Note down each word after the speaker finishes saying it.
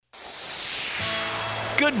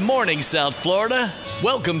Good morning, South Florida.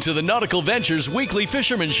 Welcome to the Nautical-Ventures Weekly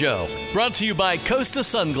Fisherman Show, brought to you by Costa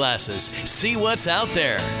Sunglasses. See what's out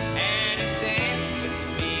there.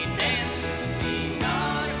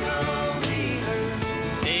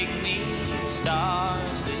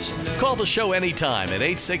 Call the show anytime at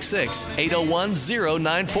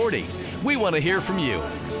 866-801-0940. We want to hear from you.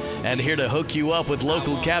 And here to hook you up with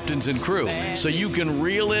local captains and crew so you can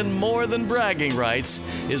reel in more than bragging rights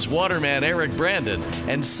is waterman Eric Brandon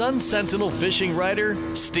and Sun Sentinel fishing writer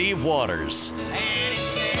Steve Waters.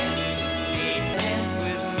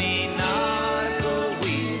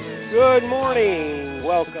 Good morning.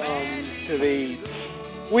 Welcome to the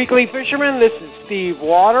Weekly Fisherman. This is Steve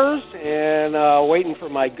Waters, and waiting for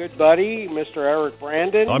my good buddy, Mr. Eric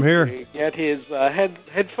Brandon. I'm here. To get his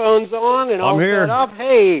headphones on and all I'm here. set up.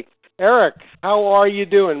 Hey, Eric, how are you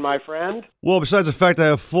doing, my friend? Well, besides the fact I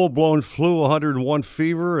have full-blown flu, 101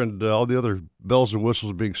 fever, and all the other bells and whistles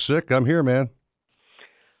of being sick, I'm here, man.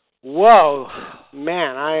 Whoa,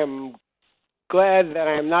 man, I am glad that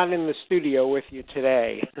I am not in the studio with you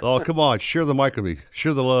today. Oh, come on, share the mic with me.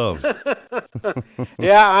 Share the love.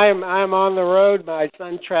 Yeah, I'm on the road. My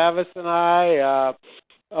son Travis and I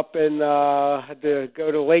up in had to go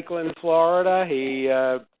to Lakeland, Florida. He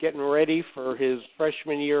getting ready for his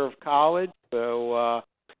freshman year of college. So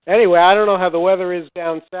anyway, I don't know how the weather is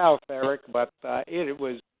down south, Eric, but it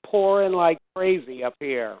was pouring like crazy up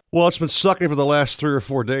here. Well, it's been sucking for the last 3 or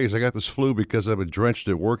 4 days. I got this flu because I've been drenched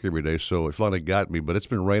at work every day, so it finally got me. But it's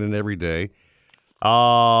been raining every day.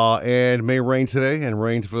 And may rain today and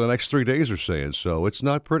rain for the next 3 days, they're saying. So it's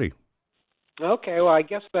not pretty. Okay, well, I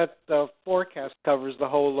guess that forecast covers the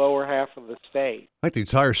whole lower half of the state. I think the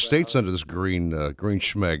entire state's under this green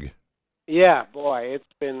schmeg. Yeah, boy,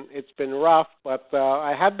 it's been rough, but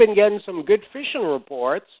I have been getting some good fishing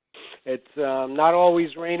reports. It's not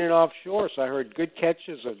always raining offshore, so I heard good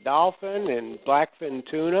catches of dolphin and blackfin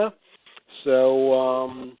tuna.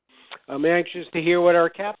 So I'm anxious to hear what our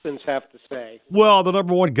captains have to say. Well, the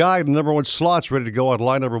number one guy, the number one slot's ready to go on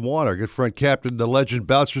line number one. Our good friend, Captain, the legend,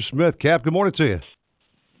 Bouncer Smith. Cap, good morning to you.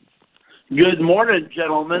 Good morning,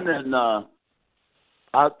 gentlemen. And I'll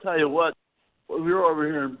tell you what, we were over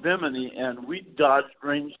here in Bimini, and we dodged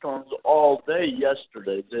rainstorms all day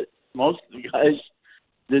yesterday. Most of the guys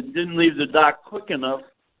that didn't leave the dock quick enough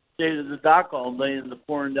stayed at the dock all day in the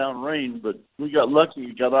pouring down rain, but we got lucky.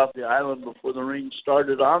 We got off the island before the rain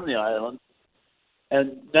started on the island,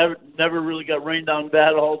 and never really got rained down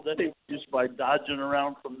bad all day just by dodging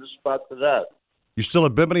around from this spot to that. You still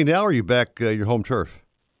in Bimini now, or are you back your home turf?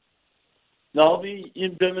 No, I'll be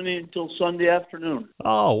in Bimini until Sunday afternoon.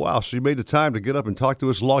 Oh, wow. So you made the time to get up and talk to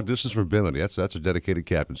us long distance from Bimini. That's a dedicated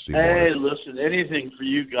captain, Steve. Hey, Waters. listen, anything for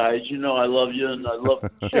you guys. You know I love you, and I love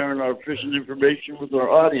sharing our fishing information with our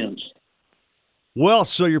audience. Well,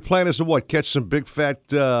 so your plan is to what? Catch some big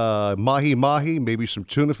fat mahi-mahi, maybe some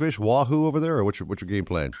tuna fish, wahoo over there, or what's your game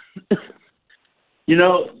plan? You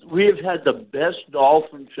know, we have had the best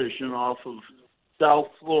dolphin fishing off of South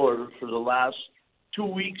Florida for the last 2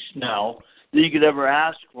 weeks now that you could ever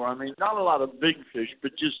ask for. I mean, not a lot of big fish,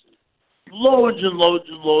 but just loads and loads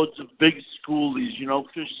and loads of big schoolies, you know,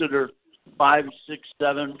 fish that are 5, 6,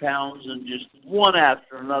 7 pounds, and just one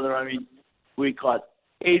after another. I mean, we caught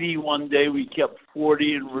 80 one day, we kept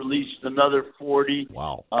 40 and released another 40.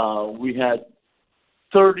 Wow. We had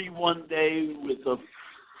 30 one day with a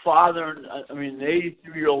father, an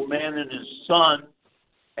 83-year-old man and his son,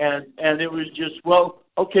 and it was just, well,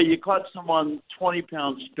 okay, you caught some on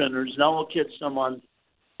 20-pound spinners. Now we'll catch some on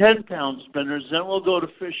 10-pound spinners. Then we'll go to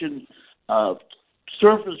fishing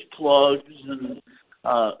surface plugs. And,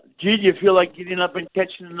 do you feel like getting up and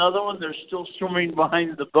catching another one? They're still swimming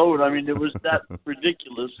behind the boat. I mean, it was that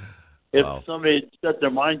ridiculous. If somebody had set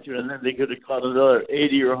their mind to it, and then they could have caught another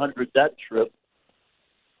 80 or 100 that trip.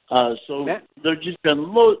 So there just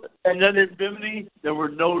been loads. And then in Bimini, there were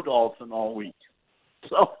no dolphin all week.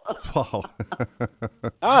 So. Wow.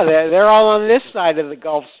 Oh, they're all on this side of the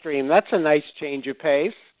Gulf Stream. That's a nice change of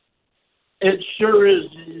pace. It sure is.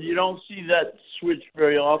 You don't see that switch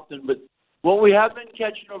very often, but what we have been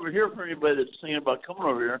catching over here for anybody that's thinking about coming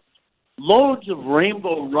over here, loads of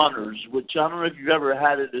rainbow runners, which I don't know if you've ever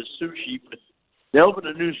had it as sushi, but they opened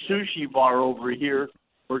a new sushi bar over here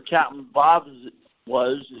where Captain Bob's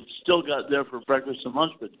was. It's still got there for breakfast and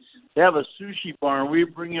lunch, but they have a sushi bar, and we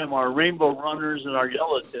bring him our rainbow runners and our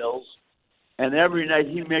yellowtails, and every night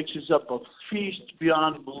he makes us up a feast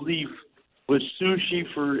beyond belief with sushi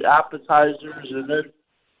for appetizers and then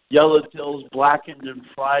yellowtails blackened and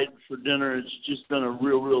fried for dinner. It's just been a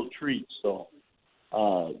real treat. So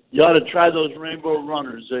you ought to try those rainbow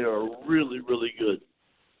runners. They are really, really good.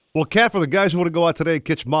 Well, Kat, for the guys who want to go out today and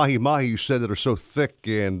catch mahi-mahi, you said that are so thick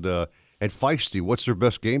and feisty, what's their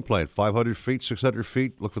best game plan? 500 feet, 600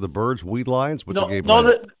 feet? Look for the birds, weed lines? What's the game plan?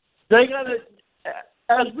 No, they got to,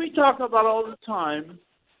 as we talk about all the time,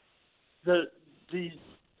 the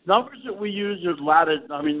numbers that we use are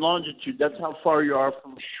longitude. That's how far you are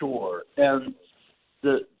from shore. And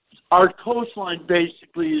our coastline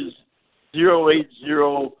basically is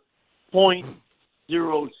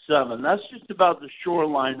 080.07. That's just about the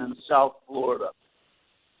shoreline in South Florida.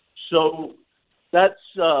 So that's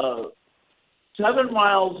 7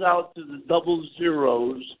 miles out to the double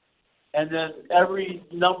zeros, and then every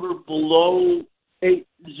number below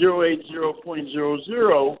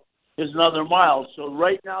 080.00 is another mile. So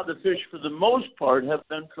right now the fish, for the most part, have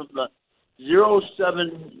been from the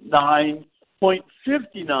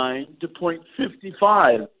 079.59 to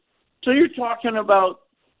 0.55. So you're talking about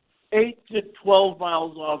 8 to 12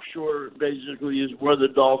 miles offshore, basically, is where the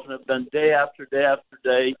dolphin have been day after day after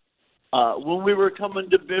day. When we were coming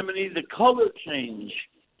to Bimini, the color change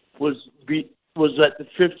was at the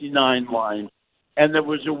 59 line. And there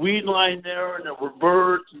was a weed line there, and there were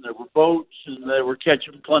birds, and there were boats, and they were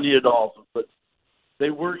catching plenty of dolphins. But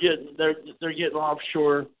they're getting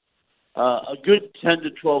offshore a good 10 to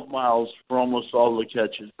 12 miles for almost all the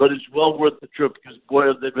catches. But it's well worth the trip because,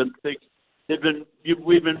 boy, they've been thick.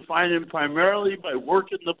 We've been finding primarily by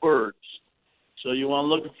working the birds. So you want to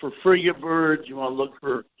look for frigate birds. You want to look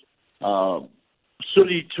for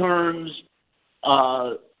sooty terns.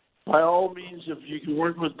 By all means, if you can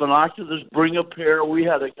work with binoculars, bring a pair. We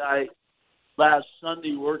had a guy last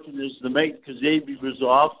Sunday working as the mate because Avey was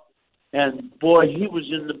off. And, boy, he was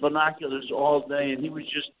in the binoculars all day, and he was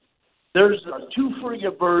just, there's 2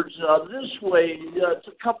 frigate birds this way. It's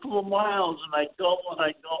a couple of miles, and I go, oh,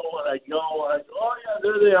 yeah,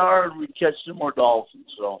 there they are, and we catch some more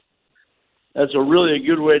dolphins. So that's really a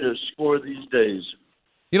good way to score these days.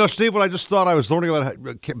 You know, Steve, when I just thought I was learning about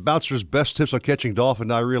Bouncer's best tips on catching dolphin,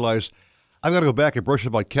 now I realized I've got to go back and brush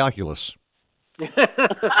up on calculus.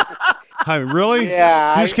 I mean, really?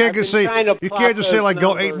 Yeah. You just can't just say like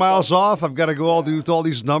go 8 miles off. I've got to go all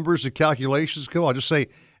these numbers and calculations. Come on, just say,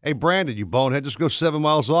 hey, Brandon, you bonehead, just go 7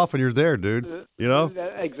 miles off and you're there, dude. You know?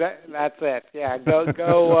 Exactly. That's it. Yeah. Go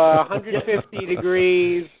 150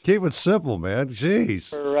 degrees. Keep it simple, man.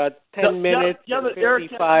 Jeez. For 10 minutes,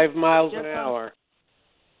 55 miles an hour.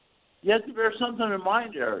 You have to bear something in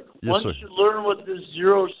mind, Eric. Yes, Once sir. you learn what this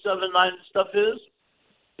 079 stuff is,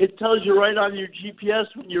 it tells you right on your GPS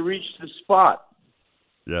when you reach the spot.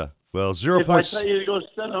 Yeah. Well, 0. If I tell you to go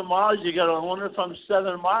 7 miles, you got to wonder if I'm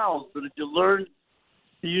 7 miles. But if you learn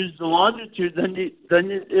to use the longitude, then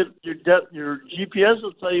your GPS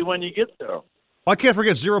will tell you when you get there. I can't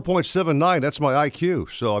forget 0.79. That's my IQ.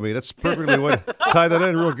 So, I mean, that's perfectly way to tie that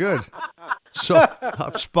in real good. So,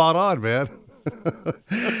 I'm spot on, man.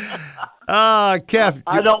 Cap.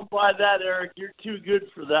 I don't buy that, Eric. You're too good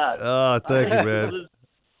for that. Thank you, man.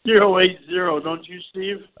 080, don't you,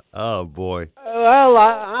 Steve? Oh, boy. Well,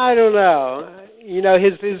 I don't know. You know,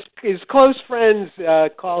 his close friends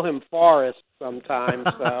call him Forrest sometimes.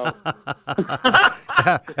 So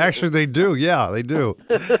actually, they do. Yeah, they do.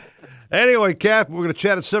 Anyway, Cap, we're going to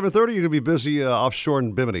chat at 7:30. You're going to be busy offshore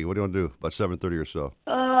in Bimini. What do you want to do about 7:30 or so?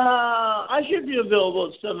 I should be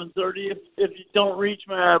available at 7:30. If you don't reach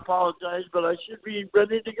me, I apologize, but I should be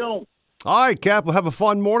ready to go. All right, Cap, we'll have a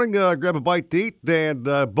fun morning. Grab a bite to eat and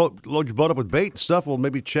load your boat up with bait and stuff. We'll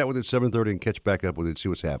maybe chat with you at 7:30 and catch back up with you and see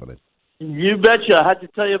what's happening. You betcha. I had to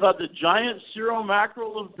tell you about the giant cirro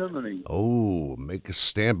mackerel of Bimini. Oh, make us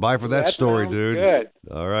stand by for that story, sounds dude. good.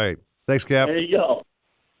 All right. Thanks, Cap. There you go.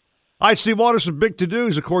 All right, Steve Waters, some big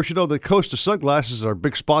to-dos. Of course, you know the Costa Sunglasses is our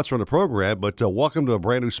big sponsor on the program, but welcome to a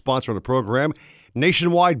brand new sponsor on the program.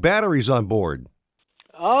 Nationwide Batteries on board.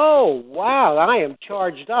 Oh, wow. I am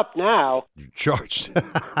charged up now. You're charged.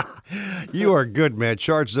 You are good, man.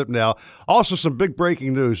 Charged up now. Also, some big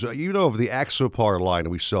breaking news. You know of the Axopar line that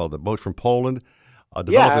we saw, the boat from Poland,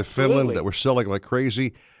 developed in Finland that we're selling like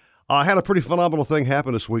crazy. I had a pretty phenomenal thing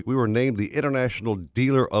happen this week. We were named the International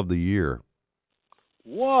Dealer of the Year.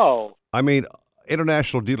 Whoa. I mean,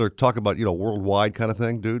 international dealer, talk about, worldwide kind of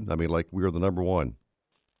thing, dude. I mean, like, we are the number one.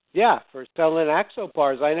 Yeah, for selling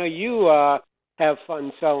Axopars. I know you have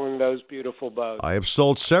fun selling those beautiful boats. I have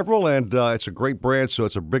sold several, and it's a great brand, so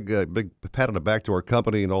it's a big pat on the back to our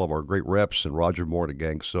company and all of our great reps and Roger Moore and the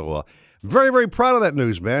gang. So very, very proud of that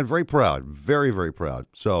news, man. Very proud. Very, very proud.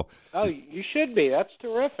 So. Oh, you should be. That's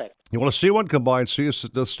terrific. You want to see one? Come by and see us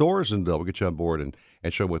at the stores, and we'll get you on board and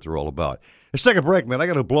show you what they're all about. Let's take a break, man. I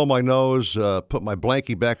got to blow my nose, put my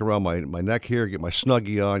blankie back around my neck here, get my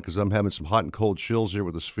Snuggie on because I'm having some hot and cold chills here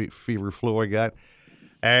with this fever flu I got.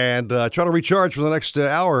 and try to recharge for the next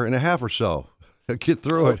hour and a half or so. Get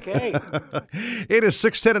through it. Okay. It is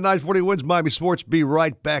 6:10 at 940 Wins Miami Sports. Be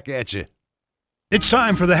right back at you. It's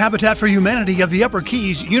time for the Habitat for Humanity of the Upper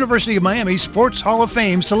Keys University of Miami Sports Hall of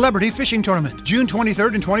Fame Celebrity Fishing Tournament, June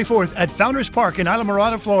 23rd and 24th at Founders Park in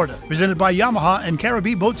Islamorada, Florida. Presented by Yamaha and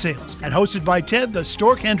Caribbean Boat Sales and hosted by Ted the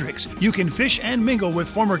Stork Hendricks. You can fish and mingle with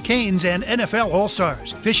former Canes and NFL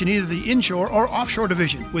All-Stars. Fish in either the inshore or offshore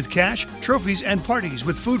division with cash, trophies, and parties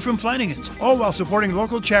with food from Flanagan's, all while supporting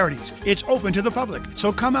local charities. It's open to the public,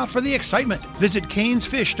 so come out for the excitement. Visit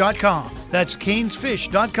canesfish.com. That's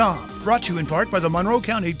canesfish.com. Brought to you in part by the Monroe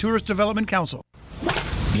County Tourist Development Council.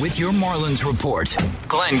 With your Marlins report,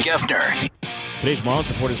 Glenn Geffner. Today's Marlins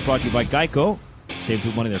report is brought to you by Geico. Saved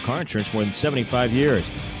people money in their car insurance more than 75 years.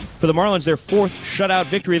 For the Marlins, their fourth shutout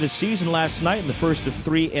victory of the season last night in the first of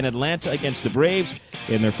three in Atlanta against the Braves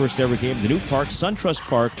in their first ever game at the new park, SunTrust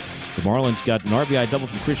Park. The Marlins got an RBI double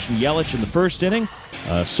from Christian Yelich in the first inning,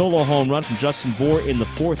 a solo home run from Justin Bour in the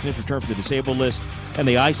fourth in his return for the disabled list, and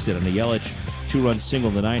they iced it on a Yelich two-run single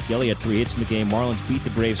in the ninth. Yelich had 3 hits in the game. Marlins beat the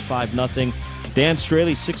Braves 5-0. Dan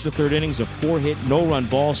Straley, 6 1/3 innings, a 4-hit, no-run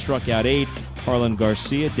ball, struck out 8. Harlan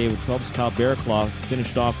Garcia, David Phelps, Kyle Barraclough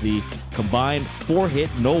finished off the combined 4-hit,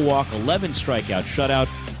 no-walk, 11 strikeout shutout.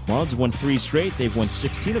 Marlins have won 3 straight. They've won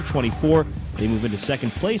 16 of 24. They move into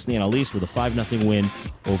second place in the NL East with a 5-0 win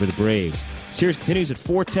over the Braves. Series continues at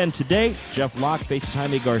 4:10 today. Jeff Locke faces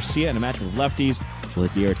Jaime Garcia in a matchup of lefties. We'll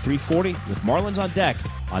hit the air at 3:40 with Marlins on deck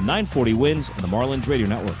on 940 Wins and the Marlins Radio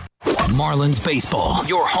Network. Marlins Baseball,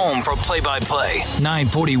 your home for play-by-play.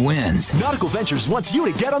 940 Wins. Nautical-Ventures wants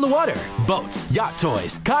you to get on the water. Boats, yacht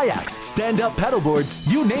toys, kayaks, stand-up paddleboards,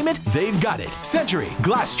 you name it, they've got it. Century,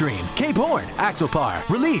 Glasstream, Cape Horn, Axopar,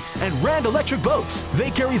 Release, and Rand Electric Boats.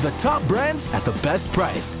 They carry the top brands at the best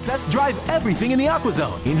price. Test drive everything in the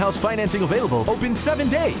AquaZone. In-house financing available, open 7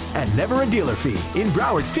 days, and never a dealer fee. In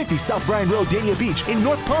Broward, 50 South Bryan Road, Dania Beach. In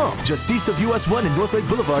North Palm, just east of US 1 and North Lake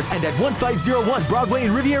Boulevard, and at 1501 Broadway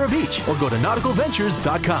in Riviera Beach. Or go to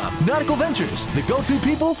Nautical-Ventures.com. Nautical Ventures, the go-to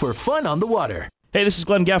people for fun on the water. Hey, this is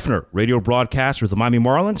Glenn Geffner, radio broadcaster with the Miami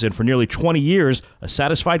Marlins, and for nearly 20 years, a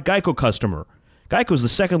satisfied Geico customer. Geico is the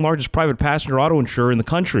second largest private passenger auto insurer in the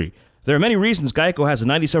country. There are many reasons Geico has a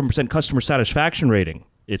 97% customer satisfaction rating.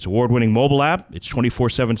 Its award-winning mobile app, its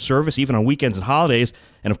 24/7 service, even on weekends and holidays,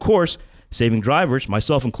 and of course, saving drivers,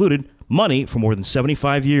 myself included, money for more than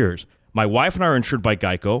 75 years. My wife and I are insured by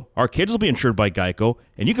Geico. Our kids will be insured by Geico,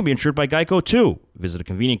 and you can be insured by Geico too. Visit a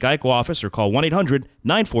convenient Geico office or call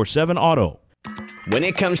 1-800-947-AUTO. When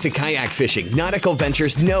it comes to kayak fishing,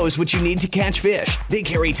 Nautical-Ventures knows what you need to catch fish. They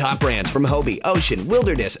carry top brands from Hobie, Ocean,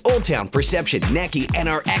 Wilderness, Old Town, Perception, Necky, and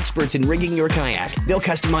are experts in rigging your kayak. They'll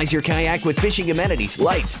customize your kayak with fishing amenities,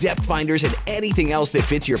 lights, depth finders, and anything else that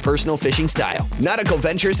fits your personal fishing style.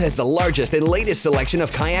 Nautical-Ventures has the largest and latest selection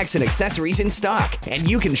of kayaks and accessories in stock, and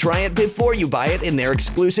you can try it before you buy it in their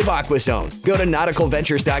exclusive AquaZone. Go to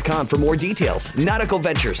Nautical-Ventures.com for more details.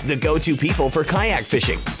 Nautical-Ventures, the go-to people for kayak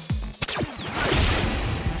fishing.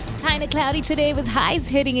 Kinda cloudy today with highs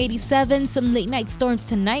hitting 87. Some late night storms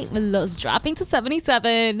tonight with lows dropping to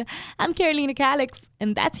 77. I'm Carolina Calix,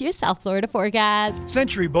 and that's your South Florida forecast.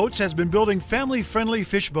 Century Boats has been building family-friendly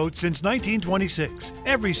fish boats since 1926.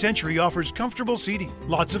 Every Century offers comfortable seating,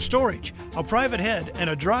 lots of storage, a private head, and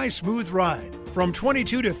a dry, smooth ride. From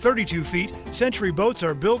 22 to 32 feet, Century boats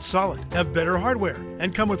are built solid, have better hardware,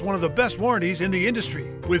 and come with one of the best warranties in the industry.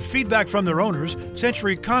 With feedback from their owners,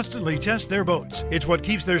 Century constantly tests their boats. It's what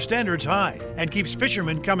keeps their standards high and keeps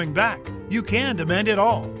fishermen coming back. You can demand it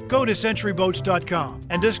all. Go to CenturyBoats.com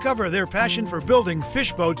and discover their passion for building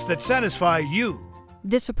fish boats that satisfy you.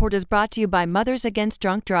 This report is brought to you by Mothers Against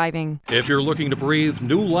Drunk Driving. If you're looking to breathe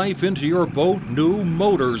new life into your boat, new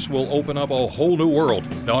motors will open up a whole new world.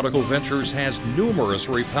 Nautical-Ventures has numerous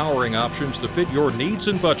repowering options to fit your needs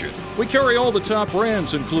and budget. We carry all the top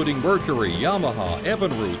brands, including Mercury, Yamaha,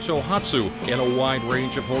 Evinrude, Tohatsu, in a wide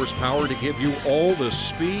range of horsepower to give you all the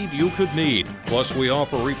speed you could need. Plus, we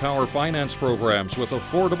offer repower finance programs with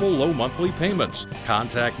affordable low monthly payments.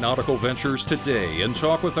 Contact Nautical-Ventures today and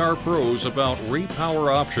talk with our pros about repower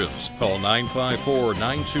options. Call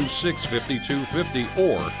 954-926-5250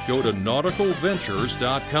 or go to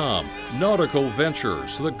Nautical-Ventures.com. Nautical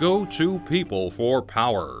Ventures, the go-to people for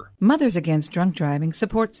power. Mothers Against Drunk Driving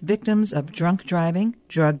supports victims of drunk driving,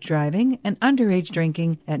 drug driving, and underage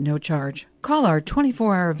drinking at no charge. Call our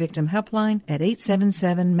 24-hour victim helpline at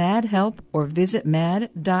 877-MAD-HELP or visit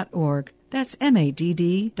mad.org. That's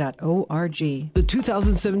MADD.org. The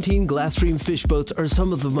 2017 Glasstream fish boats are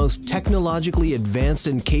some of the most technologically advanced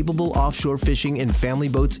and capable offshore fishing and family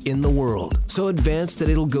boats in the world. So advanced that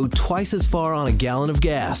it'll go twice as far on a gallon of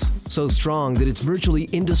gas. So strong that it's virtually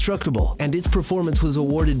indestructible. And its performance was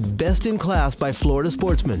awarded Best in Class by Florida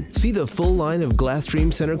Sportsman. See the full line of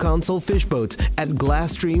Glasstream center console fish boats at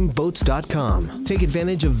GlassstreamBoats.com. Take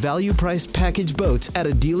advantage of value-priced package boats at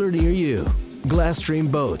a dealer near you.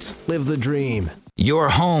 Glasstream Boats. Live the dream. Your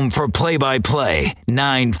home for play-by-play.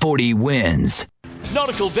 940 wins.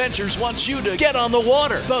 Nautical-Ventures wants you to get on the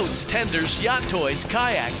water. Boats, tenders, yacht toys,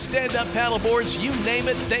 kayaks, stand-up paddleboards, you name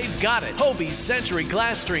it, they've got it. Hobie, Century,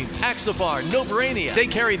 Glasstream, Axopar, Novurania. They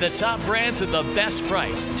carry the top brands at the best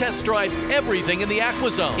price. Test drive everything in the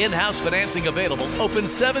AquaZone. In-house financing available. Open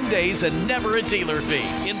 7 days and never a dealer fee.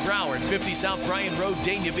 In Broward, 50 South Bryan Road,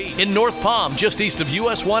 Dania Beach. In North Palm, just east of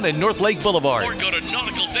US 1 and North Lake Boulevard. Or go to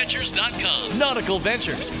nauticalventures.com. Nautical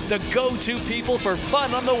Ventures, the go-to people for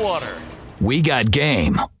fun on the water. We got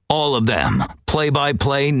game. All of them.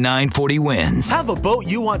 Play-by-play 940 wins. Have a boat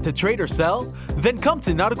you want to trade or sell? Then come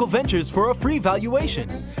to Nautical Ventures for a free valuation.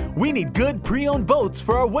 We need good pre-owned boats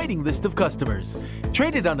for our waiting list of customers.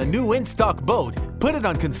 Trade it on a new in-stock boat, put it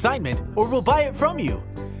on consignment, or we'll buy it from you.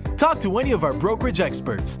 Talk to any of our brokerage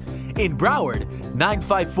experts. In Broward,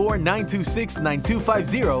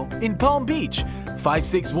 954-926-9250. In Palm Beach,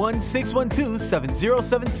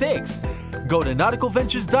 561-612-7076. Go to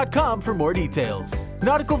nauticalventures.com for more details.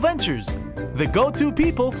 Nautical Ventures, the go-to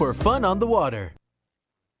people for fun on the water.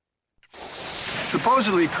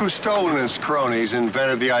 Supposedly, Cousteau and his cronies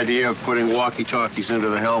invented the idea of putting walkie-talkies into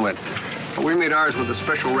the helmet. But we made ours with a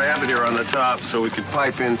special rabbit ear on the top so we could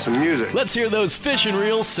pipe in some music. Let's hear those fish and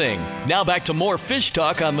reels sing. Now back to more fish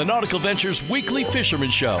talk on the Nautical Ventures Weekly Fisherman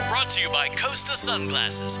Show. Brought to you by Costa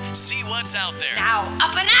Sunglasses. See what's out there. Now,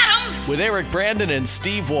 up and at 'em! With Eric Brandon and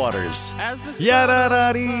Steve Waters.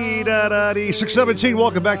 Yada-da-dee-da-da-dee. 617,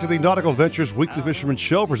 welcome back to the Nautical Ventures Weekly Fisherman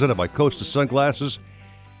Show, presented by Costa Sunglasses.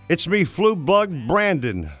 It's me, Flu Bug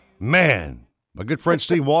Brandon. Man, my good friend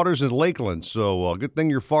Steve Waters in Lakeland, so good thing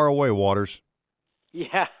you're far away, Waters.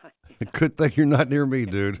 Yeah. Good thing you're not near me,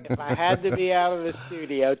 dude. If I had to be out of the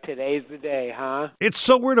studio, today's the day, huh? It's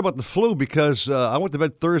so weird about the flu because I went to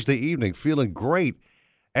bed Thursday evening feeling great,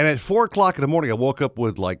 and at 4 o'clock in the morning I woke up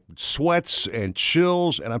with like sweats and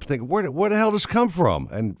chills, and I'm thinking, where the hell does this come from?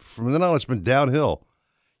 And from then on, it's been downhill.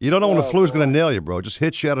 You don't know when the flu's going to nail you, bro. It just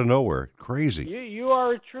hits you out of nowhere. Crazy. You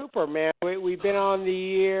are a trooper, man. We've been on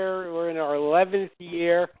the air. We're in our 11th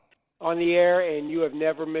year on the air, and you have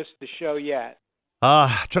never missed the show yet.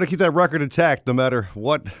 Try to keep that record intact no matter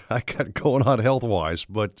what I got going on health-wise.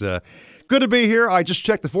 But good to be here. I just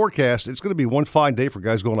checked the forecast. It's going to be one fine day for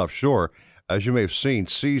guys going offshore. As you may have seen,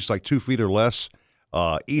 seas like 2 feet or less.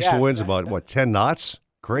 East winds about, 10 knots?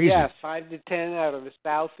 Crazy. Yeah, 5 to 10 out of the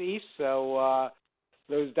southeast. So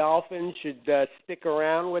those dolphins should stick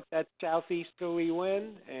around with that southeasterly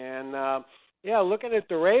wind. And, looking at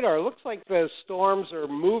the radar, it looks like the storms are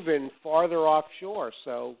moving farther offshore.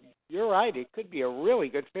 So you're right. It could be a really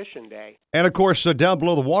good fishing day. And, of course, down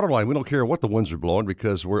below the waterline, we don't care what the winds are blowing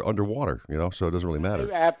because we're underwater, so it doesn't really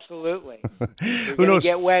matter. Absolutely. We're going to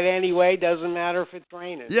get wet anyway. Doesn't matter if it's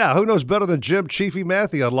raining. Yeah, who knows better than Jim Chiefy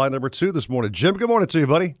Matthew on line number 2 this morning. Jim, good morning to you,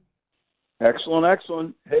 buddy. Excellent.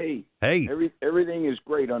 Hey. Everything is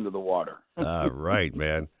great under the water. All right,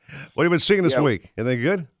 man. What have you been seeing this week? Anything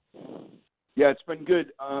good? Yeah, it's been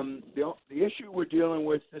good. The issue we're dealing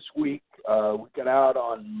with this week, we got out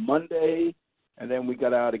on Monday, and then we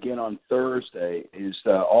got out again on Thursday, is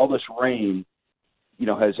all this rain,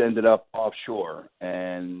 has ended up offshore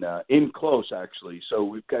and in close, actually. So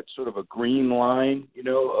we've got sort of a green line,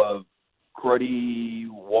 of cruddy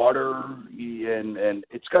water, and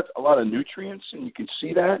it's got a lot of nutrients, and you can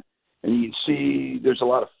see that. And you can see there's a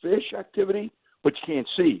lot of fish activity, but you can't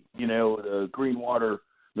see. The green water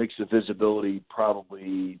makes the visibility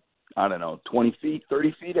probably, 20 feet,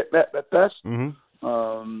 30 feet at best. Mm-hmm.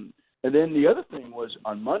 And then the other thing was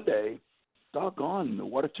on Monday, doggone, the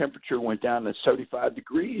water temperature went down to 75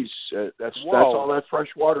 degrees. That's all that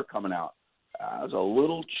fresh water coming out. It was a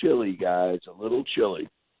little chilly, guys, a little chilly.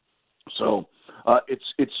 So it's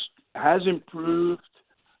has improved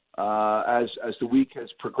as the week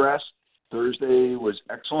has progressed. Thursday was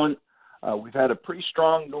excellent. We've had a pretty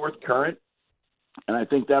strong north current, and I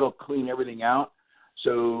think that'll clean everything out.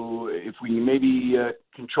 So if we maybe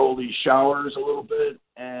control these showers a little bit,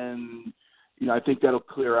 and I think that'll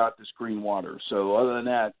clear out this green water. So other than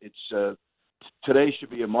that, it's today should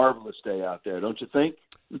be a marvelous day out there, don't you think?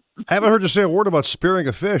 I haven't heard you say a word about spearing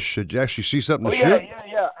a fish. Did you actually see something to shoot?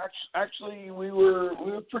 Yeah. actually, we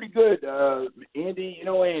were pretty good. Andy,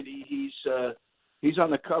 Andy, he's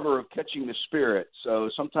on the cover of Catching the Spirit, so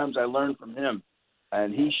sometimes I learn from him.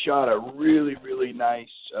 And he shot a really, really nice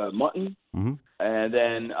mutton, and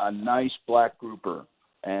then a nice black grouper.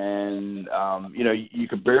 And you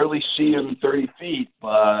can barely see them 30 feet,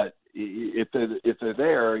 but if they're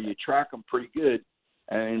there, you track them pretty good.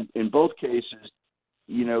 And in both cases,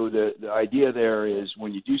 the idea there is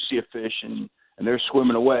when you do see a fish and they're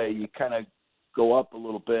swimming away, you kind of go up a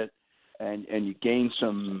little bit and you gain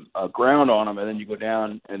some ground on them, and then you go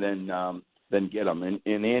down and then get them.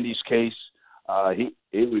 In Andy's case,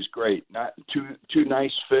 it was great. Not two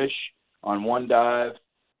nice fish on one dive,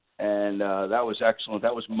 and that was excellent.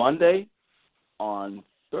 That was Monday. On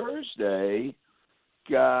Thursday,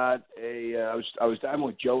 I was diving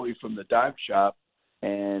with Joey from the dive shop,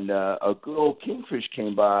 and a good old kingfish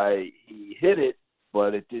came by. He hit it,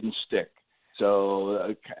 but it didn't stick.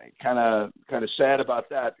 So kind of sad about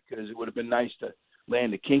that, because it would have been nice to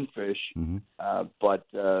land a kingfish. But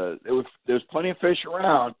there was plenty of fish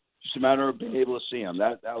around. Just a matter of being able to see them.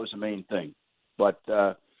 That was the main thing. But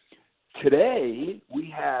today we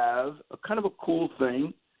have a kind of a cool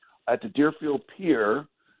thing at the Deerfield Pier.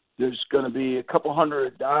 There's going to be a couple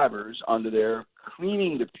hundred divers under there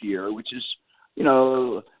cleaning the pier, which is,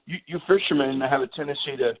 you fishermen have a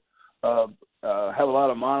tendency to have a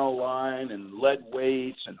lot of monoline and lead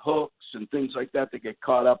weights and hooks and things like that get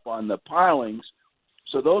caught up on the pilings.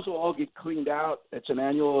 So those will all get cleaned out. It's an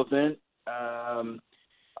annual event.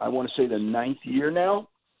 I want to say the 9th year now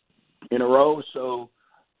in a row. So,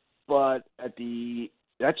 but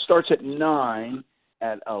that starts at 9.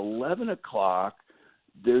 At 11 o'clock,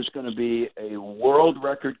 there's going to be a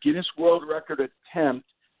Guinness World Record attempt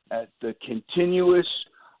at the continuous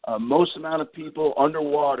most amount of people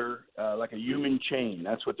underwater, like a human chain.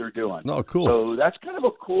 That's what they're doing. Oh, cool. So that's kind of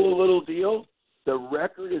a cool little deal. The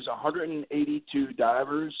record is 182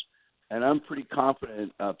 divers, and I'm pretty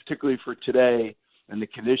confident, particularly for today and the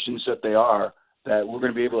conditions that they are, that we're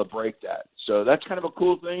going to be able to break that. So that's kind of a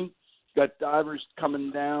cool thing. Got divers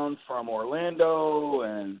coming down from Orlando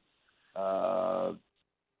and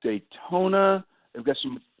Daytona. They've got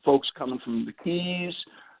some folks coming from the Keys.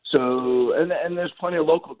 So, and there's plenty of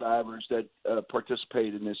local divers that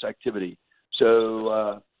participate in this activity.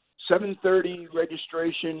 So 7:30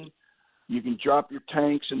 registration. You can drop your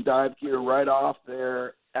tanks and dive gear right off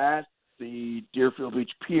there at the Deerfield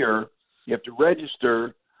Beach Pier. You have to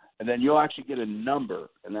register, and then you'll actually get a number.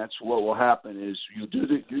 And that's what will happen is you'll do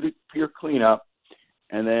the pier cleanup,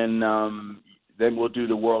 and then we'll do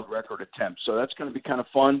the world record attempt. So that's going to be kind of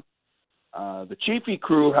fun. The Chiefy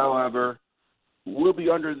crew, however, will be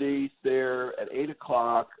underneath there at 8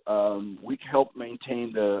 o'clock. We help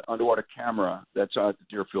maintain the underwater camera that's at the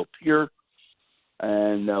Deerfield Pier,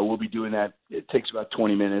 and we'll be doing that. It takes about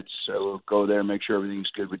 20 minutes, so we'll go there and make sure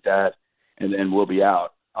everything's good with that, and then we'll be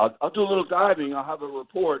out. I'll do a little diving. I'll have a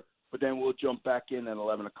report, but then we'll jump back in at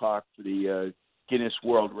 11 o'clock for the Guinness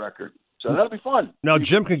World Record. So that'll be fun. Now,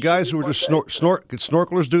 Jim, can guys who are just can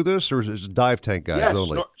snorkelers do this, or is it dive tank guys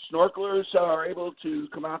only? Snorkelers are able to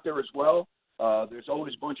come out there as well. There's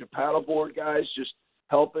always a bunch of paddleboard guys just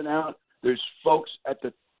helping out. There's folks at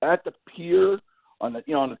the pier on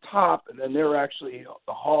the top, and then they're actually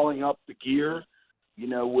hauling up the gear,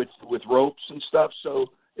 with ropes and stuff. So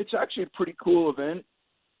it's actually a pretty cool event.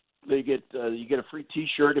 You get a free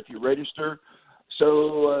T-shirt if you register.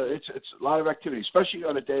 So it's a lot of activity, especially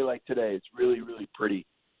on a day like today. It's really, really pretty.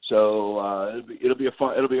 So it'll be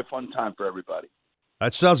a fun time for everybody.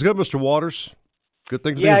 That sounds good, Mr. Waters. Good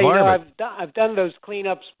thing for the environment. I've done those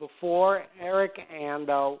cleanups before, Eric, and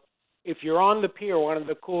if you're on the pier, one of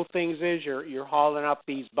the cool things is you're hauling up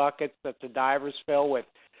these buckets that the divers fill with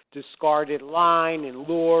discarded line and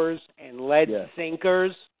lures and lead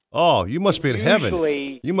sinkers. Oh, you must be in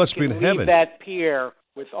heaven. You must be in heaven. Leave that pier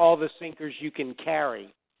with all the sinkers you can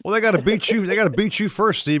carry. Well, they got to beat you. They got to beat you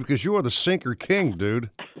first, Steve, because you are the sinker king, dude.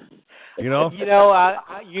 You got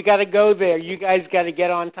to go there. You guys got to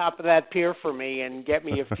get on top of that pier for me and get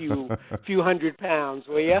me a few hundred pounds,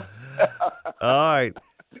 will you? All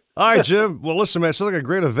right, Jim. Well, listen, man, it sounds like a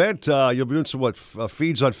great event. You'll be doing some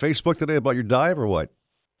feeds on Facebook today about your dive or what?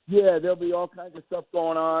 Yeah, there'll be all kinds of stuff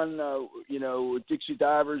going on. Dixie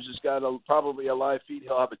Divers has got probably a live feed.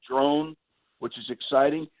 He'll have a drone, which is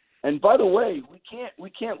exciting. And by the way, we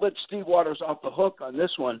can't let Steve Waters off the hook on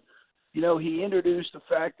this one. He introduced the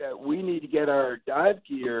fact that we need to get our dive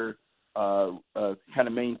gear kind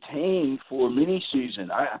of maintained for mini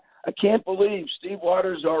season. I can't believe Steve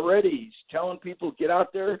Waters already. He's telling people get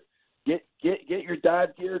out there, get your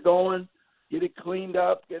dive gear going. Get it cleaned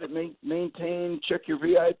up, get it maintained, check your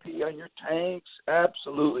VIP on your tanks.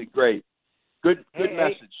 Absolutely great. Good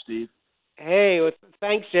message, Steve. Hey, well,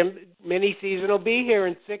 thanks, Jim. Mini season will be here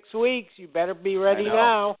in 6 weeks. You better be ready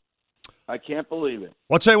now. I can't believe it.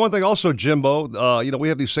 Well, I'll tell you one thing also, Jimbo. We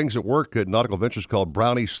have these things at work at Nautical Ventures called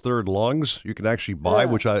Brownie's Third Lungs. You can actually buy,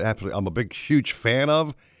 which I'm a big, huge fan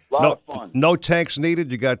of. A lot of fun. No tanks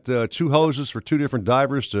needed. You got 2 hoses for 2 different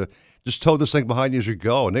divers to just tow this thing behind you as you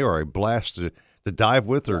go, and they are a blast to dive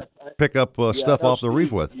with or pick up stuff off the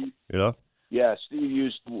reef with. Yeah, Steve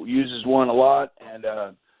uses one a lot, and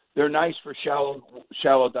they're nice for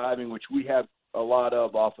shallow diving, which we have a lot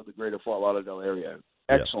of off of the greater Fort Lauderdale area.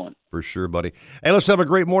 Excellent. Yeah, for sure, buddy. Hey, let's have a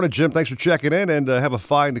great morning, Jim. Thanks for checking in, and have a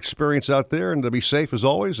fine experience out there, and be safe as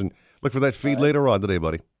always, and look for that feed later on today,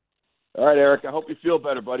 buddy. All right, Eric. I hope you feel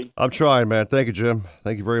better, buddy. I'm trying, man. Thank you, Jim.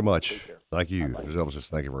 Thank you very much. Thank you. Elvis says,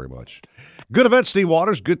 thank you very much. Good event, Steve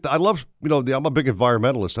Waters. Good. I love, I'm a big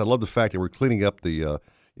environmentalist. I love the fact that we're cleaning up the,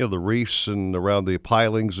 the reefs and around the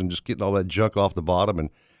pilings and just getting all that junk off the bottom and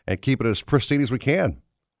keeping it as pristine as we can.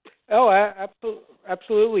 Oh,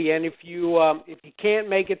 absolutely. And if you can't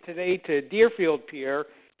make it today to Deerfield Pier,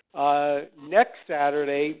 next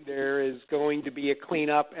Saturday there is going to be a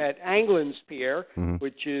cleanup at Anglin's Pier,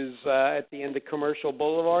 which is at the end of Commercial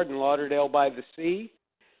Boulevard in Lauderdale by the Sea.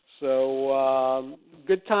 So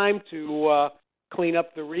good time to clean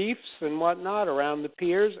up the reefs and whatnot around the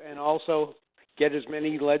piers, and also get as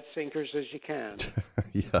many lead sinkers as you can.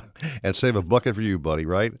 Yeah, and save a bucket for you, buddy,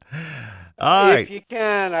 right? All right. If you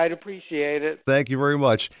can, I'd appreciate it. Thank you very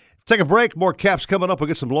much. Take a break. More Caps coming up. We'll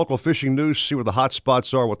get some local fishing news, see where the hot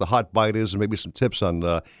spots are, what the hot bite is, and maybe some tips on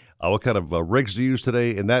what kind of rigs to use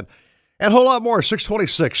today, and that, and a whole lot more.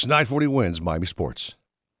 626, 940 wins Miami Sports.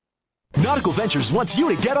 Nautical-Ventures wants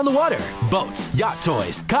you to get on the water. Boats, yacht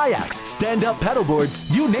toys, kayaks, stand-up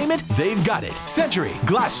paddleboards, you name it, they've got it. Century,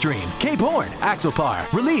 Glasstream, Cape Horn,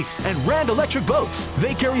 Axopar, Release, and Rand Electric Boats.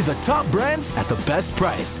 They carry the top brands at the best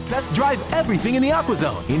price. Test drive everything in the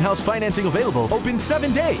AquaZone. In-house financing available, open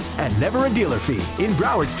 7 days, and never a dealer fee. In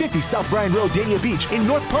Broward, 50 South Bryan Road, Dania Beach. In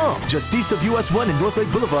North Palm, just east of US 1 and North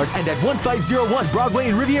Lake Boulevard, and at 1501 Broadway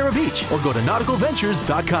in Riviera Beach. Or go to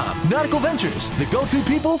nauticalventures.com. Nautical Ventures, the go-to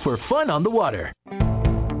people for fun on the water.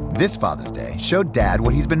 This Father's Day, show Dad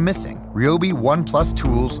what he's been missing. Ryobi One Plus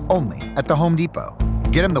tools only at the Home Depot.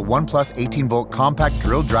 Get him the One Plus 18-volt compact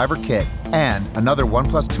drill driver kit, and another One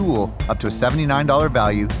Plus tool up to a $79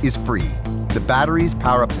 value is free. The batteries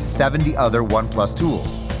power up to 70 other One Plus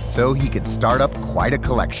tools, so he can start up quite a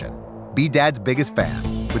collection. Be Dad's biggest fan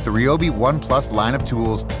with the Ryobi One Plus line of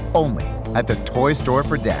tools only at the toy store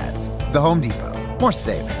for dads. The Home Depot. More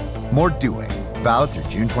saving, more doing. Valid through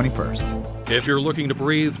June 21st. If you're looking to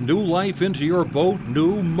breathe new life into your boat,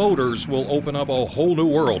 new motors will open up a whole new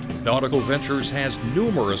world. Nautical-Ventures has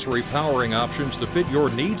numerous repowering options to fit your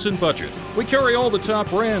needs and budget. We carry all the top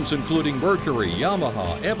brands, including Mercury,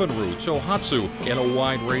 Yamaha, Evinrude, Tohatsu, in a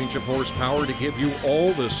wide range of horsepower to give you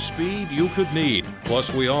all the speed you could need.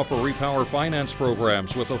 Plus, we offer repower finance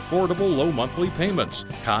programs with affordable low monthly payments.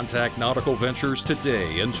 Contact Nautical-Ventures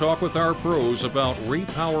today and talk with our pros about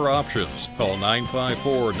repower options. Call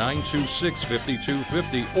 954-926-5250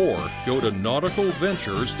 or go to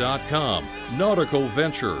nauticalventures.com. Nautical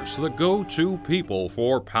Ventures, the go-to people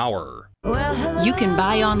for power. You can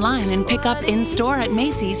buy online and pick up in-store at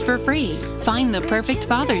Macy's for free. Find the perfect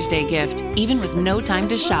Father's Day gift, even with no time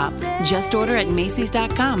to shop. Just order at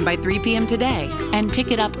Macy's.com by 3 p.m. today and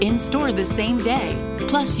pick it up in-store the same day.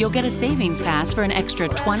 Plus, you'll get a savings pass for an extra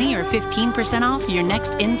 20 or 15% off your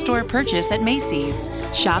next in-store purchase at Macy's.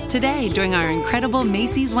 Shop today during our incredible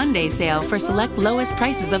Macy's One Day sale for select lowest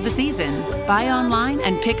prices of the season. Buy online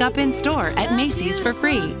and pick up in-store at Macy's for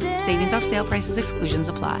free. Savings off sale prices, exclusions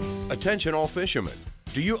apply. Attention all fishermen.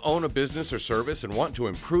 Do you own a business or service and want to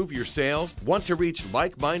improve your sales? Want to reach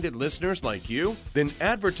like-minded listeners like you? Then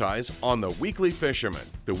advertise on The Weekly Fisherman.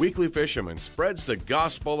 The Weekly Fisherman spreads the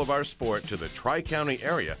gospel of our sport to the Tri-County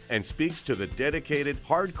area and speaks to the dedicated,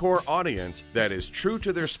 hardcore audience that is true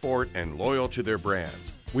to their sport and loyal to their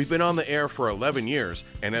brands. We've been on the air for 11 years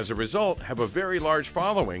and as a result have a very large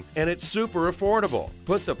following, and it's super affordable.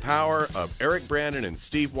 Put the power of Eric Brandon and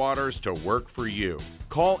Steve Waters to work for you.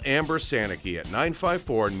 Call Amber Sanicky at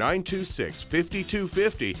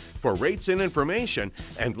 954-926-5250 for rates and information,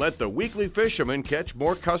 and let the Weekly Fisherman catch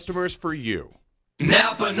more customers for you.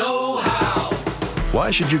 Napa know-how.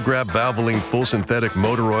 Why should you grab Valvoline Full Synthetic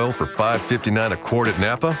Motor Oil for $5.59 a quart at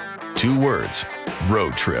Napa? 2 words: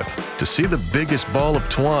 road trip. To see the biggest ball of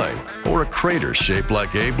twine or a crater shaped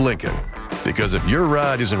like Abe Lincoln. Because if your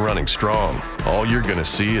ride isn't running strong, all you're going to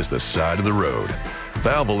see is the side of the road.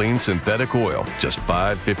 Valvoline synthetic oil, just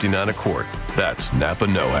 $5.59 a quart. That's Napa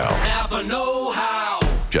know-how. Napa know-how.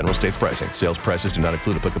 General states pricing. Sales prices do not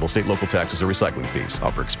include applicable state, local taxes, or recycling fees.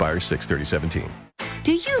 Offer expires 6/30/17.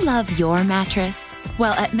 Do you love your mattress?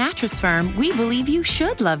 Well, at Mattress Firm, we believe you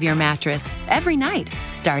should love your mattress every night,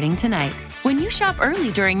 starting tonight. When you shop early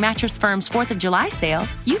during Mattress Firm's 4th of July sale,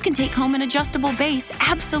 you can take home an adjustable base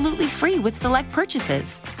absolutely free with select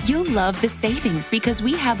purchases. You'll love the savings because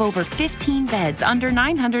we have over 15 beds under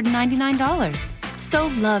 $999. So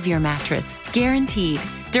love your mattress, guaranteed,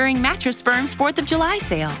 during Mattress Firm's 4th of July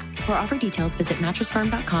sale. For offer details, visit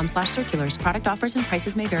mattressfirm.com/circulars. Product offers and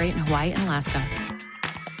prices may vary in Hawaii and Alaska.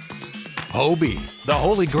 Hobie, the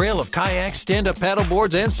holy grail of kayaks, stand-up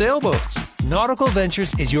paddleboards, and sailboats.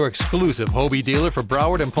 Nautical-Ventures is your exclusive Hobie dealer for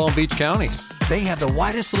Broward and Palm Beach counties. They have the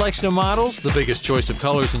widest selection of models, the biggest choice of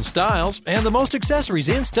colors and styles, and the most accessories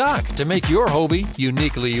in stock to make your Hobie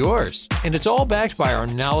uniquely yours. And it's all backed by our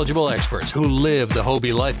knowledgeable experts who live the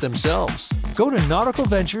Hobie life themselves. Go to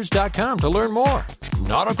Nautical-Ventures.com to learn more.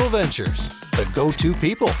 Nautical Ventures, the go-to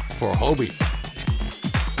people for Hobie.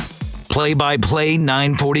 Play-by-play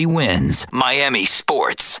 940 wins Miami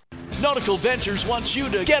Sports. Nautical-Ventures wants you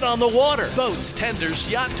to get on the water. Boats, tenders,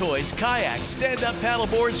 yacht toys, kayaks, stand-up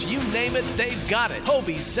paddleboards, you name it, they've got it.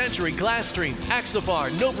 Hobie, Century, Glasstream, Axopar,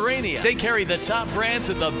 Novarania. They carry the top brands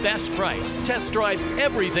at the best price. Test drive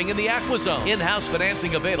everything in the AquaZone. In-house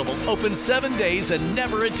financing available. Open 7 days and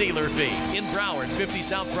never a dealer fee. In Broward, 50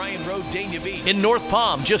 South Bryan Road, Dania Beach. In North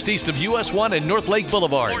Palm, just east of US 1 and North Lake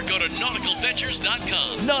Boulevard. Or go to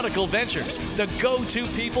nauticalventures.com. Nautical Ventures, the go-to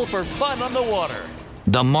people for fun on the water.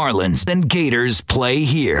 The Marlins and Gators play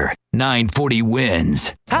here. 940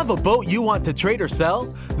 wins. Have a boat you want to trade or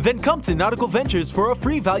sell? Then come to Nautical Ventures for a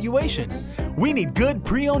free valuation. We need good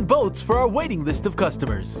pre-owned boats for our waiting list of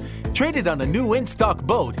customers. Trade it on a new in-stock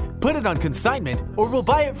boat, put it on consignment, or we'll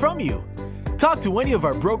buy it from you. Talk to any of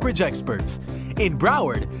our brokerage experts. In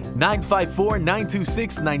Broward,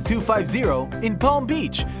 954-926-9250. In Palm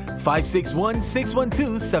Beach,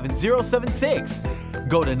 561-612-7076.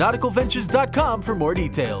 Go to nauticalventures.com for more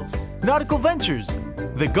details. Nautical Ventures,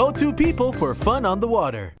 the go-to people for fun on the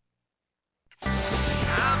water.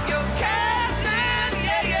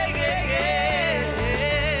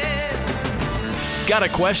 Got a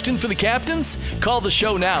question for the captains? Call the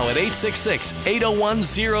show now at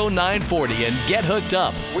 866-801-0940 and get hooked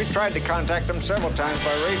up. We tried to contact them several times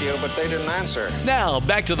by radio, but they didn't answer. Now,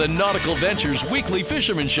 back to the Nautical Ventures Weekly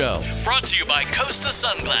Fisherman Show. Brought to you by Costa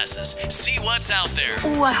Sunglasses. See what's out there.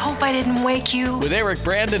 Ooh, I hope I didn't wake you. With Eric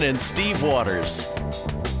Brandon and Steve Waters.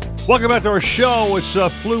 Welcome back to our show. It's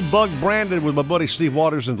Flu Bug Brandon with my buddy Steve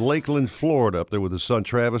Waters in Lakeland, Florida, up there with his son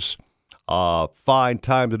Travis. Fine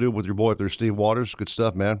time to do it with your boy up there, Steve Waters. Good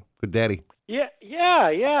stuff, man. Good daddy. Yeah.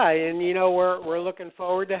 And you know, we're looking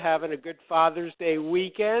forward to having a good Father's Day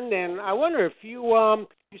weekend. And I wonder if you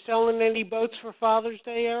selling any boats for Father's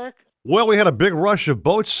Day, Eric? Well, we had a big rush of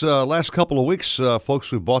boats last couple of weeks. Folks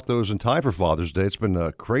who bought those in time for Father's Day. It's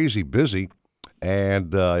been crazy busy.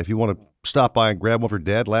 And if you want to stop by and grab one for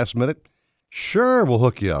Dad last minute, sure, we'll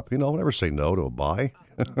hook you up. You know, never say no to a buy.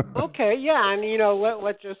 Okay, yeah, and you know,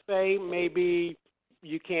 let's just say maybe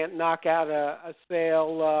you can't knock out a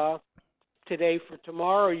sale today for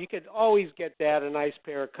tomorrow. You could always get Dad a nice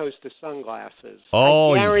pair of Costa sunglasses.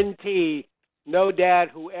 Oh, I guarantee no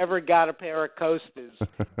dad who ever got a pair of Costas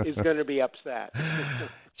is going to be upset.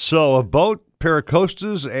 So a boat, pair of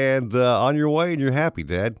Costas, and on your way, and you're happy,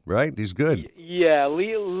 Dad, right? He's good. Yeah,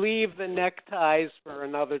 leave the neckties for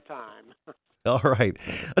another time. All right.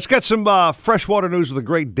 Let's get some freshwater news with the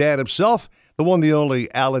great dad himself, the one, the only,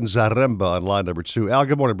 Alan Zaremba on line number 2. Al,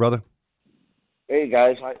 good morning, brother. Hey,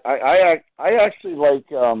 guys. I actually like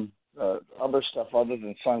other stuff other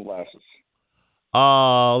than sunglasses.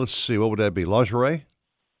 Let's see. What would that be? Lingerie?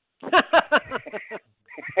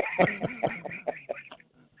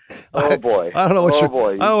 Oh, boy. I don't know what I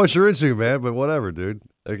don't know what you're into, man, but whatever, dude.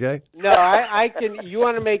 Okay? No, I can. You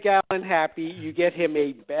want to make Alan happy, you get him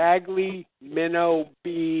a Bagley Minnow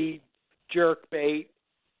Bee jerkbait,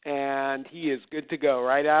 and he is good to go.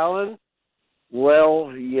 Right, Alan?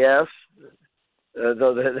 Well, yes.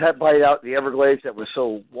 Though that bite out in the Everglades that was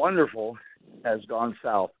so wonderful has gone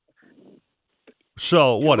south.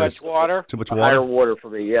 So what is too much water? Too much water? Higher water for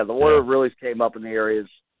me. Yeah, the water really came up in the areas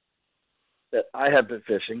that I have been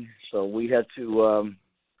fishing, so we had to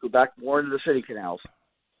go back more into the city canals.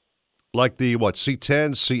 Like the, what,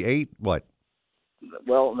 C10, C8, what?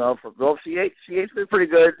 Well, no, for Gulf C8, C8's been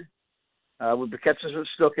pretty good. We've been catching some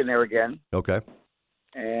snook in there again. Okay.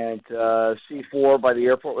 And C4 by the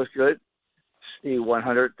airport was good.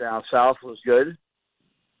 C100 down south was good.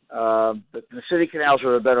 But the city canals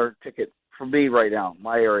are a better ticket for me right now,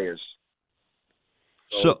 my areas.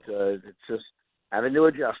 So it's just having to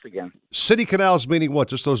adjust again. City canals meaning what?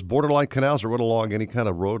 Just those borderline canals, or run along any kind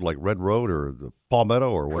of road like Red Road or the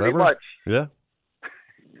Palmetto or whatever? Pretty much. Yeah.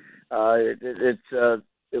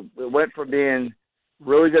 It went from being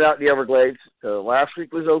really good out in the Everglades to last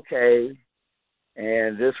week was okay,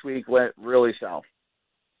 and this week went really south.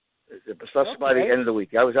 Especially by the end of the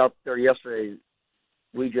week. I was out there yesterday.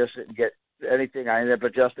 We just didn't get anything. I ended up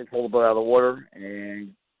adjusting, pulled the boat out of the water,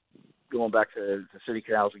 and going back to the city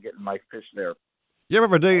canals and getting my fish there. You ever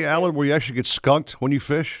have a day, Alan, where you actually get skunked when you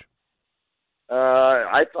fish?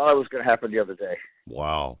 I thought it was going to happen the other day.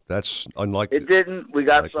 Wow, that's unlikely. It didn't. We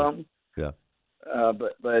got some. Yeah.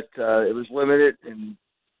 But it was limited, and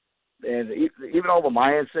even all the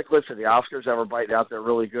Mayan cichlids and the Oscars that were biting out there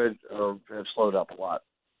really good have slowed up a lot.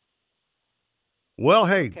 Well,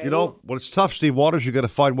 hey, when it's tough, Steve Waters, you got to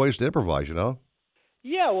find ways to improvise,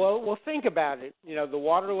 Yeah, well, think about it. The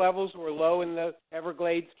water levels were low in the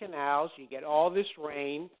Everglades canals. You get all this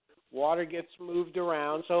rain. Water gets moved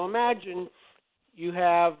around. So imagine you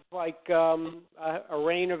have like a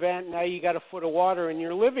rain event. Now you got a foot of water in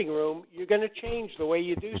your living room. You're going to change the way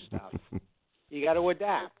you do stuff. You got to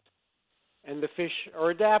adapt. And the fish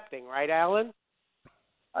are adapting, right, Alan?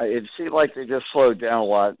 It seemed like they just slowed down a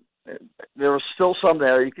lot. There was still some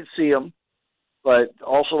there. You could see them. But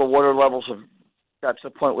also the water levels have got to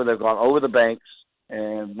the point where they've gone over the banks.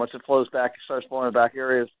 And once it flows back, it starts flowing in the back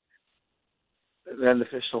areas. Then the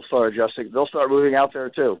fish will start adjusting. They'll start moving out there,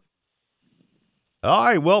 too. All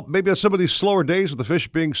right, well, maybe on some of these slower days with the fish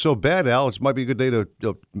being so bad, Al, it might be a good day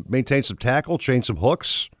to maintain some tackle, change some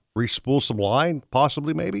hooks, re-spool some line,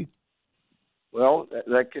 possibly, maybe? Well,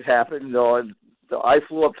 that could happen. I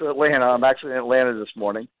flew up to Atlanta. I'm actually in Atlanta this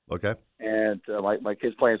morning. Okay. And my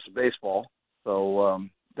kid's playing some baseball. So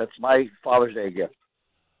that's my Father's Day gift.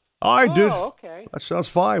 All right, dude. Okay. That sounds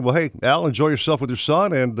fine. Well, hey, Al, enjoy yourself with your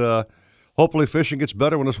son, and hopefully fishing gets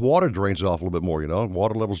better when this water drains off a little bit more,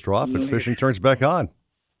 Water levels drop and fishing turns back on.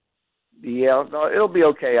 Yeah, no, it'll be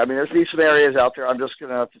okay. I mean, there's be some areas out there. I'm just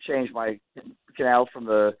going to have to change my canal from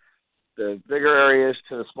the bigger areas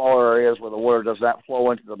to the smaller areas where the water does not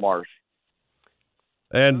flow into the marsh.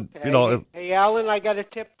 And, okay. Hey, Alan, I got a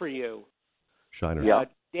tip for you. Shiner. Yeah.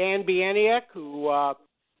 Dan Bieniak, who of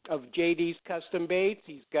JD's Custom Baits,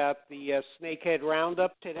 he's got the Snakehead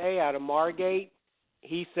Roundup today out of Margate.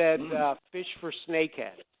 He said fish for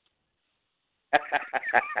snakehead.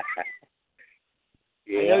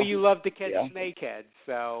 Yeah. I know you love to catch snakeheads,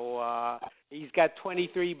 so he's got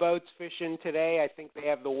 23 boats fishing today. I think they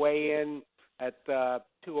have the weigh-in at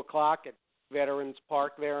 2 o'clock at Veterans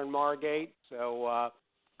Park there in Margate. So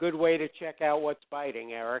good way to check out what's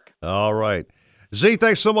biting, Eric. All right. Z,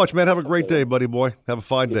 thanks so much, man. Have a great day, buddy boy. Have a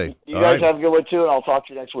fine day. You guys have a good one, too, and I'll talk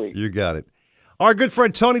to you next week. You got it. Our good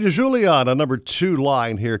friend Tony DeJulian on number 2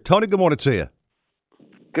 line here. Tony, good morning to you.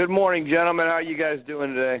 Good morning, gentlemen. How are you guys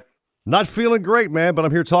doing today? Not feeling great, man, but I'm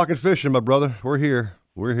here talking fishing, my brother. We're here.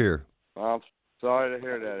 I'm sorry to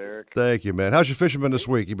hear that, Eric. Thank you, man. How's your fishing been this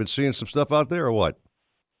week? You been seeing some stuff out there or what?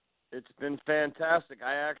 It's been fantastic.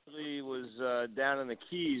 I actually was down in the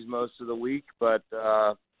Keys most of the week, but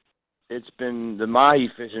it's been the mahi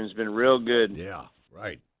fishing's been real good. Yeah,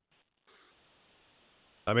 right.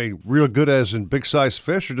 I mean, real good as in big-sized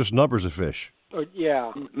fish or just numbers of fish?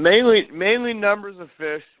 Yeah. Mainly numbers of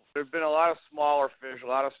fish. There have been a lot of smaller fish, a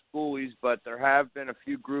lot of schoolies, but there have been a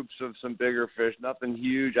few groups of some bigger fish. Nothing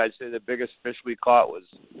huge. I'd say the biggest fish we caught was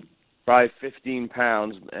probably 15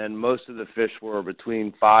 pounds, and most of the fish were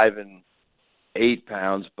between 5 and 8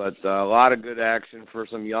 pounds. But a lot of good action for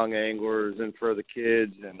some young anglers and for the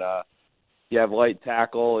kids. And you have light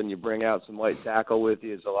tackle, and you bring out some light tackle with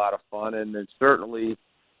you. It's a lot of fun, and it certainly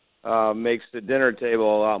makes the dinner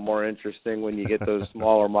table a lot more interesting when you get those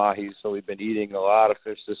smaller mahis. So we've been eating a lot of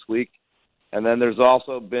fish this week. And then there's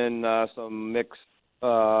also been some mixed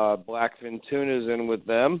blackfin tunas in with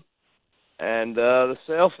them. And the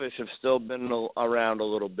sailfish have still been around a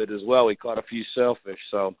little bit as well. We caught a few sailfish.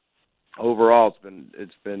 So overall,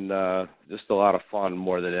 it's been just a lot of fun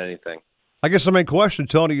more than anything. I guess the main question,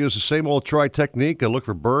 Tony, is the same old try technique. I look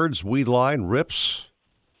for birds, weed line, rips,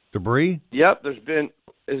 debris. Yep, there's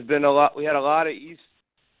been a lot. We had a lot of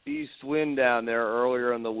east wind down there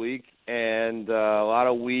earlier in the week, and a lot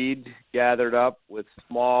of weed gathered up with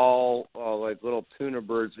small, like little tuna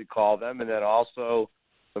birds we call them, and then also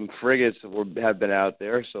some frigates have been out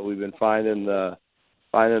there. So we've been finding the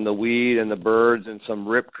weed and the birds and some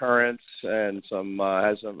rip currents, and some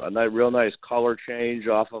has a real nice color change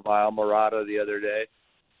off of Isle Morada the other day.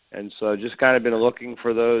 And so just kind of been looking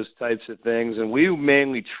for those types of things. And we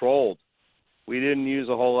mainly trolled. We didn't use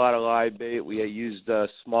a whole lot of live bait. We used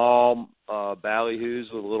small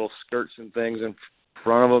ballyhoos with little skirts and things in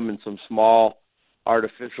front of them and some small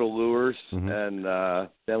artificial lures. And then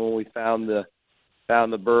when we found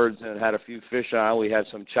the birds and had a few fish on, we had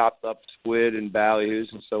some chopped up squid and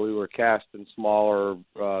ballyhoos, and so we were casting smaller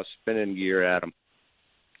spinning gear at them.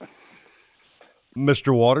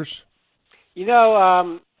 Mr. Waters? You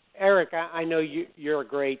know, Eric, I know you're a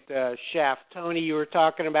great chef. Tony, you were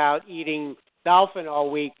talking about eating dolphin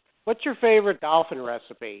all week. What's your favorite dolphin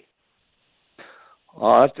recipe?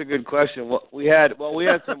 Oh, that's a good question. We had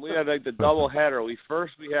like the double header. We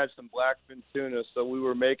had some blackfin tuna, so we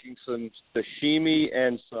were making some sashimi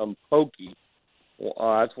and some poke.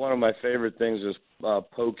 That's one of my favorite things is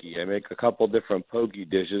poke. I make a couple different poke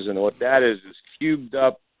dishes, and what that is cubed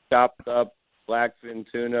up, chopped up blackfin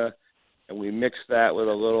tuna, and we mix that with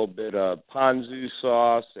a little bit of ponzu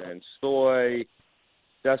sauce and soy,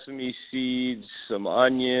 sesame seeds, some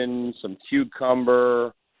onion, some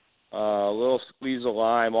cucumber, a little squeeze of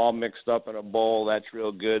lime, all mixed up in a bowl. That's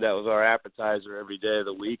real good. That was our appetizer every day of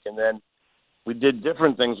the week. And then we did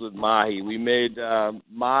different things with mahi. We made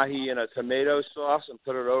mahi in a tomato sauce and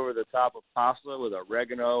put it over the top of pasta with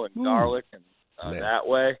oregano and garlic, and that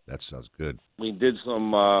way. That sounds good. We did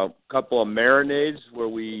some couple of marinades where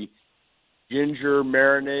we ginger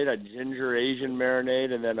marinade, a ginger Asian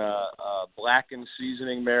marinade, and then a blackened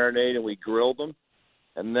seasoning marinade, and we grilled them.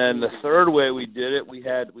 And then the third way we did it,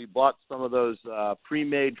 we bought some of those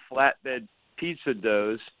pre-made flatbed pizza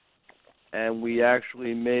doughs, and we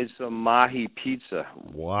actually made some mahi pizza.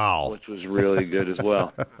 Wow. Which was really good as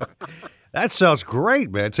well. That sounds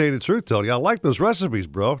great, man. Tell you the truth, Tony. I like those recipes,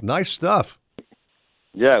 bro. Nice stuff.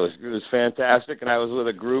 Yeah, it was fantastic, and I was with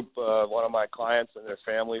a group, one of my clients and their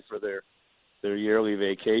family for their yearly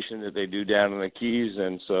vacation that they do down in the Keys,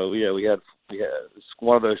 and so we had it's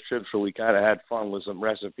one of those trips where we kind of had fun with some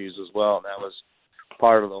recipes as well, and that was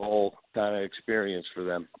part of the whole kind of experience for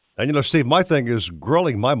them. And you know, Steve, my thing is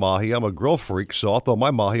grilling my mahi. I'm a grill freak, so I'll throw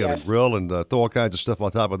my mahi on a grill and throw all kinds of stuff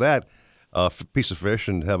on top of that piece of fish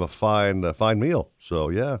and have a fine meal. So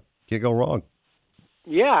yeah, can't go wrong.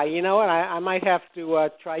 Yeah, you know what? I might have to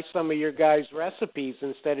try some of your guys' recipes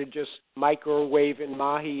instead of just microwaving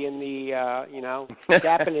mahi in the,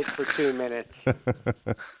 dapping it for 2 minutes.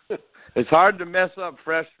 It's hard to mess up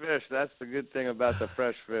fresh fish. That's the good thing about the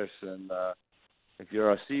fresh fish. And if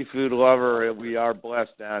you're a seafood lover, we are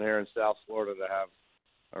blessed down here in South Florida to have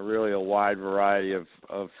a wide variety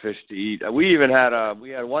of fish to eat. We had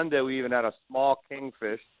one day we even had a small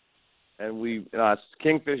kingfish. And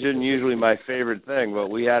kingfish isn't usually my favorite thing, but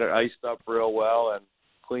we had it iced up real well and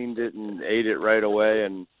cleaned it and ate it right away.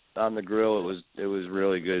 And on the grill, it was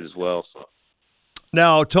really good as well. So.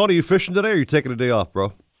 Now, Tony, you fishing today, or are you taking a day off,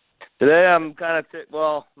 bro? Today I'm kind of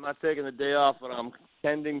I'm not taking the day off, but I'm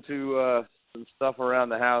tending to some stuff around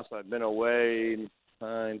the house. I've been away.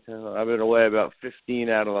 I've been away about 15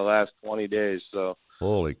 out of the last 20 days. So.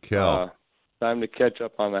 Holy cow. Time to catch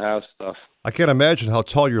up on the house stuff. I can't imagine how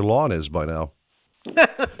tall your lawn is by now.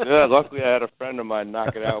 Yeah, luckily I had a friend of mine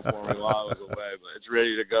knock it out for me while I was away, but it's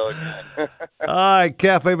ready to go again. All right,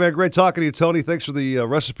 Cafe Man, great talking to you, Tony. Thanks for the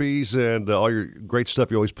recipes and all your great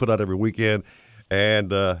stuff you always put out every weekend.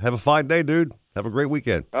 And have a fine day, dude. Have a great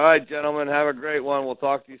weekend. All right, gentlemen, have a great one. We'll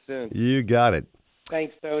talk to you soon. You got it.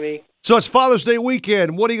 Thanks, Tony. So it's Father's Day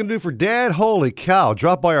weekend. What are you going to do for Dad? Holy cow.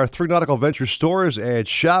 Drop by our 3 Nautical-Ventures stores and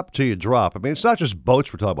shop till you drop. I mean, it's not just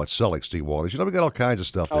boats we're talking about selling, Steve Waters. You know, we got all kinds of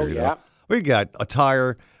stuff there. Oh, yeah. We've got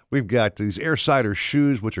attire. We've got these Airsider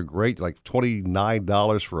shoes, which are great, like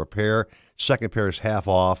 $29 for a pair. Second pair is half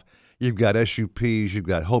off. You've got SUPs. You've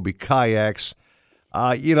got Hobie kayaks.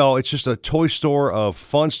 It's just a toy store of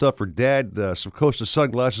fun stuff for Dad. Some Costa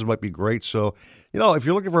sunglasses might be great. So, if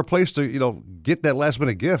you're looking for a place to, get that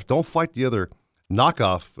last-minute gift, don't fight the other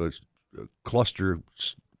knockoff cluster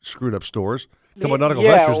screwed up stores. Come on,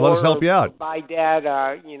 Nautical-Ventures, let us help you out. Buy Dad,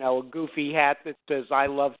 a goofy hat that says, "I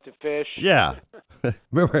love to fish." Yeah.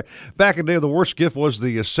 Remember, back in the day, the worst gift was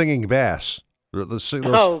the singing bass.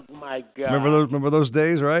 Oh, my God. Remember those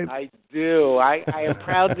days, right? I do. I am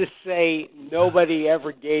proud to say nobody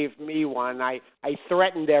ever gave me one. I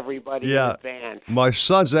threatened everybody in advance. My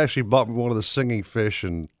son's actually bought me one of the singing fish,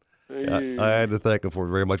 and I had to thank him for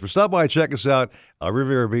it very much. But stop by and check us out,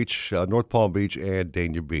 Riviera Beach, North Palm Beach, and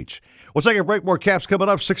Dania Beach. We'll take a break. More Caps coming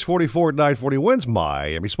up. 6:44 at 9:40 wins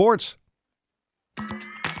Miami Sports.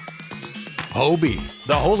 Hobie,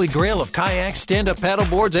 the holy grail of kayaks, stand-up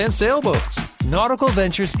paddleboards, and sailboats.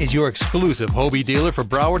 Nautical-Ventures is your exclusive Hobie dealer for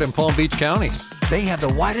Broward and Palm Beach counties. They have the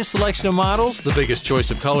widest selection of models, the biggest choice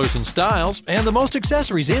of colors and styles, and the most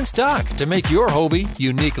accessories in stock to make your Hobie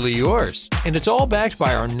uniquely yours. And it's all backed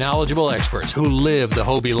by our knowledgeable experts who live the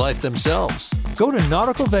Hobie life themselves. Go to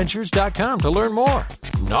Nautical-Ventures.com to learn more.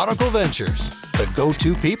 Nautical Ventures, the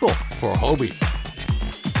go-to people for Hobie.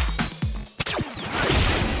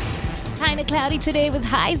 Kinda cloudy today with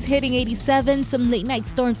highs hitting 87. Some late night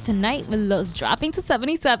storms tonight with lows dropping to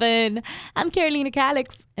 77. I'm Carolina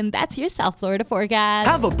Calix, and that's your South Florida forecast.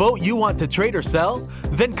 Have a boat you want to trade or sell?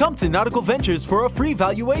 Then come to Nautical Ventures for a free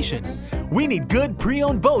valuation. We need good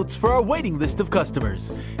pre-owned boats for our waiting list of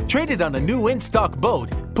customers. Trade it on a new in-stock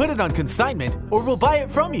boat, put it on consignment, or we'll buy it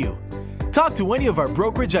from you. Talk to any of our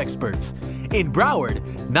brokerage experts. In Broward,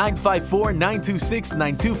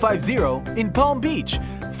 954-926-9250. In Palm Beach,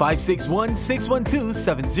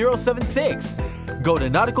 561-612-7076. Go to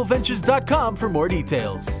nauticalventures.com for more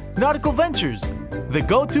details. Nautical Ventures, the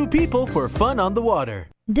go-to people for fun on the water.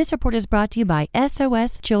 This report is brought to you by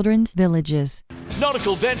SOS Children's Villages.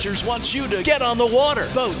 Nautical Ventures wants you to get on the water.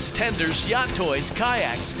 Boats, tenders, yacht toys,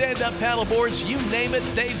 kayaks, stand-up paddleboards, you name it,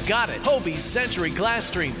 they've got it. Hobie, Century,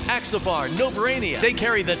 Glasstream, Axopar, Novarania. They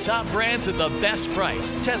carry the top brands at the best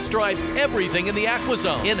price. Test drive everything in the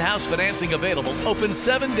AquaZone. In-house financing available. Open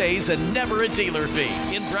 7 days and never a dealer fee.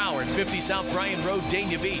 In Broward, 50 South Bryan Road,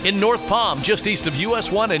 Dania Beach. In North Palm, just east of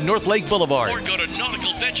US 1 and North Lake Boulevard. Or go to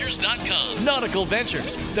nauticalventures.com. Nautical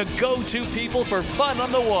Ventures, the go-to people for fun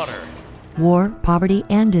on the water. War, poverty,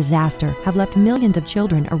 and disaster have left millions of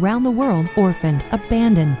children around the world orphaned,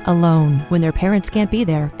 abandoned, alone. When their parents can't be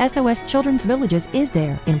there, SOS Children's Villages is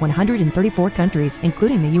there in 134 countries,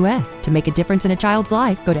 including the U.S. To make a difference in a child's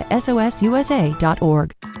life, go to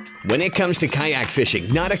sosusa.org. When it comes to kayak fishing,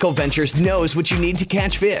 Nautical Ventures knows what you need to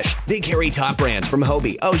catch fish. They carry top brands from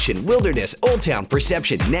Hobie, Ocean, Wilderness, Old Town,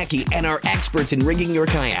 Perception, Necky, and are experts in rigging your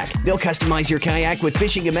kayak. They'll customize your kayak with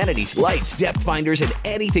fishing amenities, lights, depth finders, and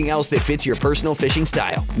anything else that fits your personal fishing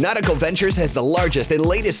style. Nautical Ventures has the largest and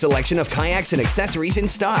latest selection of kayaks and accessories in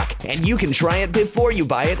stock, and you can try it before you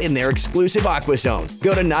buy it in their exclusive AquaZone.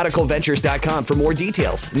 Go to nauticalventures.com for more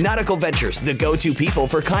details. Nautical Ventures, the go-to people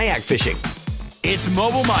for kayak fishing. It's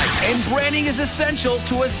Mobile Mike, and branding is essential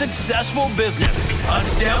to a successful business.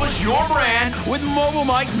 Establish your brand with Mobile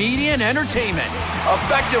Mike Media and Entertainment.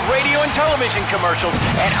 Effective radio and television commercials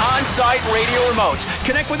and on-site radio remotes.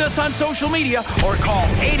 Connect with us on social media or call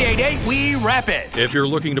 888-WE-RAP-IT. If you're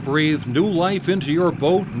looking to breathe new life into your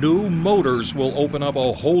boat, new motors will open up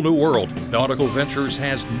a whole new world. Nautical Ventures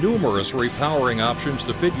has numerous repowering options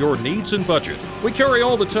to fit your needs and budget. We carry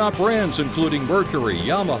all the top brands, including Mercury,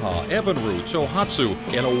 Yamaha, Evinrude, Tohatsu,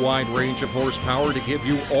 in a wide range of horsepower to give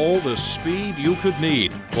you all the speed you could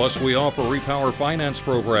need. Plus, we offer repower finance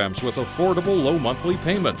programs with affordable low monthly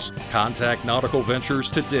payments. Contact Nautical Ventures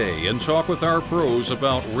today and talk with our pros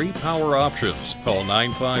about repower options. Call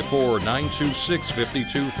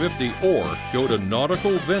 954-926-5250 or go to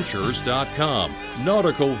nauticalventures.com.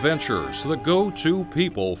 Nautical Ventures, the go-to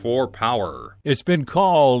people for power. It's been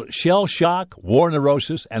called shell shock, war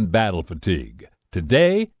neurosis, and battle fatigue.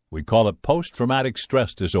 Today, we call it post-traumatic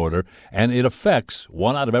stress disorder, and it affects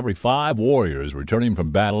 1 out of every 5 warriors returning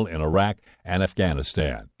from battle in Iraq and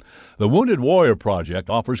Afghanistan. The Wounded Warrior Project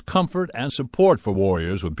offers comfort and support for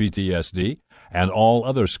warriors with PTSD and all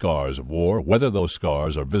other scars of war, whether those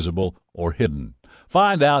scars are visible or hidden.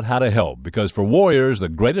 Find out how to help, because for warriors, the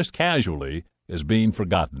greatest casualty is being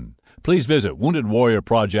forgotten. Please visit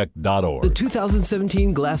woundedwarriorproject.org. The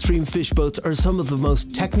 2017 Glasstream fish boats are some of the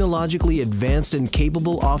most technologically advanced and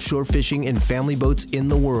capable offshore fishing and family boats in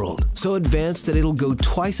the world. So advanced that it'll go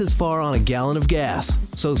twice as far on a gallon of gas.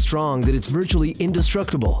 So strong that it's virtually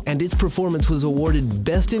indestructible. And its performance was awarded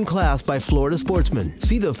Best in Class by Florida Sportsman.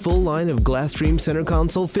 See the full line of Glasstream center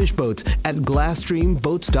console fish boats at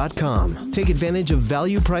GlassstreamBoats.com. Take advantage of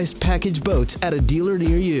value-priced package boats at a dealer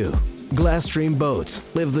near you. Glasstream Boats.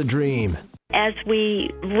 Live the dream. As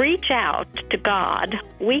we reach out to God,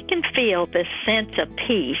 we can feel this sense of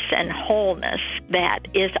peace and wholeness that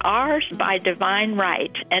is ours by divine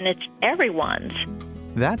right, and it's everyone's.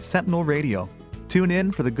 That's Sentinel Radio. Tune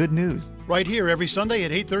in for the good news. Right here every Sunday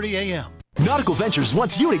at 8:30 a.m. Nautical Ventures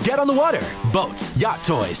wants you to get on the water. Boats, yacht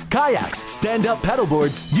toys, kayaks, stand-up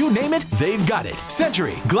paddleboards, you name it, they've got it.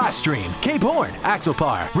 Century, Glasstream, Cape Horn,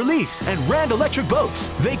 Axopar, Release, and Rand Electric Boats.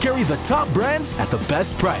 They carry the top brands at the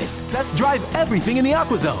best price. Test drive everything in the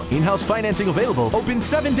AquaZone. In-house financing available, open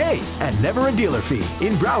 7 days, and never a dealer fee.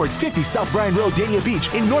 In Broward, 50 South Bryan Road, Dania Beach.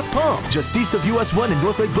 In North Palm, just east of US 1 and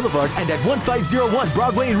North Lake Boulevard, and at 1501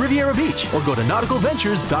 Broadway in Riviera Beach. Or go to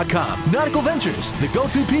nauticalventures.com. Nautical Ventures, the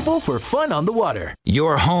go-to people for fun fun on the water.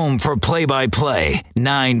 Your home for play-by-play.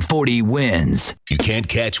 940 wins. You can't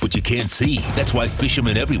catch what you can't see. That's why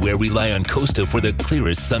fishermen everywhere rely on Costa for the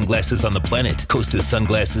clearest sunglasses on the planet. Costa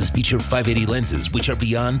sunglasses feature 580 lenses, which are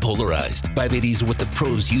beyond polarized. 580s are what the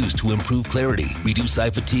pros use to improve clarity, reduce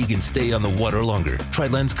eye fatigue, and stay on the water longer. Try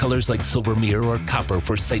lens colors like silver mirror or copper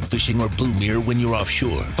for sight fishing or blue mirror when you're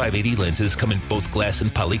offshore. 580 lenses come in both glass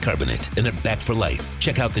and polycarbonate, and they're back for life.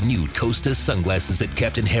 Check out the new Costa sunglasses at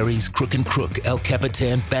Captain Harry's, Crook & Crook, El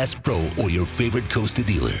Capitan, Bass Pro, or your favorite Costa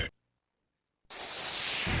dealer.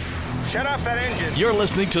 Shut off that engine. You're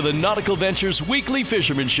listening to the Nautical Ventures Weekly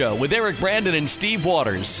Fisherman Show with Eric Brandon and Steve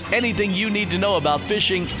Waters. Anything you need to know about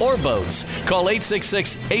fishing or boats, call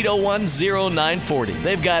 866-801-0940.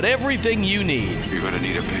 They've got everything you need. You're going to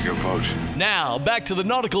need a bigger boat. Now, back to the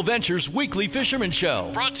Nautical Ventures Weekly Fisherman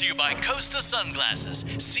Show. Brought to you by Costa Sunglasses.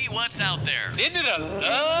 See what's out there. Isn't it a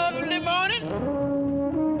lovely morning?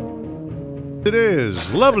 It is.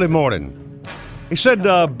 Lovely morning. He said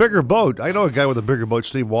bigger boat. I know a guy with a bigger boat,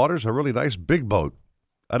 Steve Waters, a really nice big boat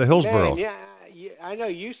out of Hillsboro. Man, yeah, I know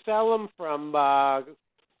you sell them from, at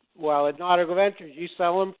Nautical Ventures, you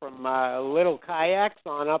sell them from little kayaks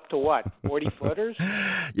on up to what, 40-footers?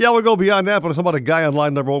 Yeah, we'll go beyond that, but I'm talking about a guy on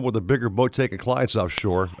line number one with a bigger boat taking clients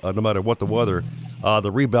offshore, no matter what the weather.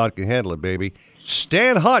 The rebound can handle it, baby.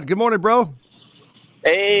 Stan Hunt, good morning, bro.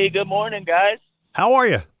 Hey, good morning, guys. How are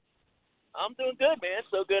you? I'm doing good, man.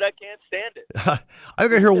 So good I can't stand it. I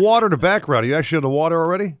think I hear water in the background. Are you actually in the water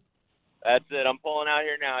already? That's it. I'm pulling out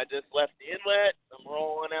here now. I just left the inlet. I'm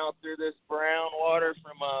rolling out through this brown water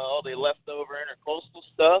from all the leftover intercoastal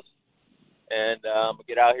stuff. And I'm going to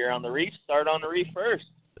get out here on the reef, start on the reef first.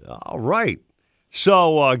 All right.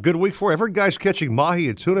 So, good week for you. I've heard guys catching mahi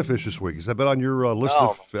and tuna fish this week. Has that been on your list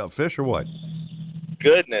of fish or what?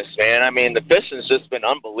 Goodness, man. I mean, the fishing's just been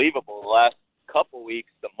unbelievable the last couple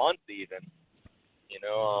weeks, the month even.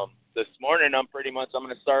 This morning I'm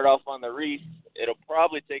going to start off on the reef. It'll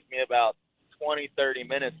probably take me about 20-30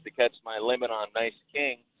 minutes to catch my limit on nice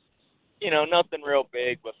king. Nothing real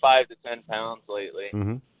big, but 5 to 10 pounds lately.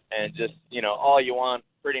 Mm-hmm. And just, all you want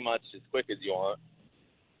pretty much as quick as you want.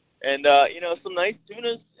 And, some nice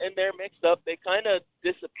tunas in there mixed up. They kind of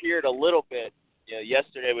disappeared a little bit.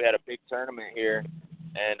 Yesterday we had a big tournament here,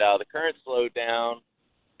 and the current slowed down,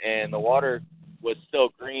 and the water was still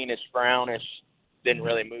greenish, brownish, didn't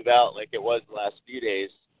really move out like it was the last few days.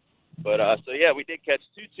 But, we did catch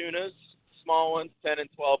 2 tunas, small ones, 10 and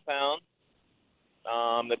 12 pounds.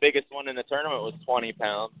 The biggest one in the tournament was 20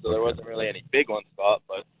 pounds, so there wasn't really any big ones caught.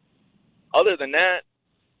 But other than that,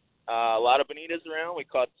 a lot of bonitas around. We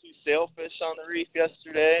caught 2 sailfish on the reef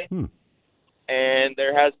yesterday. And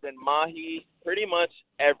there has been mahi pretty much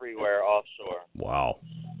everywhere offshore. Wow.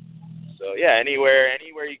 So, yeah, anywhere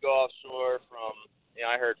you go offshore from,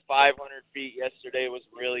 I heard 500 feet yesterday was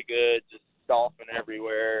really good, just dolphin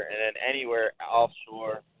everywhere. And then anywhere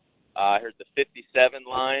offshore, I heard the 57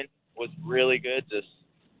 line was really good. Just,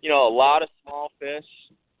 a lot of small fish.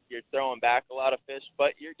 You're throwing back a lot of fish,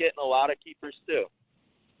 but you're getting a lot of keepers too.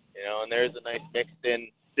 And there's a nice mixed in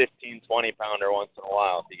 15, 20-pounder once in a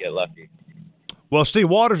while if you get lucky. Well, Steve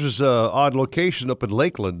Waters is on location up in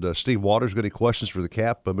Lakeland. Steve Waters, got any questions for the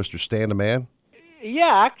cap, Mr. Stan the Man?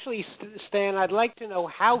 Yeah, actually, Stan, I'd like to know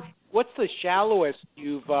what's the shallowest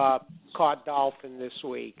you've caught dolphin this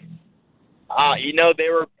week? They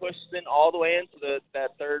were pushed in all the way into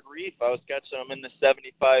that third reef. I was catching them in the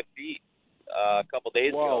 75 feet a couple days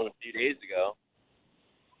ago and a few days ago.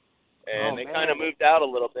 And they kind of moved out a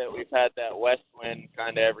little bit. We've had that west wind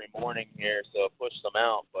kind of every morning here, so it pushed them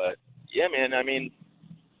out. But, yeah, man, I mean,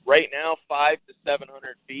 right now, 500 to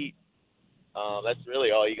 700 feet, that's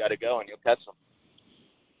really all you got to go, and you'll catch them.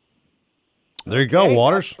 There you go,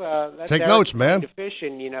 Waters. That's Take Eric's notes, man. Kind of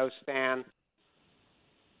fishing, Stan.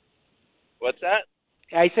 What's that?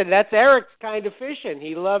 I said that's Eric's kind of fishing.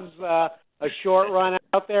 He loves a short run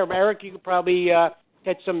out there. Eric, you could probably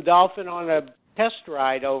catch some dolphin on a test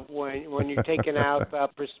ride when you're taking out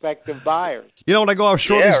prospective buyers. When I go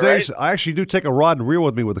offshore these days, I actually do take a rod and reel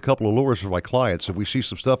with me with a couple of lures for my clients. If we see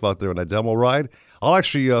some stuff out there on a demo ride, I'll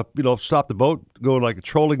actually, stop the boat, go in like a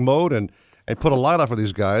trolling mode, and put a line out for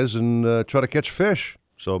these guys and try to catch fish.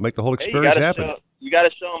 So make the whole experience happen. You got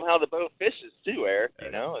to show them how the boat fishes too, Eric.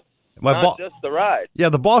 It's not just the ride. Yeah,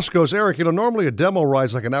 the boss goes, Eric, normally a demo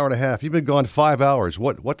ride's like an hour and a half. You've been gone 5 hours.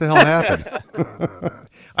 What the hell happened?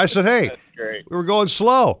 I said, hey, we were going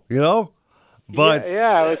slow, But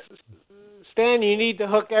yeah, Stan, you need to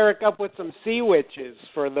hook Eric up with some sea witches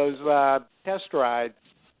for those test rides.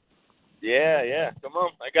 Yeah. Come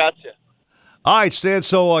on, I got you. All right, Stan.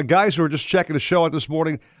 So, guys who are just checking the show out this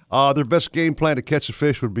morning, their best game plan to catch a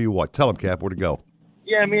fish would be what? Tell them, Cap, where to go.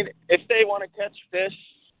 Yeah, I mean, if they want to catch fish,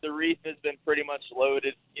 the reef has been pretty much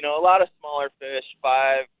loaded. You know, a lot of smaller fish,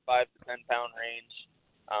 5 to 10 pound range.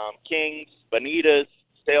 Kings, bonitas,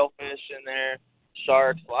 sailfish in there,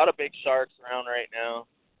 sharks, a lot of big sharks around right now.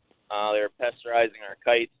 They were pasteurizing our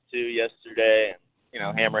kites too yesterday, and you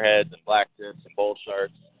know, hammerheads and blacktips and bull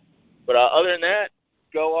sharks. But other than that,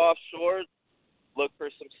 go offshore, look for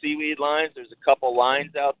some seaweed lines. There's a couple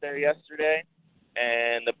lines out there yesterday,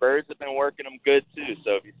 and the birds have been working them good too.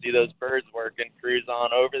 So if you see those birds working, cruise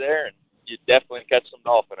on over there, and you definitely catch some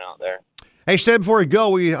dolphin out there. Hey, Stan, before we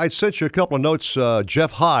go, I sent you a couple of notes.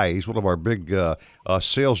 Jeff High, he's one of our big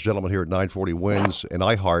sales gentlemen here at 940 Winds and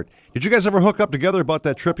iHeart. Did you guys ever hook up together about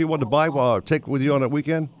that trip you wanted to buy, take with you on that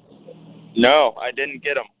weekend? No, I didn't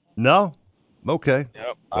get them. No? Okay.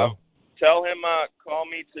 Yep. Well, tell him call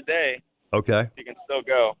me today. Okay. You can still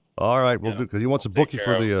go. All right, we'll do, because he wants to book you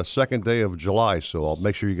for the second day of July, so I'll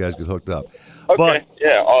make sure you guys get hooked up. Okay. But,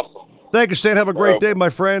 yeah, awesome. Thank you, Stan. Have a great day, my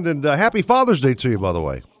friend, and happy Father's Day to you, by the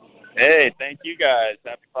way. Hey, thank you guys.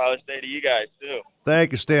 Happy Father's Day to you guys, too.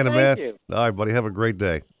 Thank you, Stan, man. Thank you. All right, buddy. Have a great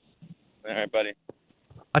day. All right, buddy.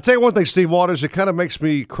 I tell you one thing, Steve Waters, it kind of makes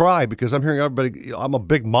me cry because I'm hearing everybody, I'm a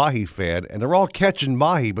big mahi fan, and they're all catching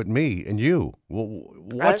mahi but me and you. Well,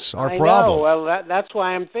 what's our problem? Know. Well, that's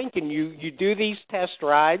why I'm thinking you do these test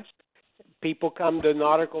rides. People come to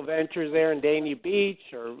Nautical Ventures there in Dania Beach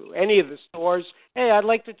or any of the stores. Hey, I'd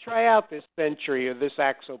like to try out this Century or this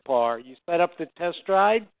Axopar. You set up the test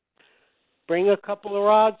ride, bring a couple of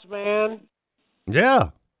rods, man.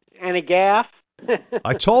 Yeah. And a gaff.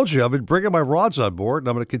 I told you, I've been bringing my rods on board, and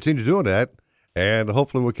I'm going to continue doing that. And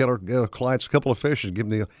hopefully we'll get our clients a couple of fish and give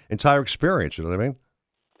them the entire experience, you know what I mean?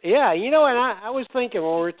 Yeah, you know, and I was thinking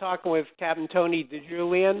when we were talking with Captain Tony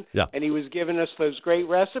DeJulian, yeah, and he was giving us those great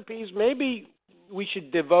recipes, maybe we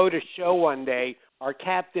should devote a show one day, our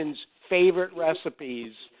captain's favorite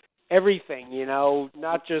recipes, everything, you know,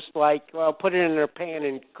 not just like, well, put it in a pan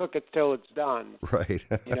and cook it till it's done. Right.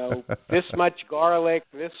 You know, this much garlic,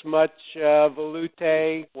 this much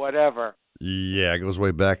velouté, whatever. Yeah, it goes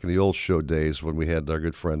way back in the old show days when we had our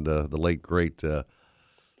good friend, the late, great Chef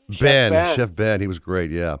Ben. He was great,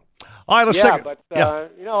 yeah. All right, let's take it.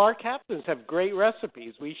 You know, our captains have great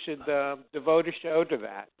recipes. We should devote a show to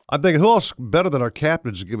that. I'm thinking, who else better than our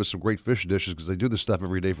captains to give us some great fish dishes, because they do this stuff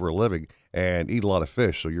every day for a living and eat a lot of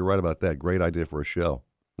fish. So you're right about that. Great idea for a show.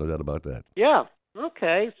 No doubt about that. Yeah.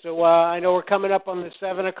 Okay. So I know we're coming up on the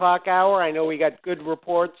 7 o'clock hour. I know we got good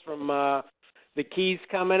reports from the Keys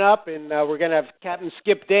coming up, and we're going to have Captain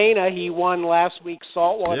Skip Dana. He won last week's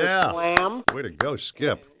Saltwater Slam. Way to go,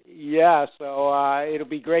 Skip. Yeah, so it'll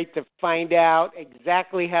be great to find out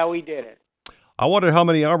exactly how he did it. I wonder how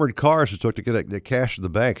many armored cars it took to get the cash in the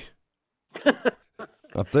bank.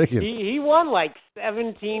 I'm thinking. He won like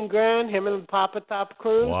 $17,000, him and the Papa Top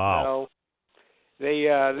crew. Wow. So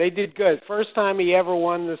they did good. First time he ever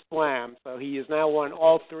won the Slam, so he has now won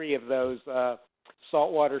all three of those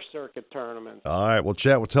saltwater circuit tournaments. All right, we'll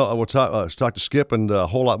chat. We'll talk to Skip, and a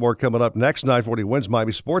whole lot more coming up next. 940 Wins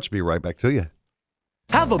Miami Sports. Be right back to you.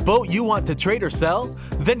 Have a boat you want to trade or sell?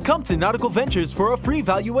 Then come to Nautical Ventures for a free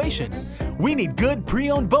valuation. We need good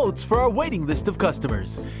pre-owned boats for our waiting list of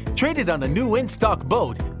customers. Trade it on a new in-stock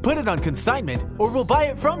boat, put it on consignment, or we'll buy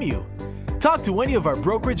it from you. Talk to any of our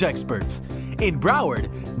brokerage experts. In Broward,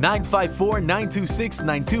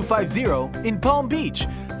 954-926-9250. In Palm Beach,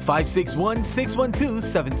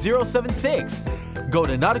 561-612-7076. Go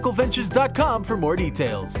to nauticalventures.com for more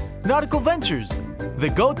details. Nautical Ventures, the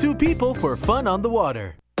go-to people for fun on the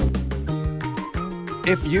water.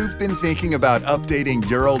 If you've been thinking about updating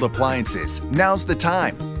your old appliances, now's the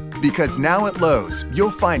time. Because now at Lowe's,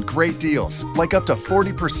 you'll find great deals, like up to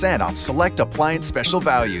 40% off select appliance special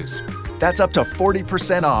values. That's up to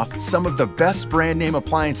 40% off some of the best brand name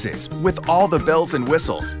appliances with all the bells and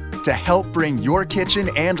whistles to help bring your kitchen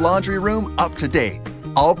and laundry room up to date.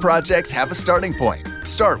 All projects have a starting point.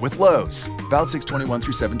 Start with Lowe's. Valid 6/21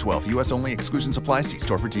 through 7/12. U.S. only. Exclusions apply. See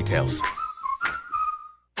store for details.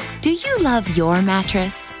 Do you love your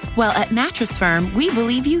mattress? Well, at Mattress Firm, we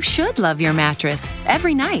believe you should love your mattress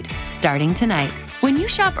every night, starting tonight. When you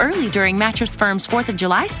shop early during Mattress Firm's 4th of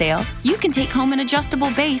July sale, you can take home an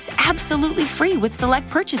adjustable base absolutely free with select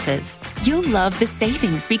purchases. You'll love the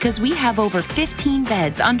savings because we have over 15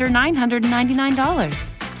 beds under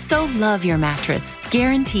 $999. So love your mattress,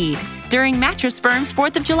 guaranteed, during Mattress Firm's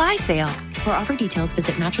 4th of July sale. For offer details,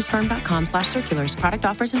 visit mattressfirm.com/circulars. Product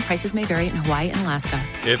offers and prices may vary in Hawaii and Alaska.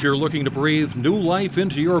 If you're looking to breathe new life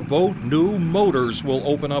into your boat, new motors will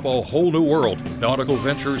open up a whole new world.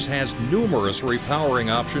 Nautical-Ventures has numerous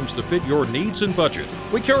repowering options to fit your needs and budget.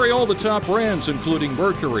 We carry all the top brands, including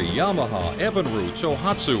Mercury, Yamaha, Evinrude,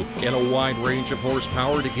 Tohatsu, in a wide range of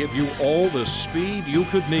horsepower to give you all the speed you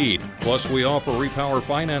could need. Plus, we offer repower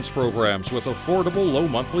finance programs with affordable low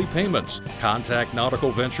monthly payments. Contact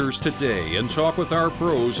Nautical-Ventures today and talk with our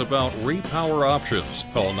pros about repower options.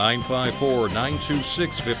 Call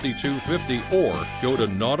 954-926-5250 or go to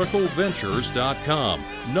nauticalventures.com.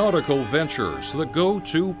 Nautical Ventures, the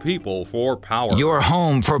go-to people for power. Your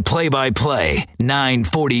home for play-by-play.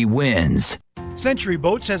 940 wins. Century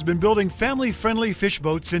Boats has been building family-friendly fish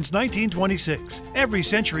boats since 1926. Every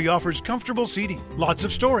Century offers comfortable seating, lots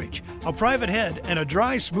of storage, a private head, and a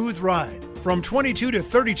dry, smooth ride. From 22 to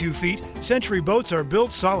 32 feet, Century boats are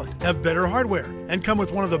built solid, have better hardware, and come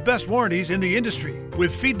with one of the best warranties in the industry.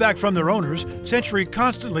 With feedback from their owners, Century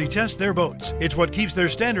constantly tests their boats. It's what keeps their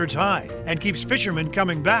standards high and keeps fishermen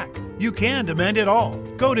coming back. You can demand it all.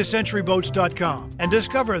 Go to centuryboats.com and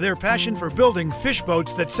discover their passion for building fish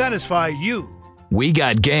boats that satisfy you. We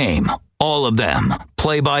got game. All of them.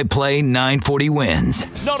 Play-by-play 940 wins.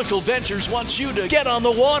 Nautical Ventures wants you to get on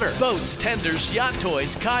the water. Boats, tenders, yacht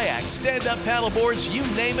toys, kayaks, stand-up paddleboards, you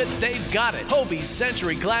name it, they've got it. Hobie,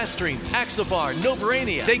 Century, Glasstream, Axopar,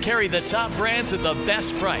 Novarania. They carry the top brands at the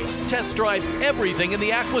best price. Test drive everything in the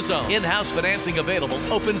AquaZone. In-house financing available.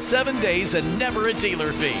 Open 7 days and never a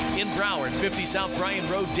dealer fee. In Broward, 50 South Bryan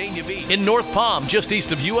Road, Dania Beach. In North Palm, just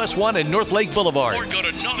east of US 1 and North Lake Boulevard. Or go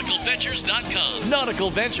to nauticalventures.com. Nautical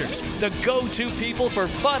Ventures, the go-to people for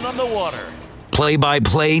fun on the water.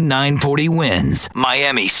 Play-by-play 940 wins.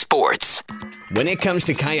 Miami Sports. When it comes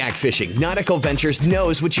to kayak fishing, Nautical Ventures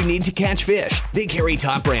knows what you need to catch fish. They carry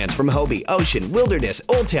top brands from Hobie, Ocean, Wilderness,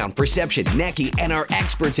 Old Town, Perception, Necky, and are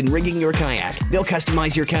experts in rigging your kayak. They'll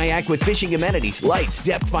customize your kayak with fishing amenities, lights,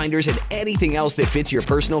 depth finders, and anything else that fits your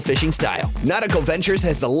personal fishing style. Nautical Ventures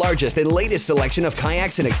has the largest and latest selection of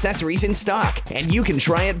kayaks and accessories in stock, and you can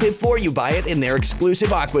try it before you buy it in their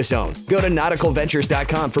exclusive AquaZone. Go to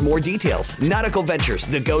nauticalventures.com for more details. Nautical Ventures,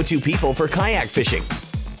 the go-to people for kayak fishing.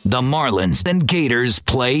 The Marlins and Gators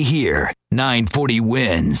play here. 940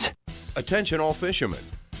 wins. Attention all fishermen.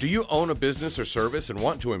 Do you own a business or service and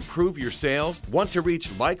want to improve your sales? Want to reach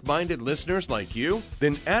like-minded listeners like you?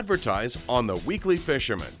 Then advertise on The Weekly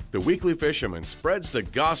Fisherman. The Weekly Fisherman spreads the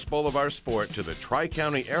gospel of our sport to the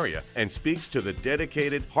Tri-County area and speaks to the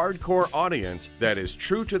dedicated, hardcore audience that is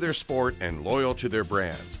true to their sport and loyal to their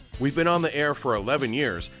brands. We've been on the air for 11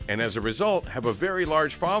 years and as a result have a very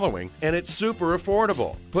large following, and it's super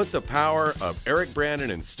affordable. Put the power of Eric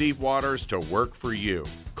Brandon and Steve Waters to work for you.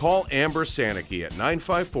 Call Amber Sanicky at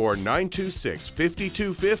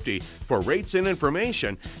 954-926-5250 for rates and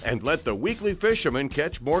information, and let the Weekly Fisherman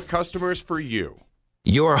catch more customers for you.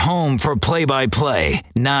 Your home for play-by-play.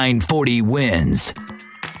 940 wins.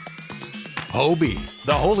 Hobie,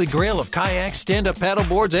 the holy grail of kayaks, stand-up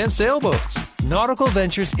paddleboards, and sailboats. Nautical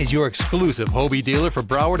Ventures is your exclusive Hobie dealer for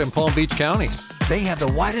Broward and Palm Beach counties. They have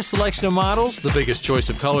the widest selection of models, the biggest choice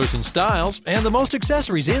of colors and styles, and the most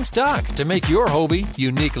accessories in stock to make your Hobie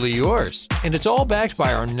uniquely yours. And it's all backed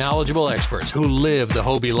by our knowledgeable experts who live the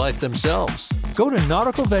Hobie life themselves. Go to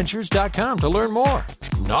nauticalventures.com to learn more.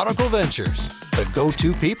 Nautical Ventures, the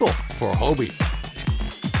go-to people for Hobie.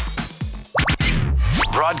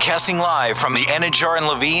 Broadcasting live from the Anajar and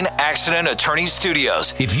Levine Accident Attorneys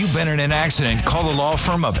Studios. If you've been in an accident, call the law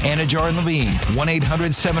firm of Anajar and Levine.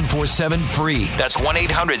 1-800-747-FREE. That's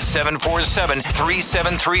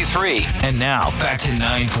 1-800-747-3733. And now, back to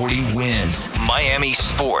 940 wins. Miami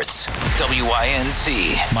Sports.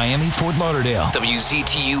 WINC. Miami, Fort Lauderdale.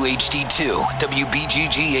 WZTU HD2.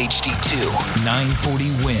 WBGG HD2.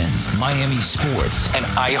 940 wins. Miami Sports. An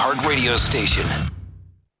iHeart radio station.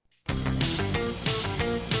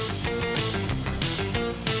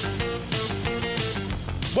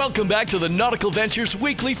 Welcome back to the Nautical Ventures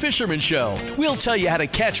Weekly Fisherman Show. We'll tell you how to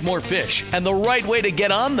catch more fish and the right way to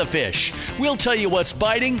get on the fish. We'll tell you what's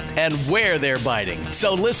biting and where they're biting.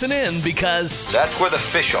 So listen in, because that's where the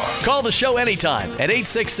fish are. Call the show anytime at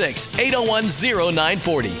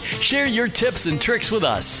 866-801-0940. Share your tips and tricks with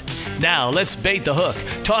us. Now let's bait the hook,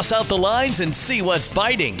 toss out the lines, and see what's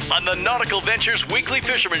biting on the Nautical Ventures Weekly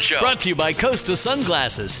Fisherman Show. Brought to you by Costa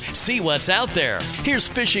Sunglasses. See what's out there. Here's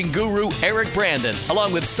fishing guru Eric Brandon,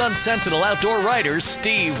 along with Sun Sentinel outdoor writer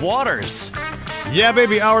Steve Waters. Yeah,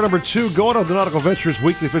 baby, hour number 2 going on the Nautical Ventures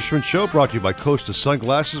Weekly Fisherman Show, brought to you by Costa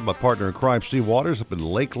Sunglasses, my partner in crime, Steve Waters, up in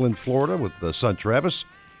Lakeland, Florida, with Son Travis.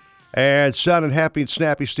 And sounding happy and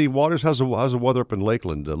snappy, Steve Waters. How's the weather up in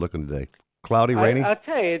Lakeland looking today? Cloudy, rainy? I'll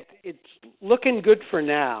tell you, it's looking good for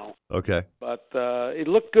now. Okay. But it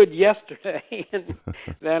looked good yesterday, and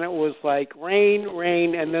then it was like rain,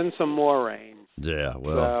 and then some more rain. Yeah,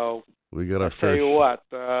 well, so, we got our I'll fair tell you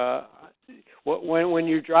what, when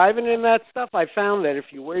you're driving in that stuff, I found that if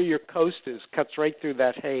you wear your coasters, it cuts right through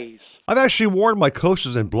that haze. I've actually worn my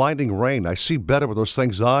coasters in blinding rain. I see better with those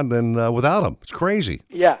things on than without them. It's crazy.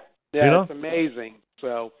 Yeah, You know? it's amazing.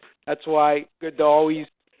 So that's why good to always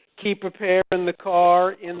keep a pair in the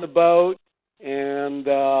car, in the boat, and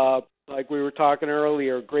like we were talking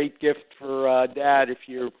earlier, great gift for Dad if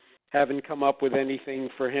you haven't come up with anything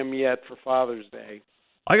for him yet for Father's Day.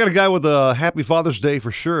 I got a guy with a Happy Father's Day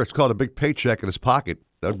for sure. It's called a big paycheck in his pocket.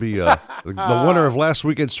 That'd be the winner of last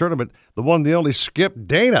weekend's tournament, the one, the only Skip,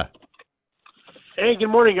 Dana. Hey, good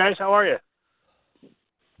morning, guys. How are you?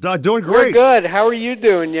 Doing great. We're good. How are you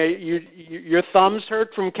doing? Your thumbs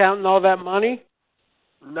hurt from counting all that money?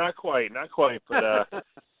 Not quite. But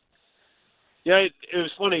yeah, it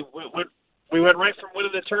was funny. We went right from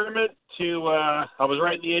winning the tournament to I was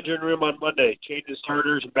right in the engine room on Monday, changing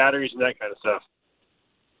starters and batteries and that kind of stuff.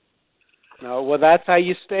 No, well, that's how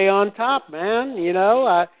you stay on top, man. You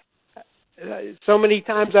know, so many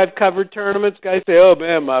times I've covered tournaments, guys say, "Oh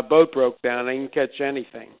man, my boat broke down. I didn't catch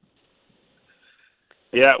anything."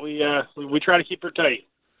 Yeah, we try to keep her tight.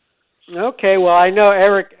 Okay, well, I know,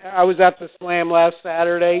 Eric, I was at the Slam last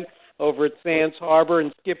Saturday over at Sands Harbor,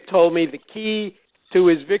 and Skip told me the key to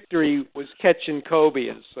his victory was catching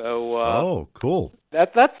cobias. So, oh, cool.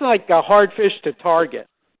 That's like a hard fish to target.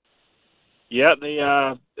 Yeah,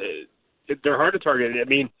 they're hard to target. I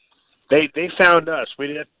mean, they found us.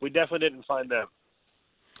 We definitely didn't find them.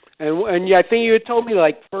 And yeah, I think you had told me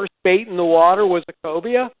like first bait in the water was a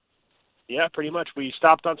cobia. Yeah, pretty much. We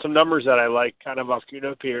stopped on some numbers that I like, kind of off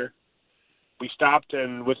Kuno Pier. We stopped,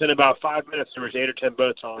 and within about 5 minutes, there was 8 or 10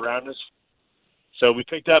 boats all around us. So we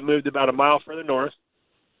picked up, moved about a mile further north,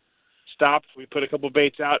 stopped. We put a couple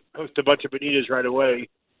baits out, hooked a bunch of bonitas right away.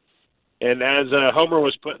 And as Homer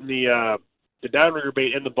was putting the downrigger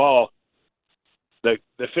bait in the ball, the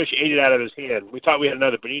fish ate it out of his hand. We thought we had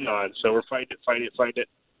another bonita on, so we're fighting it.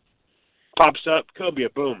 Pops up, cobia,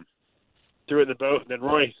 boom. Threw it in the boat, and then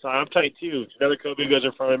Roy saw, I'm tight too. Another cobia goes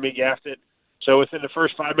in front of me, gaffed it. So within the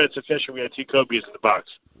first 5 minutes of fishing, we had 2 cobias in the box.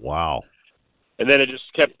 Wow. And then it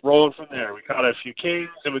just kept rolling from there. We caught a few kings,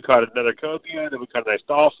 then we caught another cobia, then we caught a nice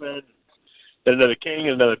dolphin, then another king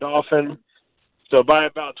and another dolphin. So by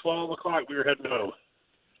about 12 o'clock, we were heading home.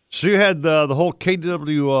 So you had the whole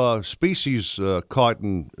KW species caught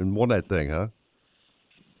and won that thing, huh?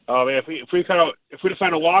 Oh man, if we'd have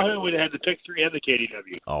found a wahoo, we'd have had the pick 3 and the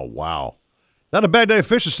KDW. Oh wow. Not a bad day of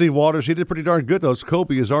fishing, Steve Waters. He did pretty darn good. Those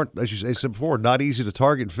cobias aren't, as you said before, not easy to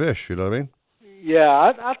target fish. You know what I mean? Yeah,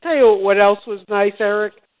 I'll tell you what else was nice,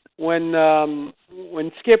 Eric. When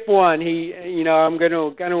Skip won, I'm going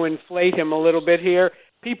to inflate him a little bit here.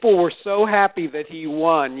 People were so happy that he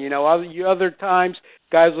won. You know, other times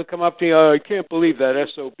guys will come up to you, "Oh, I can't believe that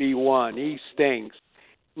SOB won. He stinks."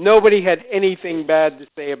 Nobody had anything bad to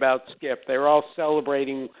say about Skip. They were all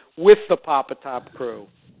celebrating with the Papa Top crew.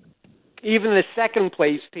 Even the second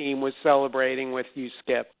place team was celebrating with you,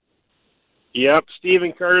 Skip. Yep, Steve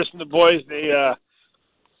and Curtis and the boys, we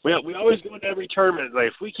always go into every tournament. Like,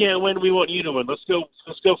 if we can't win, we want you to win. Let's go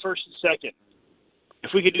first and second.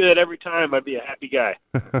 If we could do that every time, I'd be a happy guy.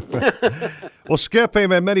 Well, Skip, hey,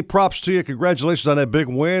 man, many props to you. Congratulations on that big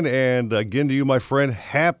win. And again to you, my friend,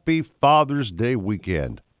 happy Father's Day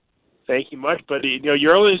weekend. Thank you much, but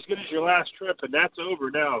you're only as good as your last trip, and that's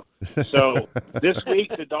over now. So this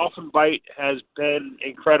week, the dolphin bite has been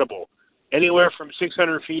incredible. Anywhere from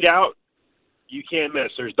 600 feet out, you can't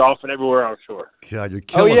miss. There's dolphin everywhere offshore. God, you're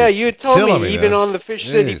killing me. Oh, yeah, you had told me, even man. on the Fish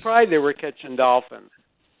City Pride, they were catching dolphin.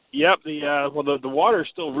 Yep, the water is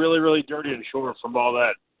still really, really dirty inshore from all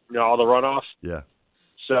that, all the runoff. Yeah.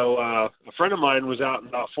 So a friend of mine was out in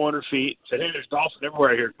about 400 feet, said, "Hey, there's dolphin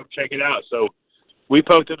everywhere here. Come check it out." So we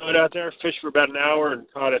poked a boat out there, fished for about an hour, and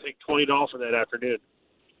caught, I think, 20 dolphin that afternoon.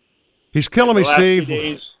 He's killing me, Steve.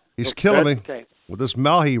 He's killing me. Okay. With this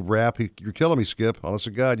Maui rap, you're killing me, Skip. Honest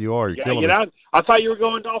to God, you are. You're killing me. I thought you were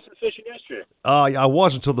going dolphin fishing yesterday. I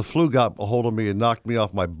was until the flu got a hold of me and knocked me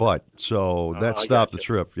off my butt. So that stopped the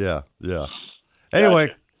trip. Yeah.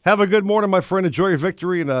 Anyway, have a good morning, my friend. Enjoy your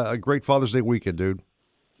victory and a great Father's Day weekend, dude.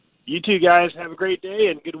 You two guys have a great day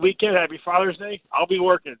and good weekend. Happy Father's Day. I'll be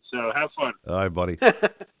working, so have fun. All right, buddy.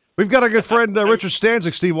 We've got our good friend Richard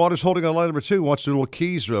Stanzik, Steve Waters, holding on line number 2. Wants to do a little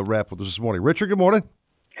Keys wrap with us this morning. Richard, good morning.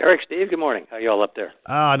 Eric, Steve, good morning. How you all up there?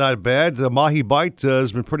 Not bad. Mahi bite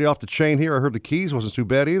has been pretty off the chain here. I heard the Keys wasn't too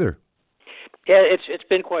bad either. Yeah, it's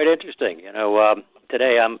been quite interesting.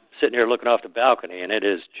 Today I'm sitting here looking off the balcony, and it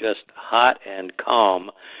is just hot and calm.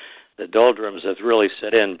 The doldrums have really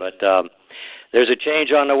set in, but there's a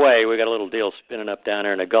change on the way. We got a little deal spinning up down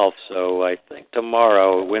there in the Gulf, so I think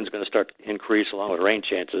tomorrow the wind's going to start to increase along with rain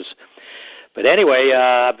chances. But anyway,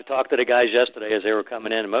 I talked to the guys yesterday as they were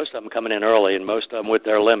coming in, and most of them coming in early, and most of them with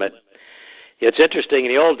their limit. It's interesting.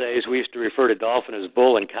 In the old days, we used to refer to dolphin as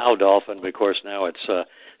bull and cow dolphin, but of course now it's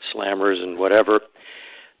slammers and whatever.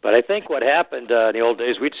 But I think what happened in the old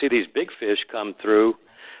days, we'd see these big fish come through,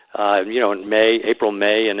 in April,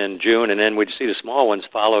 May, and then June, and then we'd see the small ones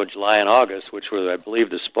follow July and August, which were, I believe,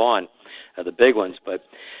 the spawn of the big ones. But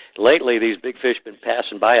lately, these big fish have been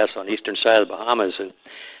passing by us on the eastern side of the Bahamas, and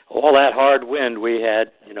all that hard wind we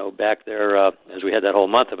had, back there as we had that whole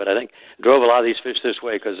month of it, I think drove a lot of these fish this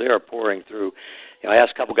way because they are pouring through. I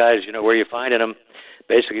asked a couple guys, where you finding them?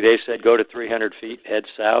 Basically, they said go to 300 feet, head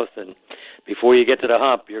south, and before you get to the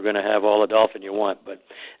hump, you're going to have all the dolphin you want. But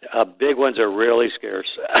big ones are really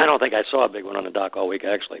scarce. I don't think I saw a big one on the dock all week,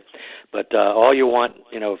 actually. But all you want,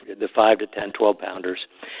 the 5 to 10, 12-pounders.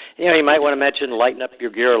 You might want to mention lighten up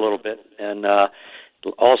your gear a little bit and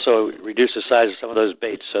also reduce the size of some of those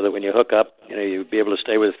baits so that when you hook up, you'll be able to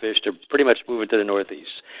stay with the fish. They're pretty much moving to the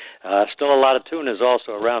northeast. Still a lot of tunas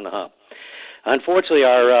also around the hump. Unfortunately,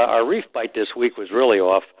 our reef bite this week was really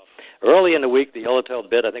off. Early in the week, the yellowtail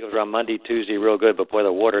bit, I think it was around Monday, Tuesday, real good, but boy,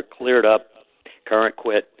 the water cleared up, current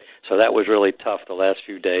quit, so that was really tough the last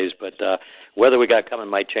few days. But weather we got coming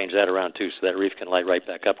might change that around, too, so that reef can light right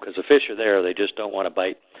back up, because the fish are there. They just don't want to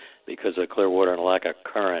bite because of clear water and a lack of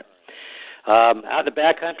current. Out in the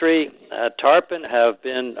backcountry, tarpon have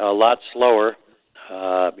been a lot slower.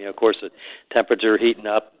 Of course, the temperatures are heating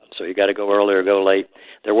up, so you got to go early or go late.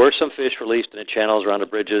 There were some fish released in the channels around the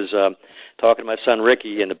bridges. Talking to my son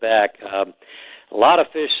Ricky in the back, a lot of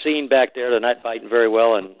fish seen back there. They're not biting very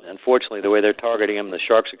well, and unfortunately, the way they're targeting them, the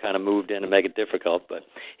sharks have kind of moved in and make it difficult. But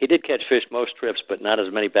he did catch fish most trips, but not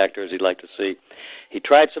as many back there as he'd like to see. He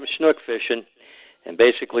tried some snook fishing, and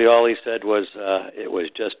basically all he said was it was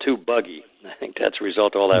just too buggy. I think that's a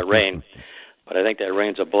result of all that rain. But I think that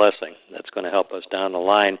rain's a blessing. That's going to help us down the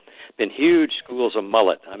line. Been huge schools of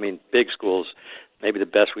mullet. I mean, big schools. Maybe the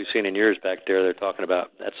best we've seen in years back there they're talking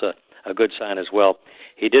about. That's a good sign as well.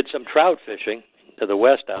 He did some trout fishing to the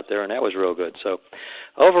west out there, and that was real good. So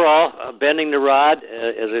overall, bending the rod,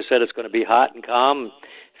 as I said, it's going to be hot and calm.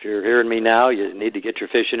 If you're hearing me now, you need to get your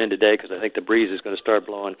fishing in today because I think the breeze is going to start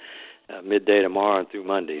blowing midday tomorrow and through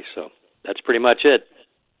Monday. So that's pretty much it.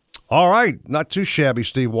 All right. Not too shabby,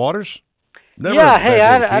 Steve Waters. Hey, I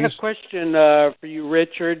had a question for you,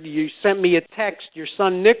 Richard. You sent me a text. Your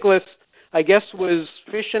son Nicholas, I guess, was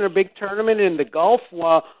fishing a big tournament in the Gulf,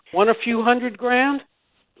 won a few $100,000.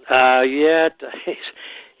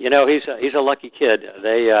 Yeah, he's a lucky kid.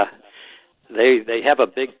 They have a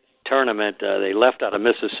big tournament. They left out of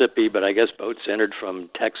Mississippi, but I guess boats entered from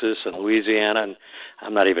Texas and Louisiana, and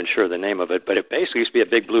I'm not even sure the name of it. But it basically used to be a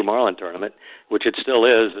big blue marlin tournament, which it still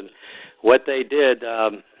is. And what they did,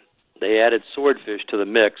 they added swordfish to the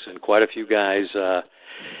mix, and quite a few guys,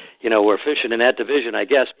 were fishing in that division, I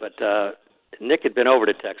guess. But Nick had been over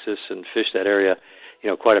to Texas and fished that area,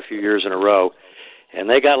 quite a few years in a row, and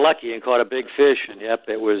they got lucky and caught a big fish. And yep,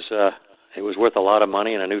 it was worth a lot of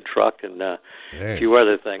money and a new truck and a few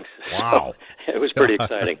other things. Wow, so it was pretty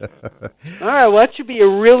exciting. All right, well, that should be a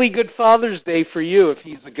really good Father's Day for you if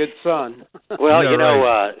he's a good son.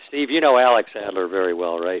 Well, Steve, Alex Adler very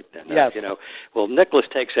well, right? And, yes. Well, Nicholas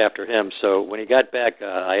takes after him. So when he got back,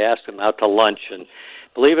 I asked him out to lunch, and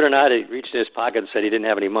believe it or not, he reached in his pocket and said he didn't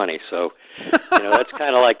have any money. So, that's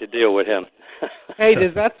kind of like the deal with him. Hey,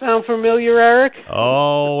 does that sound familiar, Eric?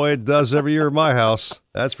 Oh, it does every year at my house.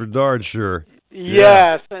 That's for darn sure.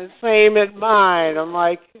 Yes, and same at mine. I'm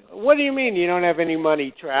like, what do you mean you don't have any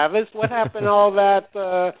money, Travis? What happened to all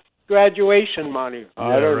that graduation money?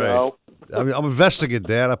 I don't know. I'm investing it,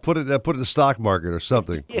 Dad. I put it in the stock market or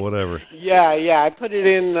something, whatever. Yeah. I put it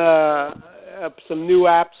in some new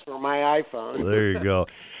apps for my iPhone. There you go.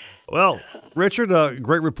 Well, Richard,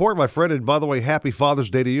 great report, my friend. And by the way, happy Father's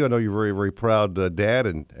Day to you. I know you're very, very proud dad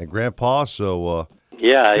and grandpa. So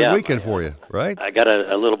good weekend for you, right? I got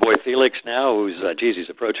a little boy, Felix, now, who's, he's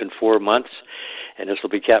approaching 4 months. And this will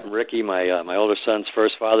be Captain Ricky, my older son's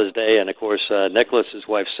first Father's Day. And, of course, Nicholas, his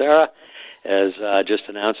wife, Sarah, has just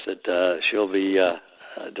announced that she'll be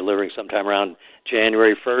delivering sometime around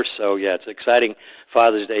January 1st. So, yeah, it's exciting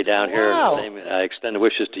Father's Day down here. And I extend the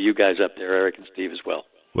wishes to you guys up there, Eric and Steve, as well.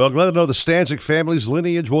 Well, glad to know the Stanczyk family's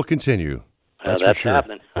lineage will continue. That's sure.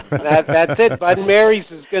 happening. That's it. Bud and Mary's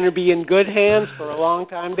is going to be in good hands for a long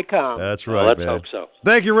time to come. That's Well, right, let's man. hope so.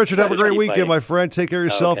 Thank you, Richard. Have a Just great keep weekend, fighting. my friend. Take care of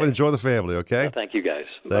yourself Okay. and enjoy the family, okay? Thank you, guys.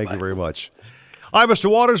 Thank Bye-bye. you very much. All right,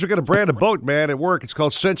 Mr. Waters, we've got a brand of boat, man, at work. It's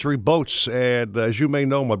called Century Boats, and as you may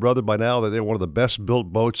know, my brother, by now, that they're one of the best-built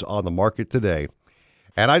boats on the market today.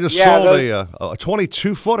 And I just sold a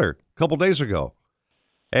 22-footer a couple days ago.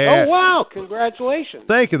 And wow. Congratulations.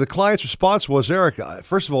 thank you. The client's response was, Eric,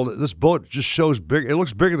 first of all, this boat just shows big. It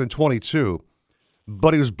looks bigger than 22,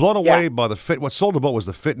 but he was blown away by the fit. What sold the boat was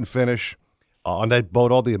the fit and finish on that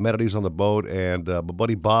boat, all the amenities on the boat. And my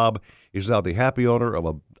buddy Bob is now the happy owner of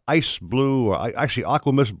a ice blue, or actually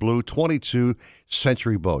aqua mist blue, 22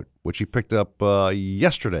 Century boat, which he picked up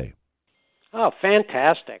yesterday. Oh,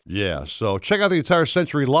 fantastic. Yeah, so check out the entire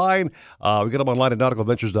Century line. We get them online at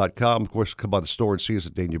Nautical-Ventures.com. Of course, come by the store and see us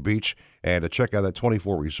at Dania Beach. And check out that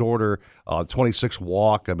 24 Resorter, 26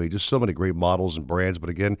 Walk. I mean, just so many great models and brands. But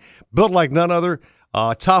again, built like none other.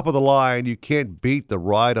 Top of the line. You can't beat the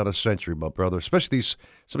ride on a Century, my brother. Especially some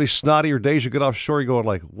of these snottier days you get offshore, you're going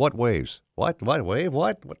like, what waves? What wave?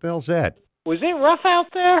 What the hell's that? Was it rough out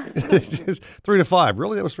there? 3 to 5.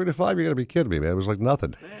 Really? That was 3 to 5? You're going to be kidding me, man. It was like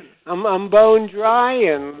nothing. I'm bone dry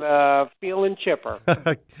and feeling chipper.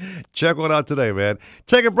 Check one out today, man.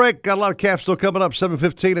 Take a break. Got a lot of caps still coming up.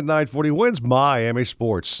 7:15 at 9:40 wins Miami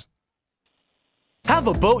Sports. Have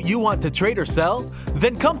a boat you want to trade or sell?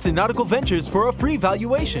 Then come to Nautical Ventures for a free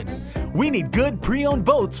valuation. We need good pre-owned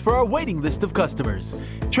boats for our waiting list of customers.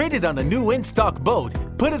 Trade it on a new in-stock boat,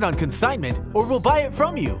 put it on consignment, or we'll buy it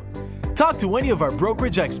from you. Talk to any of our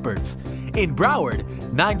brokerage experts. In Broward,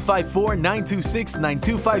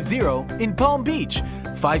 954-926-9250. In Palm Beach,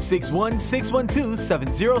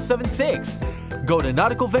 561-612-7076. Go to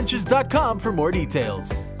nauticalventures.com for more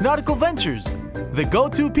details. Nautical Ventures, the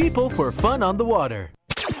go-to people for fun on the water.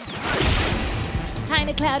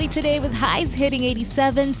 Kinda cloudy today with highs hitting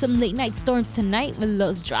 87. Some late night storms tonight with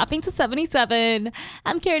lows dropping to 77.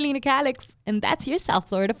 I'm Carolina Calix, and that's your South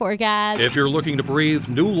Florida forecast. If you're looking to breathe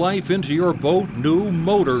new life into your boat, new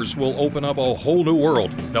motors will open up a whole new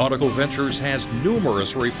world. Nautical Ventures has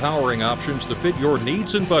numerous repowering options to fit your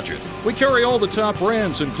needs and budget. We carry all the top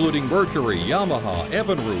brands, including Mercury, Yamaha,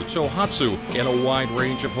 Evinrude, Tohatsu, in a wide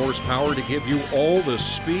range of horsepower to give you all the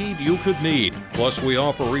speed you could need. Plus, we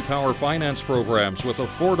offer repower finance programs with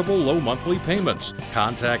affordable low monthly payments.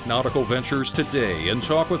 Contact Nautical Ventures today and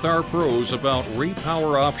talk with our pros about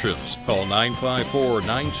repower options. Call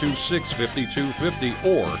 954-926-5250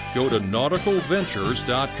 or go to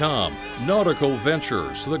nauticalventures.com. Nautical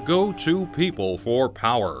Ventures, the go-to people for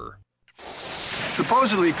power.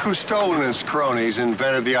 Supposedly, Cousteau and his cronies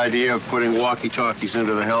invented the idea of putting walkie-talkies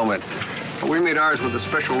into the helmet. We made ours with a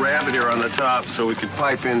special rabbit ear on the top so we could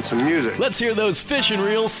pipe in some music. Let's hear those fish and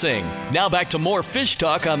reels sing. Now back to more fish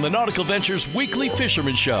talk on the Nautical Ventures Weekly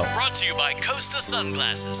Fisherman Show. Brought to you by Costa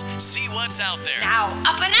Sunglasses. See what's out there. Now,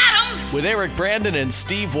 up and at 'em! With Eric Brandon and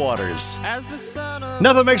Steve Waters.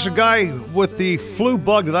 Nothing makes a guy with the flu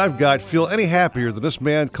bug that I've got feel any happier than this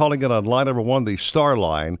man calling it on line number 1, the Star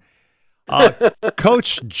Line.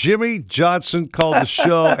 Coach Jimmy Johnson called the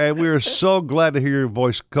show, and we are so glad to hear your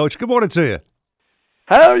voice, Coach. Good morning to you.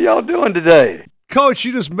 How are y'all doing today? Coach,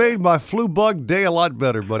 you just made my flu bug day a lot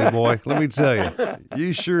better, buddy boy. Let me tell you.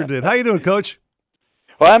 You sure did. How you doing, Coach?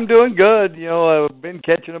 Well, I'm doing good. You know, I've been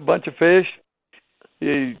catching a bunch of fish.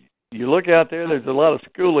 You look out there, there's a lot of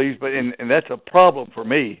schoolies, but and that's a problem for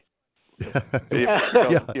me. You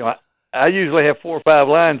know, I usually have 4 or 5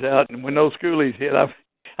 lines out, and when those schoolies hit,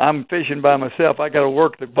 I'm fishing by myself. I got to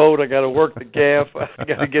work the boat. I got to work the gaff. I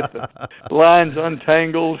got to get the lines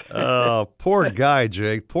untangled. Oh, poor guy,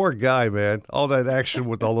 Jake. Poor guy, man. All that action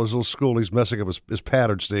with all those little schoolies messing up his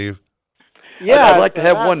pattern, Steve. Yeah, I'd like to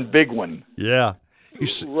have one big one. Yeah.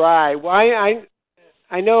 Right. Well,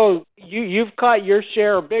 I know you've caught your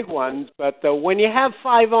share of big ones, but when you have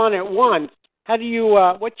 5 on at once, how do you?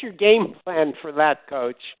 What's your game plan for that,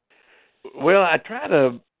 Coach? Well, I try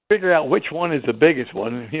to figure out which one is the biggest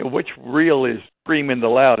one, you know, which reel is screaming the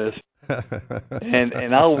loudest,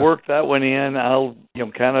 and I'll work that one in. I'll, you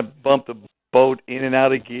know, kind of bump the boat in and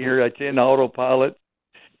out of gear. It's in autopilot,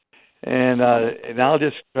 and I'll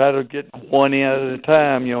just try to get one in at a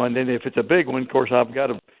time, you know. And then if it's a big one, of course, I've got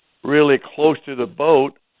to really close to the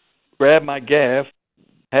boat, grab my gaff,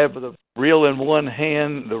 have the reel in one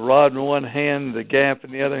hand, the rod in one hand, the gaff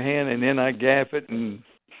in the other hand, and then I gaff it and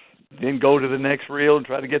then go to the next reel and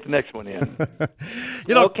try to get the next one in.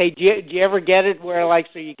 Okay, do you ever get it where, like,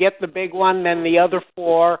 so you get the big one, then the other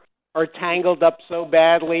 4 are tangled up so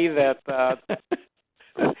badly that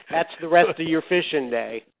that's the rest of your fishing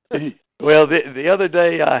day? Well, the other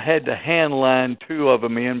day I had to hand line 2 of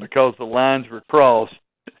them in because the lines were crossed.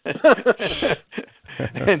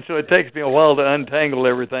 And so it takes me a while to untangle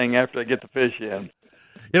everything after I get the fish in.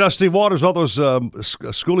 You know, Steve Waters, all those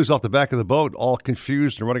schoolies off the back of the boat, all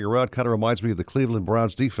confused and running around, kind of reminds me of the Cleveland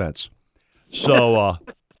Browns defense. So,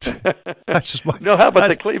 that's just my... No, how about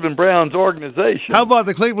the Cleveland Browns organization? How about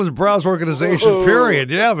the Cleveland Browns organization, period?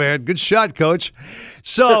 Yeah, man. Good shot, Coach.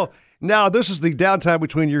 So, now this is the downtime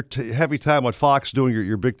between your heavy time on Fox doing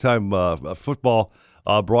your big-time football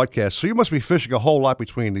broadcast. So you must be fishing a whole lot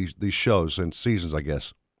between these shows and seasons, I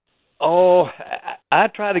guess. Oh, I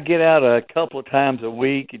try to get out a couple of times a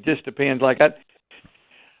week. It just depends. Like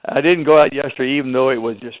I didn't go out yesterday, even though it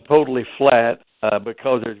was just totally flat,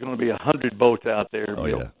 because there's going to be 100 boats out there. Oh,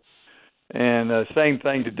 yeah. And same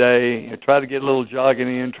thing today. Try to get a little jogging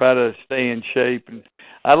in, try to stay in shape. And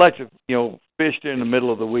I like to, fish during the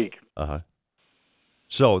middle of the week. Uh-huh.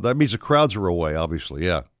 So that means the crowds are away, obviously,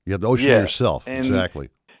 yeah. You have the ocean yourself, exactly.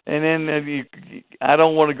 And then I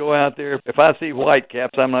don't want to go out there. If I see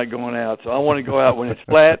whitecaps, I'm not going out. So I want to go out when it's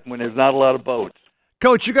flat, when there's not a lot of boats.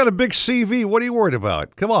 Coach, you got a big CV. What are you worried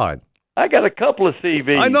about? Come on. I got a couple of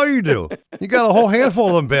CVs. I know you do. You got a whole handful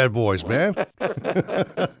of them bad boys, man.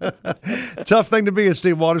 Tough thing to be in,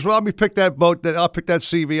 Steve Waters. Well, I'll pick that boat. I'll pick that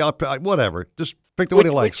CV. Whatever. Just pick the one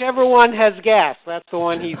he likes. Whichever one has gas, that's the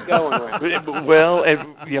one he's going with. Well,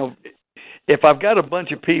 if I've got a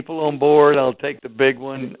bunch of people on board, I'll take the big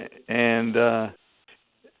one. And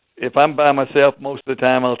if I'm by myself most of the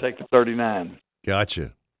time, I'll take the 39.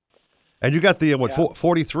 Gotcha. And you got the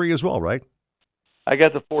 43 as well, right? I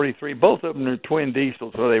got the 43. Both of them are twin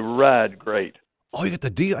diesels, so they ride great. Oh, you got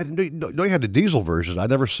the diesel? I didn't know you had the diesel version. I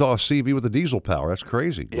never saw a CV with the diesel power. That's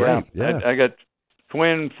crazy. Great. Yeah. I got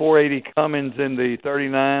twin 480 Cummins in the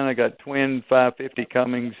 39. I got twin 550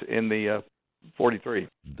 Cummins in the 43.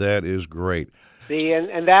 That is great. See,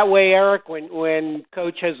 and that way, Eric, when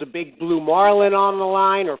Coach has a big blue marlin on the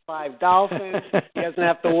line or 5 dolphins, he doesn't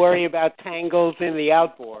have to worry about tangles in the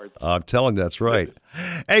outboard. I'm telling you, that's right.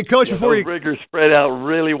 Hey, Coach, before those riggers spread out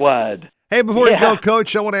really wide. Hey, before you go,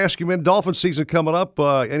 Coach, I want to ask you, man, Dolphin season coming up.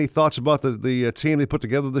 Any thoughts about the team they put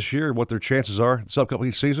together this year and what their chances are this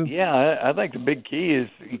upcoming season? Yeah, I think the big key is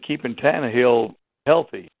keeping Tannehill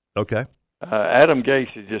healthy. Okay. Adam Gase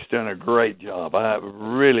has just done a great job.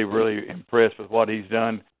 I'm really, really impressed with what he's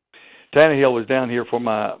done. Tannehill was down here for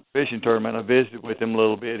my fishing tournament. I visited with him a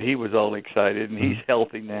little bit. He was all excited, and he's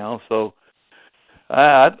healthy now. So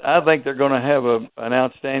I think they're going to have an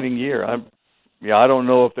outstanding year. I don't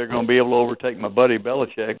know if they're going to be able to overtake my buddy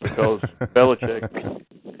Belichick because Belichick,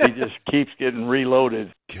 he just keeps getting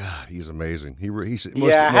reloaded. God, he's amazing. He's a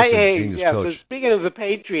genius coach. So speaking of the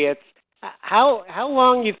Patriots, how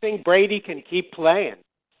long you think Brady can keep playing?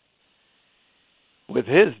 With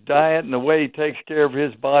his diet and the way he takes care of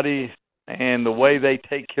his body and the way they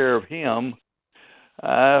take care of him,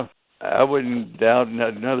 I wouldn't doubt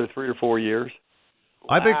another 3 or 4 years.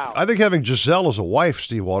 Wow. I think having Giselle as a wife,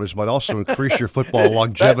 Steve Waters, might also increase your football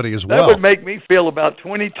longevity as well. That would make me feel about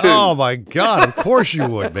 22. Oh, my God. Of course you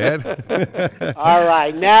would, man. All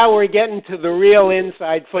right. Now we're getting to the real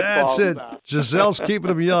inside football. That's it. Giselle's keeping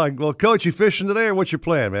him young. Well, Coach, you fishing today, or what's your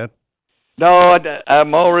plan, man? No,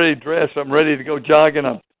 I'm already dressed. I'm ready to go jogging.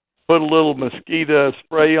 I put a little mosquito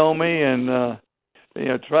spray on me and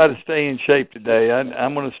try to stay in shape today.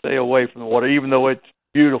 I'm going to stay away from the water, even though it's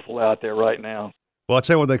beautiful out there right now. Well, I'll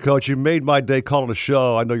tell you what, Coach, you made my day calling a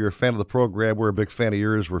show. I know you're a fan of the program. We're a big fan of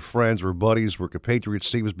yours. We're friends. We're buddies. We're compatriots.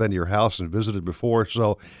 Steve has been to your house and visited before.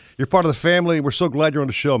 So you're part of the family. We're so glad you're on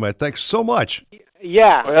the show, man. Thanks so much.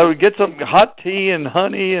 Yeah. Well, get some hot tea and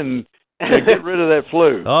honey and get rid of that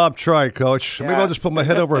flu. Oh, I'm trying, Coach. Yeah. Maybe I'll just put my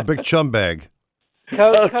head over a big chum bag.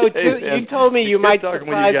 Coach, you told me you might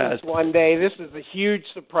surprise us one day. This is a huge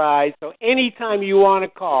surprise. So anytime you want to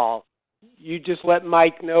call, you just let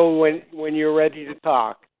Mike know when you're ready to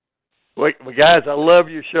talk. Well, guys, I love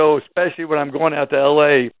your show, especially when I'm going out to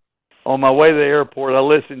L.A. On my way to the airport, I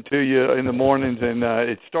listen to you in the mornings, and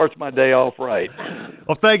it starts my day off right.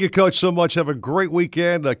 Well, thank you, Coach, so much. Have a great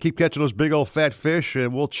weekend. Keep catching those big old fat fish,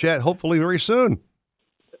 and we'll chat hopefully very soon.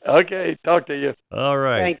 Okay, talk to you. All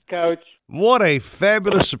right. Thanks, Coach. What a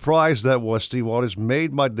fabulous surprise that was, Steve Waters.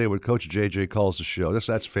 Made my day when Coach JJ calls the show.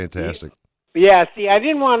 That's fantastic. Yeah, see, I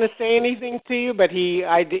didn't want to say anything to you, but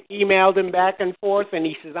I emailed him back and forth, and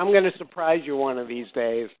he says, I'm going to surprise you one of these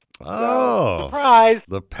days. Oh. So, surprise.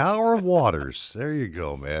 The power of Waters. There you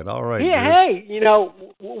go, man. All right. Yeah, dude.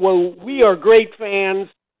 Hey, we are great fans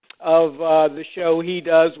of the show he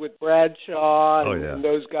does with Bradshaw and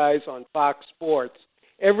those guys on Fox Sports.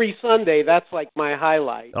 every Sunday, that's like my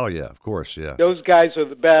highlight. Oh, yeah, of course, yeah. Those guys are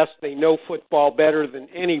the best. They know football better than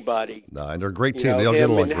anybody. No, and they're a great You team. know, They all get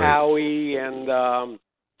him along and great. Howie and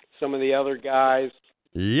some of the other guys.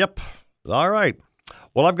 Yep. All right.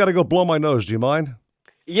 Well, I've got to go blow my nose. Do you mind?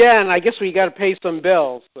 Yeah, and I guess we got to pay some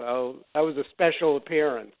bills, so that was a special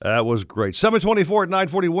appearance. That was great. 7:24 at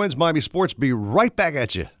 940 Wins. Miami Sports. Be right back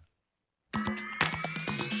at you.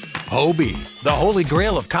 Hobie, the holy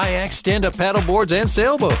grail of kayaks, stand-up paddleboards, and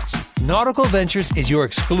sailboats. Nautical-Ventures is your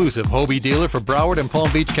exclusive Hobie dealer for Broward and Palm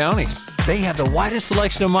Beach counties. They have the widest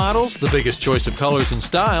selection of models, the biggest choice of colors and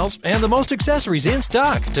styles, and the most accessories in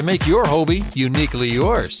stock to make your Hobie uniquely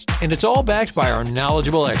yours. And it's all backed by our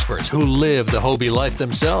knowledgeable experts who live the Hobie life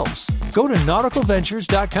themselves. Go to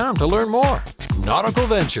Nautical-Ventures.com to learn more. Nautical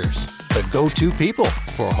Ventures, the go-to people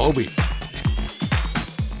for Hobie.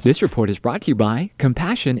 This report is brought to you by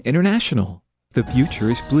Compassion International. The future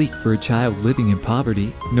is bleak for a child living in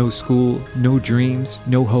poverty. No school, no dreams,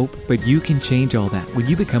 no hope. But you can change all that when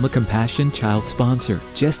you become a Compassion Child sponsor.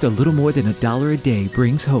 Just a little more than $1 a day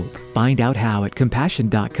brings hope. Find out how at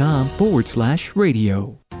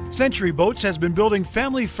compassion.com/radio. Century Boats has been building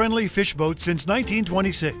family-friendly fish boats since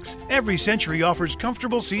 1926. Every Century offers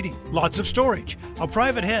comfortable seating, lots of storage, a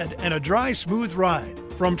private head, and a dry, smooth ride.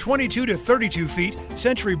 From 22 to 32 feet,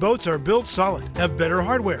 Century boats are built solid, have better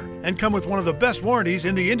hardware, and come with one of the best warranties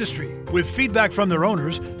in the industry. With feedback from their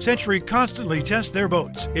owners, Century constantly tests their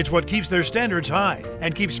boats. It's what keeps their standards high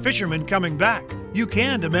and keeps fishermen coming back. You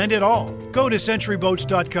can demand it all. Go to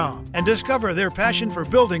centuryboats.com and discover their passion for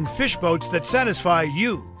building fish boats that satisfy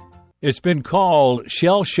you. It's been called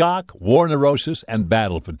shell shock, war neurosis, and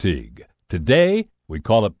battle fatigue. Today, we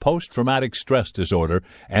call it post-traumatic stress disorder,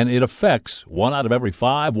 and it affects 1 out of every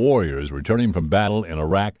 5 warriors returning from battle in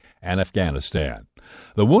Iraq and Afghanistan.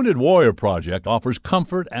 The Wounded Warrior Project offers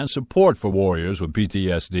comfort and support for warriors with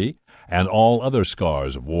PTSD and all other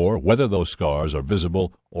scars of war, whether those scars are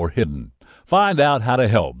visible or hidden. Find out how to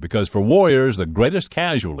help, because for warriors, the greatest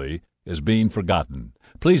casualty is being forgotten.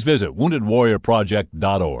 Please visit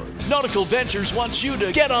woundedwarriorproject.org. Nautical Ventures wants you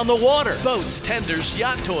to get on the water. Boats, tenders,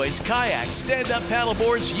 yacht toys, kayaks, stand-up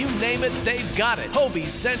paddleboards, you name it, they've got it. Hobie,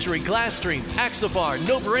 Century, Glasstream, Axopar,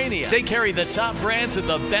 Novarania. They carry the top brands at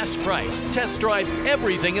the best price. Test drive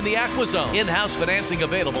everything in the AquaZone. In-house financing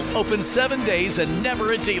available. Open 7 days and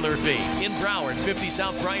never a dealer fee. In Broward, 50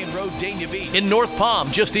 South Bryan Road, Dania Beach. In North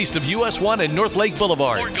Palm, just east of US 1 and North Lake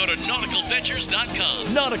Boulevard. Or go to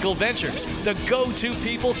nauticalventures.com. Nautical Ventures, the go-to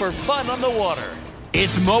people for fun on the water.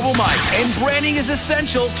 It's Mobile Mike, and branding is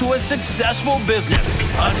essential to a successful business.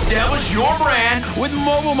 Establish your brand with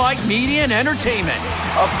Mobile Mike Media and Entertainment.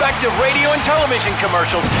 Effective radio and television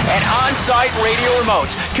commercials and on-site radio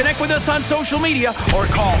remotes. Connect with us on social media or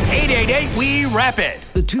call 888-WE-RAPID.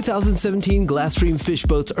 The 2017 Glasstream fish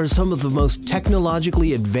boats are some of the most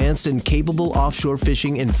technologically advanced and capable offshore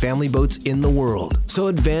fishing and family boats in the world. So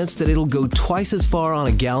advanced that it'll go twice as far on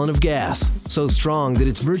a gallon of gas. So strong that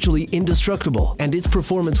it's virtually indestructible. And its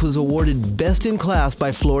performance was awarded Best in Class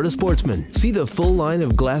by Florida Sportsman. See the full line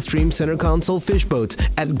of Glasstream center console fish boats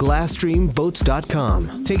at GlassstreamBoats.com.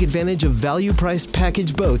 Take advantage of value-priced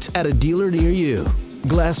package boats at a dealer near you.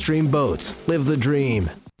 Glasstream Boats. Live the dream.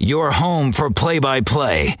 Your home for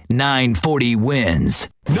play-by-play. 940 Wins.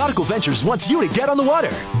 Nautical Ventures wants you to get on the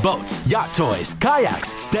water. Boats, yacht toys,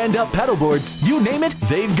 kayaks, stand-up paddleboards, you name it,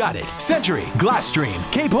 they've got it. Century, Glasstream,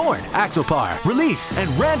 Cape Horn, Axopar, Release, and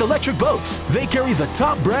Rand Electric Boats. They carry the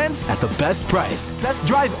top brands at the best price. Test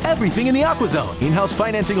drive everything in the AquaZone. In-house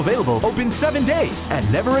financing available, open 7 days, and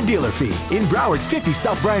never a dealer fee. In Broward, 50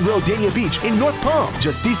 South Bryan Road, Dania Beach. In North Palm,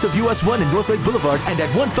 just east of US 1 and North Lake Boulevard, and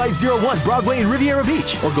at 1501 Broadway in Riviera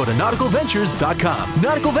Beach. Or go to nauticalventures.com.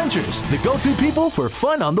 Nautical Ventures, the go-to people for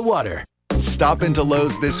fun on the water. Stop into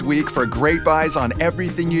Lowe's this week for great buys on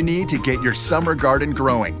everything you need to get your summer garden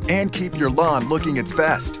growing and keep your lawn looking its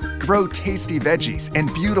best. Grow tasty veggies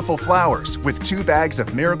and beautiful flowers with 2 bags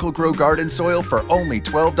of Miracle Grow Garden soil for only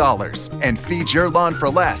 $12. And feed your lawn for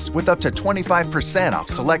less with up to 25% off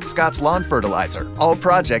select Scott's Lawn Fertilizer. All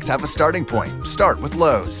projects have a starting point. Start with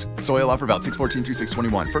Lowe's. Soil offer valid 6/14 through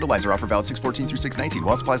 6/21. Fertilizer offer valid 6/14 through 6/19.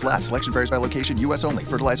 While supplies last, selection varies by location, U.S. only.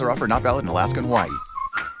 Fertilizer offer not valid in Alaska and Hawaii.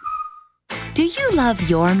 Do you love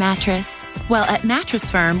your mattress? Well, at Mattress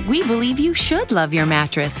Firm, we believe you should love your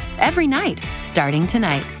mattress every night, starting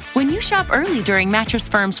tonight. When you shop early during Mattress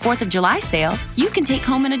Firm's 4th of July sale, you can take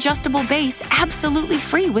home an adjustable base absolutely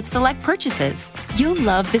free with select purchases. You'll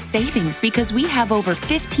love the savings because we have over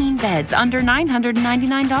 15 beds under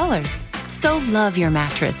 $999. So love your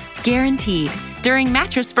mattress, guaranteed, during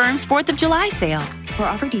Mattress Firm's 4th of July sale. For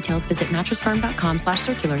offer details, visit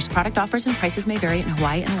mattressfirm.com/circulars. Product offers and prices may vary in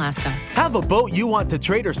Hawaii and Alaska. Have a boat you want to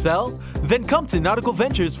trade or sell? Then come to Nautical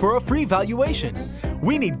Ventures for a free valuation.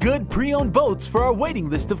 We need good pre-owned boats for our waiting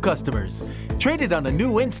list of customers. Trade it on a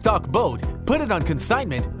new in-stock boat, put it on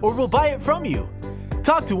consignment, or we'll buy it from you.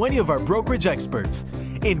 Talk to any of our brokerage experts.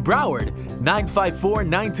 In Broward,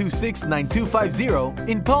 954-926-9250.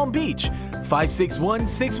 In Palm Beach,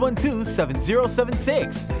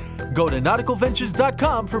 561-612-7076. Go to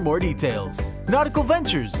nauticalventures.com for more details. Nautical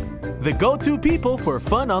Ventures, the go-to people for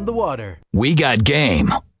fun on the water. We got game.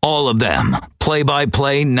 All of them.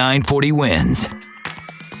 Play-by-play 940 wins.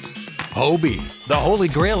 Hobie, the holy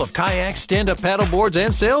grail of kayaks, stand-up paddleboards,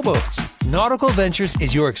 and sailboats. Nautical Ventures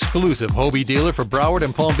is your exclusive Hobie dealer for Broward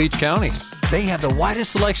and Palm Beach counties. They have the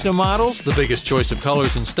widest selection of models, the biggest choice of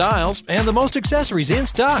colors and styles, and the most accessories in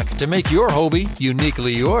stock to make your Hobie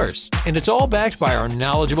uniquely yours. And it's all backed by our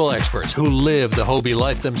knowledgeable experts who live the Hobie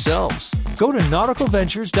life themselves. Go to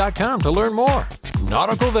nauticalventures.com to learn more.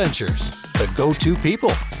 Nautical Ventures, the go-to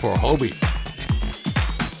people for Hobie.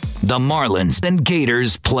 The Marlins and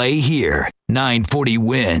Gators play here. 940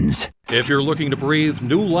 wins. If you're looking to breathe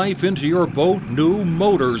new life into your boat, new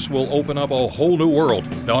motors will open up a whole new world.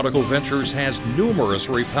 Nautical Ventures has numerous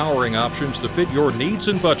repowering options to fit your needs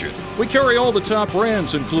and budget. We carry all the top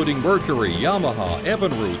brands, including Mercury, Yamaha,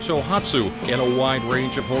 Evinrude, Tohatsu, in a wide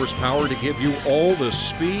range of horsepower to give you all the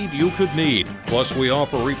speed you could need. Plus, we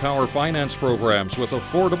offer repower finance programs with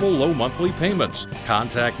affordable low monthly payments.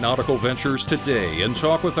 Contact Nautical Ventures today and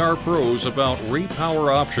talk with our pros about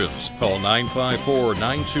repower options. Call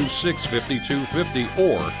 954-926-5250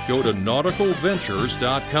 or go to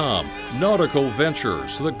nauticalventures.com. Nautical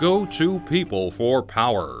Ventures, the go-to people for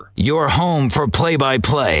power. Your home for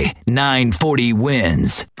play-by-play. 940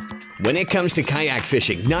 wins. When it comes to kayak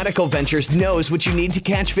fishing, Nautical Ventures knows what you need to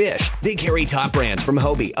catch fish. They carry top brands from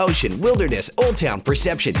Hobie, Ocean, Wilderness, Old Town,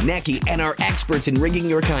 Perception, Necky, and are experts in rigging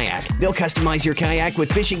your kayak. They'll customize your kayak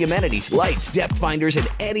with fishing amenities, lights, depth finders, and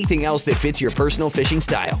anything else that fits your personal fishing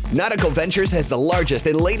style. Nautical Ventures has the largest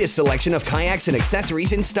and latest selection of kayaks and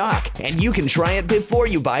accessories in stock, and you can try it before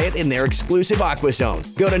you buy it in their exclusive Aqua Zone.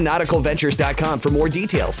 Go to nauticalventures.com for more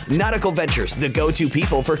details. Nautical Ventures, the go-to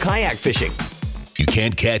people for kayak fishing. You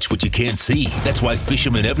can't catch what you can't see. That's why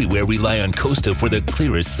fishermen everywhere rely on Costa for the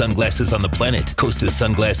clearest sunglasses on the planet. Costa's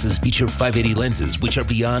sunglasses feature 580 lenses, which are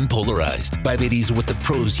beyond polarized. 580s are what the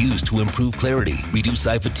pros use to improve clarity, reduce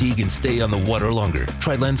eye fatigue, and stay on the water longer.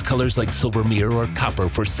 Try lens colors like silver mirror or copper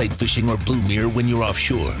for sight fishing or blue mirror when you're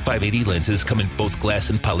offshore. 580 lenses come in both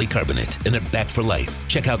glass and polycarbonate, and they're back for life.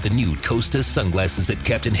 Check out the new Costa sunglasses at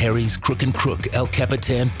Captain Harry's, Crook & Crook, El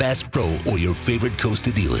Capitan, Bass Pro, or your favorite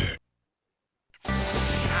Costa dealer.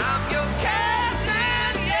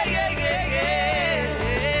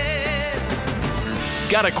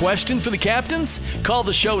 Got a question for the captains? Call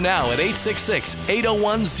the show now at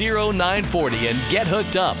 866-801-0940 and get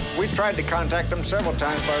hooked up. We tried to contact them several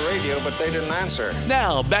times by radio, but they didn't answer.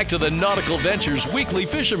 Now, back to the Nautical Ventures Weekly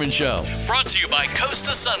Fisherman Show. Brought to you by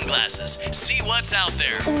Costa Sunglasses. See what's out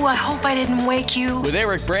there. Ooh, I hope I didn't wake you. With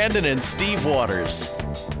Eric Brandon and Steve Waters.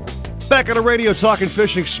 Back on the radio talking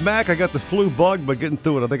fishing smack. I got the flu bug, but getting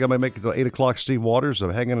through it. I think I might make it to 8 o'clock, Steve Waters.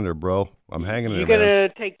 I'm hanging in there, bro. I'm hanging in there, You going to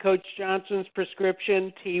take Coach Johnson's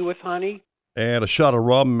prescription, tea with honey? And a shot of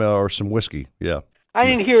rum or some whiskey, yeah. I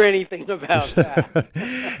didn't hear anything about that.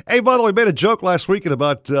 Hey, by the way, we made a joke last weekend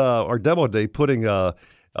about our demo day putting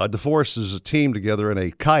DeForest's team together in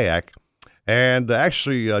a kayak. And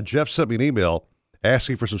actually, Jeff sent me an email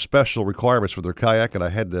asking for some special requirements for their kayak, and I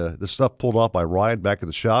had the stuff pulled off by Ryan back at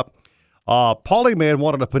the shop. Paulie Man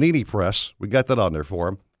wanted a panini press. We got that on there for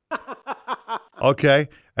him. Okay.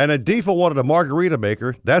 And then Defa wanted a margarita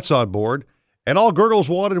maker. That's on board. And all Gurgles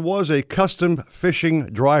wanted was a custom fishing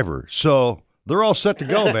driver. So they're all set to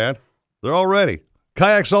go, man. They're all ready.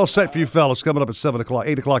 Kayak's all set for you fellas coming up at 7 o'clock,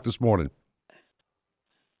 8 o'clock this morning.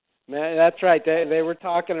 Man, that's right. They were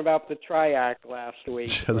talking about the triac last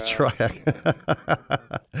week. The triac.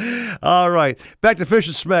 All right. Back to Fish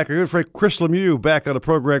and Smack. Our good friend Chris Lemieux back on the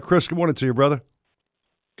program. Chris, good morning to you, brother.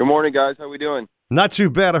 Good morning, guys. How we doing? Not too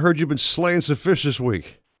bad. I heard you've been slaying some fish this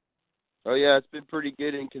week. Oh, yeah. It's been pretty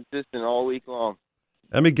good and consistent all week long.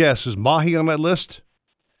 Let me guess. Is mahi on that list?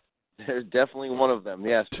 There's definitely one of them.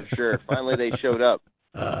 Yes, for sure. Finally, they showed up.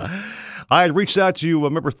 I had reached out to you,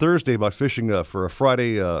 remember Thursday, about fishing for a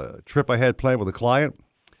Friday trip I had planned with a client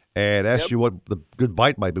and asked you what the good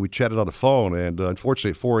bite might be. We chatted on the phone, and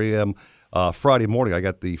unfortunately at 4 a.m. Friday morning, I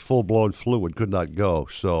got the full-blown flu and could not go.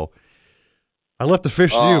 So I left the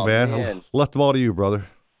fish to you, man. I left them all to you, brother.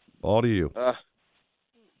 All to you.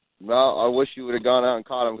 Well, I wish you would have gone out and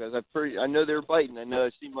caught them because I know they were biting. I know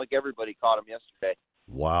it seemed like everybody caught them yesterday.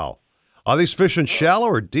 Wow. Are these fishing shallow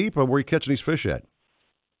or deep, or where are you catching these fish at?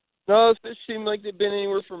 No, the fish seem like they've been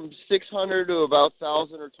anywhere from 600 to about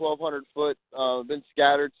 1,000 or 1,200 foot. Been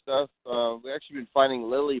scattered stuff. We've actually been finding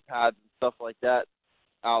lily pads and stuff like that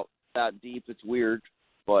out that deep. It's weird,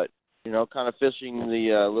 but, kind of fishing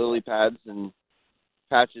the lily pads and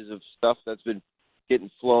patches of stuff that's been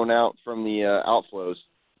getting flown out from the outflows.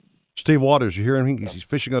 Steve Waters, you hear him? He's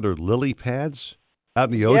fishing under lily pads out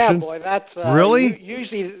in the ocean? Yeah, boy, that's... really?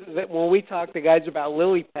 Usually when we talk to guys about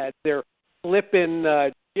lily pads, they're flipping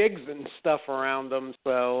jigs and stuff around them,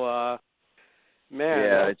 so, man.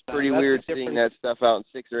 Yeah, it's pretty weird seeing that stuff out in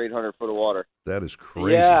 600 or 800 foot of water. That is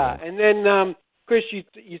crazy. Yeah, man. and then, Chris,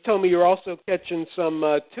 you told me you're also catching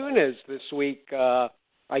some tunas this week,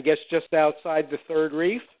 I guess just outside the third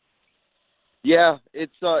reef? Yeah,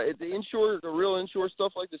 it's the real inshore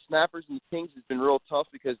stuff like the snappers and the kings has been real tough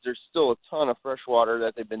because there's still a ton of fresh water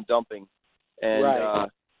that they've been dumping, and right.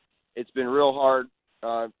 It's been real hard.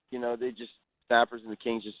 They just snappers and the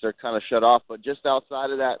kings just are kind of shut off. But just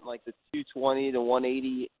outside of that, like the 220 to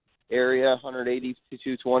 180 area, 180 to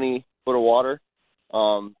 220 foot of water,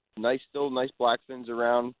 nice blackfins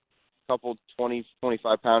around, a couple 20,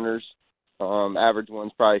 25 pounders. Average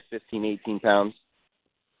one's probably 15, 18 pounds.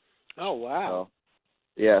 Oh, wow.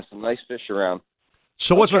 So, yeah, some nice fish around.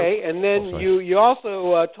 So what's okay, and then you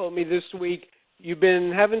also told me this week you've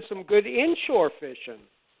been having some good inshore fishing.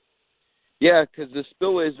 Yeah, because the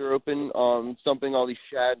spillways are open, dumping all these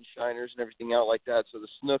shad and shiners and everything out like that. So the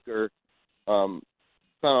snook are kind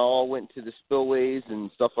of all went to the spillways and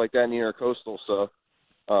stuff like that in the intercoastal. So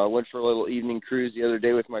went for a little evening cruise the other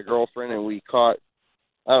day with my girlfriend, and we caught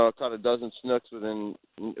a dozen snooks within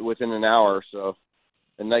an hour or so.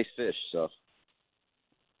 A nice fish,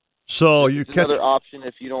 So you catch another option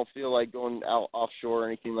if you don't feel like going out offshore or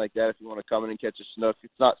anything like that. If you want to come in and catch a snook,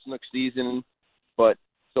 it's not snook season, but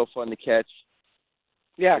still fun to catch.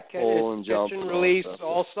 Yeah, pull and jump catch and release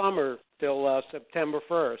all summer till September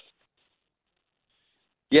 1st.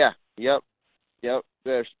 Yeah, yep.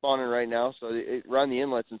 They're spawning right now, so around the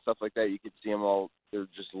inlets and stuff like that, you could see them all. They're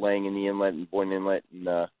just laying in the inlet and Boyne Inlet, and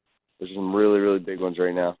there's some really, really big ones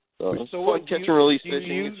right now. So what, catch and release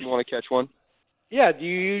fishing if you want to catch one. Yeah, do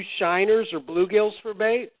you use shiners or bluegills for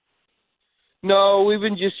bait? No, we've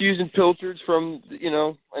been just using pilchards from,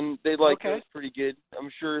 and they like those pretty good.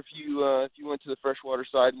 I'm sure if you went to the freshwater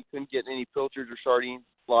side and you couldn't get any pilchards or sardines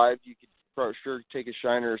live, you could for sure take a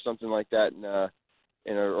shiner or something like that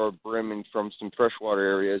or brimming from some freshwater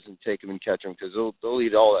areas and take them and catch them because they'll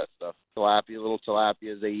eat all that stuff. Little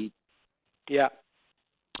tilapias they eat. Yeah.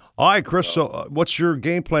 All right, Chris, so what's your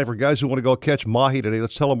game plan for guys who want to go catch mahi today?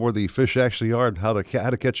 Let's tell them where the fish actually are and how to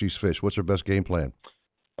catch these fish. What's their best game plan?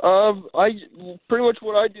 I pretty much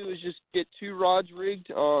what I do is just get 2 rods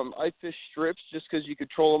rigged. I fish strips just because you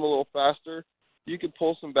control them a little faster. You could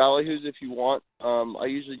pull some ballyhoos if you want. I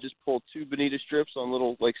usually just pull 2 bonita strips on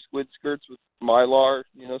little like squid skirts with mylar,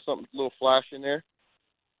 something a little flash in there,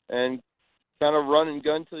 and kind of run and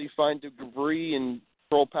gun until you find the debris and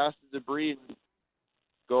roll past the debris and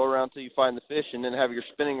go around till you find the fish, and then have your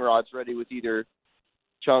spinning rods ready with either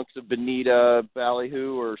chunks of bonita,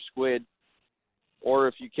 ballyhoo, or squid. Or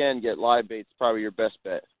if you can get live bait, it's probably your best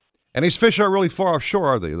bet. And these fish aren't really far offshore,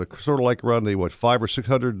 are they? They're sort of like around the 500 or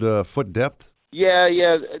 600 foot depth. Yeah,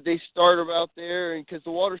 they start about there, and because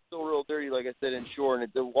the water's still real dirty, like I said, inshore, and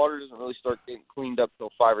the water doesn't really start getting cleaned up till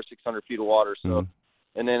 500 or 600 feet of water. So,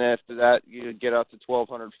 and then after that, you get out to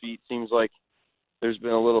 1,200 feet. Seems like there's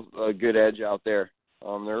been a little good edge out there.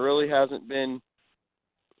 There really hasn't been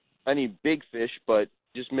any big fish, but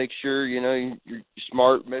just make sure, you're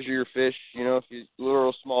smart, measure your fish. If you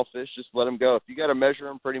little small fish, just let them go. If you got to measure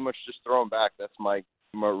them, pretty much just throw them back. That's my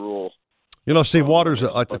rule. Steve Waters, a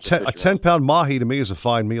 10-pound mahi to me is a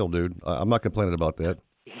fine meal, dude. I'm not complaining about that.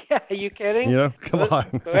 Yeah, are you kidding? Come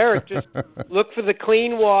on. So Eric, just look for the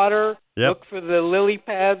clean water, look for the lily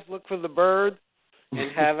pads, look for the birds,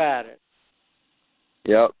 and have at it.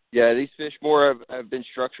 Yep. Yeah, these fish more have been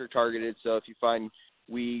structure targeted, so if you find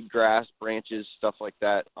weed, grass, branches, stuff like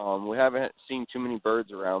that, we haven't seen too many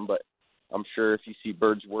birds around, but I'm sure if you see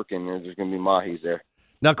birds working, there's going to be mahis there.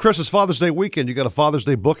 Now, Chris, it's Father's Day weekend. You got a Father's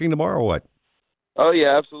Day booking tomorrow or what? Oh,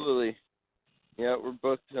 yeah, absolutely. Yeah, we're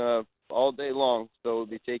booked all day long, so we'll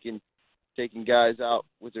be taking guys out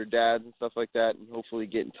with their dads and stuff like that and hopefully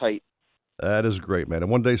getting tight. That is great, man.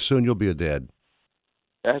 And one day soon you'll be a dad.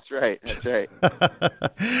 That's right.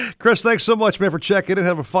 Chris, thanks so much, man, for checking in.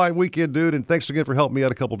 Have a fine weekend, dude, and thanks again for helping me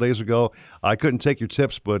out a couple days ago. I couldn't take your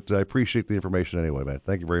tips, but I appreciate the information anyway, man.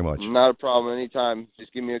 Thank you very much. Not a problem. Anytime.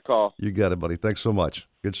 Just give me a call. You got it, buddy. Thanks so much.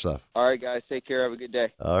 Good stuff. All right, guys. Take care. Have a good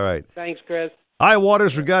day. All right. Thanks, Chris. All right,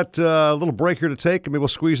 Waters, we got a little break here to take. Maybe we'll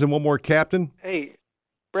squeeze in one more captain. Hey,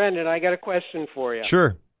 Brendan, I got a question for you.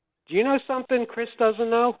 Sure. Do you know something Chris doesn't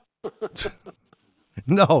know?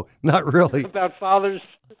 No, not really. About Father's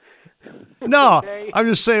No, Day? I'm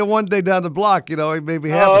just saying one day down the block, it may be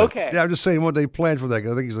happening. Oh, okay. Yeah, I'm just saying one day plan for that.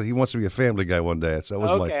 I think he wants to be a family guy one day. So that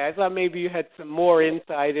was okay, I thought maybe you had some more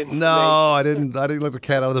insight into No, I didn't let the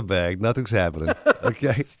cat out of the bag. Nothing's happening.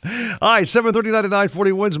 Okay. All right, 7:39 to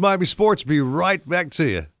 9:40 wins Miami Sports. Be right back to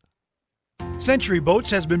you. Century Boats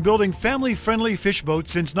has been building family-friendly fish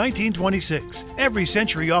boats since 1926. Every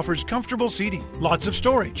Century offers comfortable seating, lots of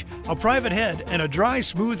storage, a private head, and a dry,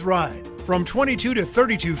 smooth ride. From 22 to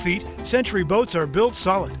 32 feet, Century boats are built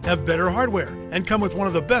solid, have better hardware, and come with one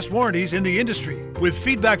of the best warranties in the industry. With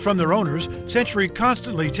feedback from their owners, Century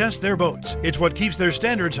constantly tests their boats. It's what keeps their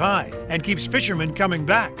standards high and keeps fishermen coming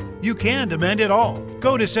back. You can demand it all.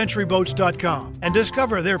 Go to centuryboats.com and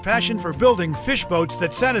discover their passion for building fish boats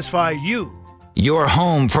that satisfy you. Your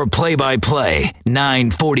home for play-by-play.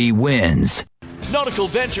 940 wins.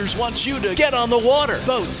 Nautical-Ventures wants you to get on the water.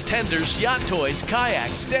 Boats, tenders, yacht toys,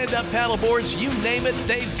 kayaks, stand-up paddleboards, you name it,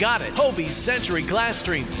 they've got it. Hobie, Century,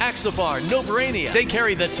 Glasstream, Axopar, Novarania. They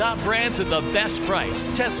carry the top brands at the best price.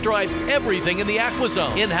 Test drive everything in the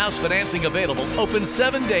AquaZone. In-house financing available. Open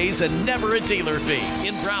 7 days and never a dealer fee.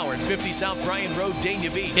 In Broward, 50 South Bryan Road,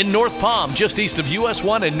 Dania Beach. In North Palm, just east of US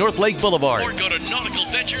 1 and North Lake Boulevard. Or go to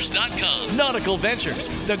nauticalventures.com. Nautical Ventures,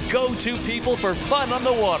 the go-to people for fun on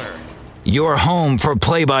the water. Your home for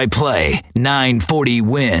play-by-play. 940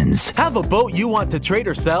 wins. Have a boat you want to trade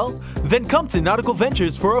or sell? Then come to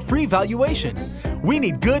Nautical-Ventures for a free valuation. We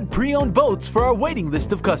need good pre-owned boats for our waiting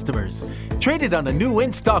list of customers. Trade it on a new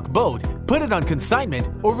in-stock boat, put it on consignment,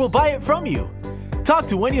 or we'll buy it from you. Talk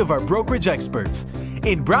to any of our brokerage experts.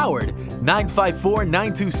 In Broward,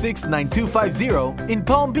 954-926-9250. In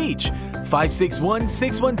Palm Beach,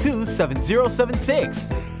 561-612-7076.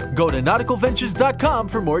 Go to nauticalventures.com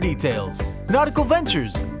for more details. Nautical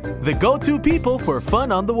Ventures, the go-to people for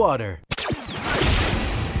fun on the water.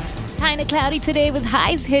 Kinda cloudy today with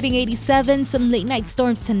highs hitting 87. Some late night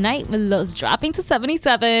storms tonight with lows dropping to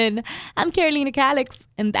 77. I'm Carolina Calix,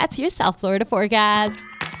 and that's your South Florida forecast.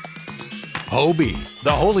 Hobie,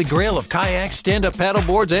 the holy grail of kayaks, stand-up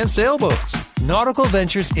paddleboards, and sailboats.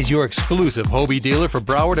 Nautical-Ventures is your exclusive Hobie dealer for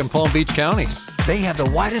Broward and Palm Beach counties. They have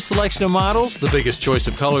the widest selection of models, the biggest choice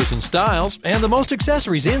of colors and styles, and the most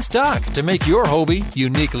accessories in stock to make your Hobie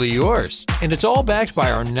uniquely yours. And it's all backed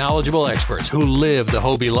by our knowledgeable experts who live the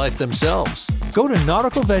Hobie life themselves. Go to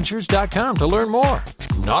nauticalventures.com to learn more.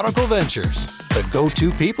 Nautical Ventures, the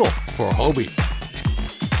go-to people for Hobie.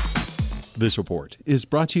 This report is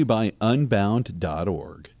brought to you by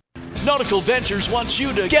Unbound.org. Nautical-Ventures wants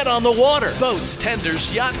you to get on the water. Boats,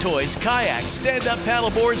 tenders, yacht toys, kayaks, stand-up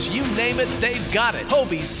paddleboards, you name it, they've got it.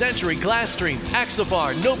 Hobie, Century, Glasstream,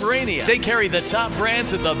 Axopar, Novarania. They carry the top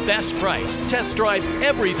brands at the best price. Test drive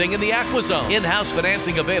everything in the AquaZone. In-house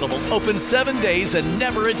financing available. Open 7 days and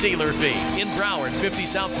never a dealer fee. In Broward, 50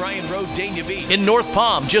 South Bryan Road, Dania Beach. In North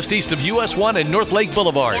Palm, just east of US 1 and North Lake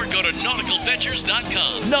Boulevard. Or go to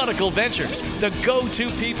nauticalventures.com. Nautical Ventures, the go-to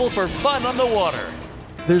people for fun on the water.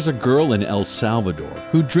 There's a girl in El Salvador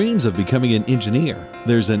who dreams of becoming an engineer.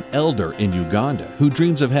 There's an elder in Uganda who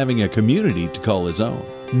dreams of having a community to call his own.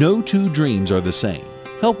 No two dreams are the same.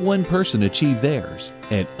 Help one person achieve theirs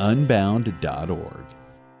at Unbound.org.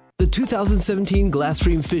 The 2017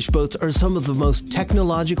 Glasstream fish boats are some of the most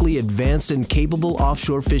technologically advanced and capable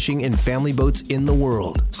offshore fishing and family boats in the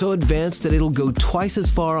world. So advanced that it'll go twice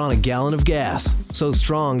as far on a gallon of gas. So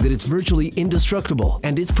strong that it's virtually indestructible.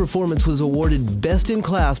 And its performance was awarded Best in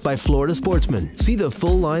Class by Florida Sportsman. See the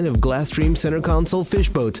full line of Glasstream center console fish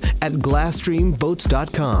boats at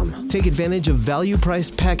GlasstreamBoats.com. Take advantage of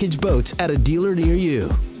value-priced package boats at a dealer near you.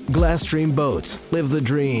 Glasstream Boats. Live the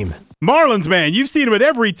dream. Marlins Man, you've seen him at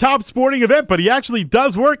every top sporting event, but he actually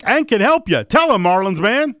does work and can help you. Tell him, Marlins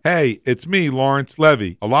Man. Hey, it's me, Lawrence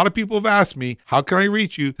Levy. A lot of people have asked me, how can I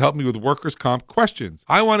reach you to help me with workers' comp questions?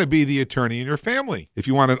 I want to be the attorney in your family. If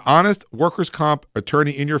you want an honest workers' comp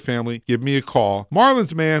attorney in your family, give me a call.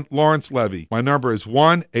 Marlins Man, Lawrence Levy. My number is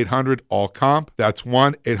 1-800-ALL-COMP. That's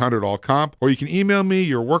 1-800-ALL-COMP. Or you can email me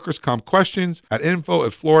your workers' comp questions at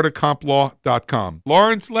info@floridacomplaw.com.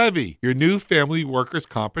 Lawrence Levy, your new family workers'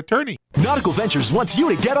 comp attorney. attorney. Nautical Ventures wants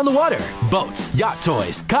you to get on the water. Boats, yacht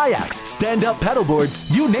toys, kayaks, stand-up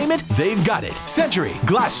paddleboards, you name it, they've got it. Century,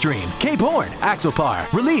 Glasstream, Cape Horn,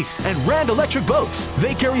 Axopar, Release, and Rand Electric Boats.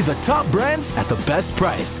 They carry the top brands at the best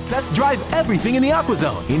price. Test drive everything in the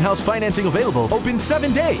AquaZone. In-house financing available, open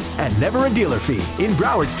 7 days, and never a dealer fee. In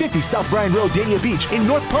Broward, 50 South Bryan Road, Dania Beach. In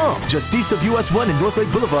North Palm, just east of US 1 and North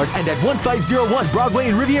Lake Boulevard, and at 1501 Broadway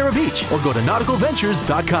in Riviera Beach. Or go to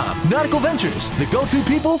Nautical-Ventures.com. Nautical Ventures, the go-to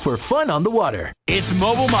people for fun on the water. It's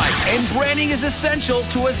Mobile Mike, and branding is essential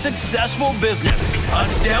to a successful business.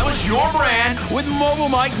 Establish your brand with Mobile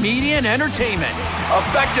Mike Media and Entertainment.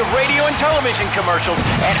 Effective radio and television commercials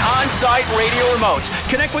and on-site radio remotes.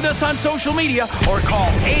 Connect with us on social media or call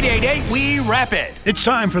 888-WE-RAP-IT. It's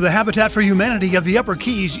time for the Habitat for Humanity of the Upper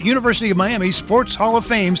Keys University of Miami Sports Hall of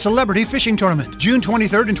Fame Celebrity Fishing Tournament, June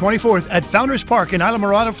 23rd and 24th at Founders Park in Isla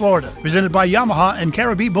Mirada, Florida. Presented by Yamaha and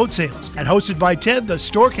Caribbean Boat Sales and hosted by Ted the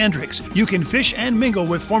Stork Hendricks. You can fish and mingle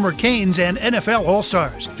with former Canes and NFL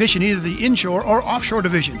All-Stars. Fish in either the inshore or offshore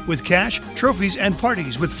division with cash, trophies, and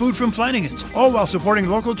parties with food from Flanagan's, all while supporting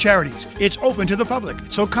local charities. It's open to the public,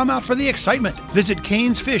 so come out for the excitement. Visit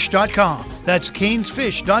canesfish.com. That's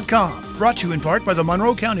canesfish.com. Brought to you in part by the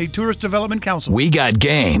Monroe County Tourist Development Council. We got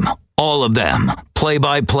game. All of them.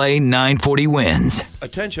 Play-by-play 940 wins.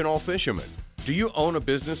 Attention all fishermen. Do you own a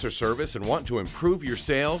business or service and want to improve your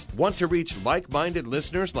sales? Want to reach like-minded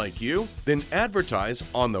listeners like you? Then advertise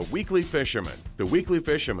on The Weekly Fisherman. The Weekly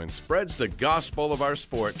Fisherman spreads the gospel of our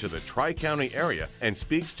sport to the Tri-County area and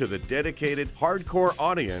speaks to the dedicated, hardcore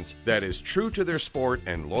audience that is true to their sport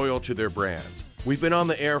and loyal to their brands. We've been on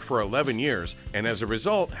the air for 11 years and as a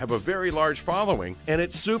result have a very large following, and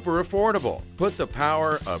it's super affordable. Put the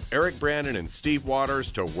power of Eric Brandon and Steve Waters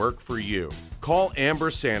to work for you. Call Amber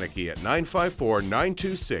Sanicky at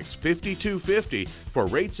 954-926-5250 for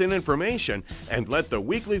rates and information, and let the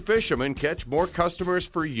Weekly Fisherman catch more customers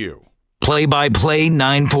for you. Play-by-play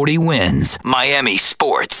 940 wins. Miami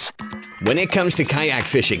Sports. When it comes to kayak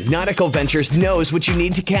fishing, Nautical Ventures knows what you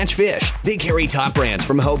need to catch fish. They carry top brands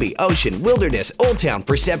from Hobie, Ocean, Wilderness, Old Town,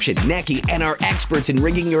 Perception, Necky, and are experts in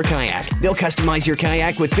rigging your kayak. They'll customize your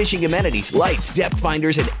kayak with fishing amenities, lights, depth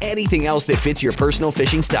finders, and anything else that fits your personal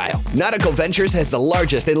fishing style. Nautical Ventures has the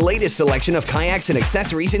largest and latest selection of kayaks and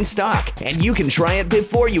accessories in stock, and you can try it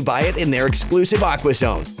before you buy it in their exclusive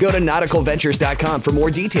AquaZone. Go to nauticalventures.com for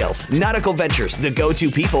more details. Nautical Ventures, the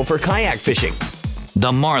go-to people for kayak fishing.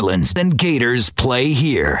 The Marlins and Gators play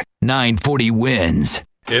here. 940 wins.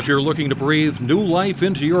 If you're looking to breathe new life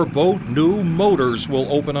into your boat, new motors will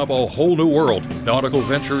open up a whole new world. Nautical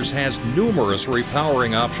Ventures has numerous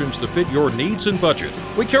repowering options to fit your needs and budget.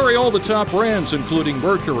 We carry all the top brands, including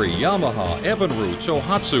Mercury, Yamaha, Evinrude,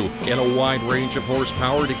 Tohatsu, and a wide range of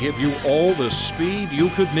horsepower to give you all the speed you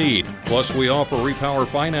could need. Plus, we offer repower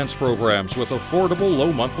finance programs with affordable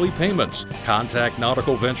low monthly payments. Contact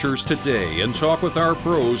Nautical Ventures today and talk with our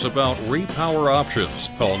pros about repower options.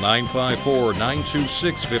 Call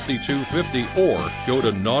 954-926-5250 or go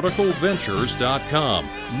to nauticalventures.com.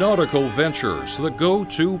 Nautical Ventures, the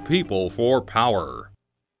go-to people for power.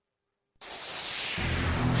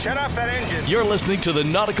 Shut off that engine. You're listening to the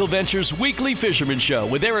Nautical Ventures Weekly Fisherman Show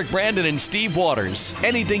with Eric Brandon and Steve Waters.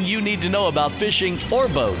 Anything you need to know about fishing or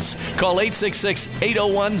boats, call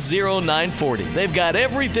 866-801-0940. They've got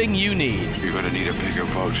everything you need. You're going to need a bigger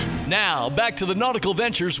boat. Now, back to the Nautical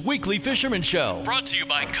Ventures Weekly Fisherman Show. Brought to you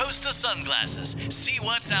by Costa Sunglasses. See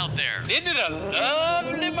what's out there. Isn't it a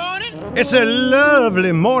lovely morning? It's a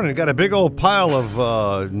lovely morning. Got a big old pile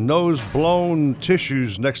of nose-blown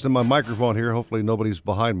tissues next to my microphone here. Hopefully nobody's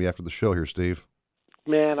behind me after the show here, Steve.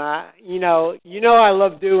 Man, you know I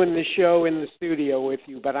love doing the show in the studio with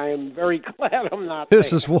you, but I am very glad I'm not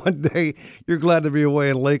This there. is one day you're glad to be away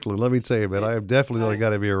in Lakeland. Let me tell you, man, I am definitely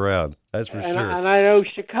got to be around. That's for sure. And I know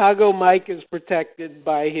Chicago Mike is protected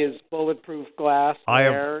by his bulletproof glass. I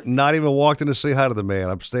have not even walked in to say hi to the man.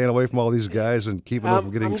 I'm staying away from all these guys and keeping them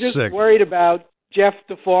from getting I'm just sick. worried about Jeff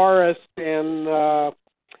DeForest and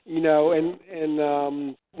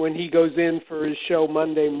when he goes in for his show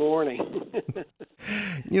Monday morning.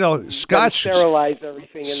 Scotch sterilize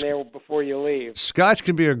everything in there before you leave. Scotch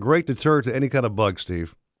can be a great deterrent to any kind of bug,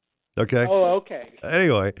 Steve. Okay? Oh, okay.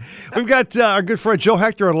 Anyway, we've got our good friend Joe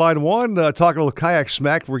Hector on line one, talking a little kayak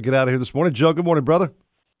smack before we get out of here this morning. Joe, good morning, brother.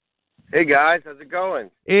 Hey, guys. How's it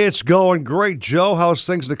going? It's going great, Joe. How's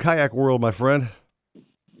things in the kayak world, my friend?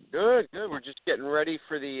 Good. We're just getting ready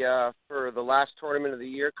for the last tournament of the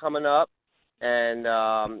year coming up. And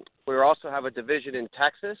we also have a division in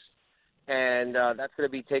Texas, and that's going to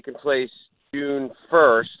be taking place June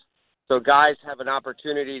 1st. So guys have an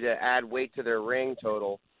opportunity to add weight to their ring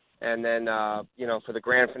total. And then, for the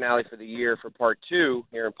grand finale for the year for part 2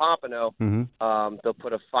 here in Pompano, they'll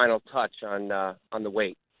put a final touch on the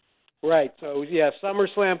weight. Right. So,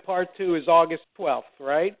 SummerSlam Part 2 is August 12th,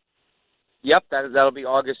 right? Yep, that'll be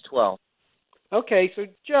August 12th. Okay. So,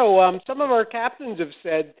 Joe, some of our captains have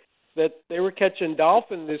said that they were catching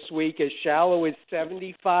dolphin this week as shallow as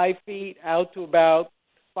 75 feet out to about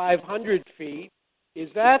 500 feet. Is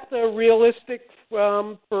that realistic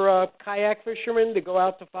for a kayak fisherman to go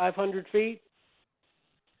out to 500 feet?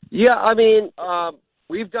 Yeah, I mean,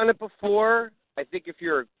 we've done it before. I think if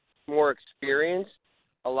you're more experienced,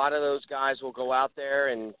 a lot of those guys will go out there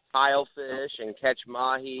and tile fish and catch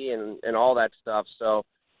mahi and all that stuff. So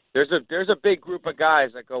there's a big group of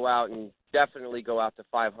guys that go out and definitely go out to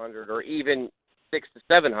 500 or even 600 to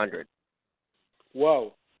 700.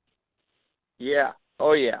 Whoa. Yeah.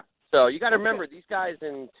 Oh, yeah. So you got to remember, these guys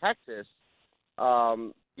in Texas,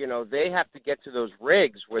 they have to get to those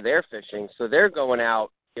rigs where they're fishing, so they're going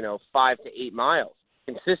out, 5 to 8 miles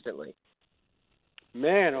consistently.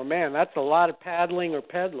 Man, oh man, that's a lot of paddling or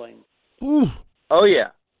pedaling. Ooh. Oh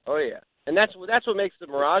yeah. And that's what makes the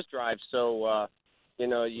Mirage Drive so,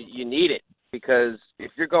 you need it, because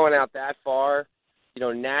if you're going out that far,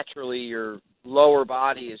 naturally your lower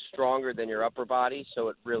body is stronger than your upper body, so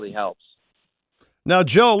it really helps. Now,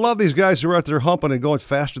 Joe, a lot of these guys who are out there humping and going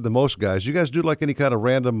faster than most guys. You guys do like any kind of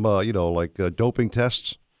random, doping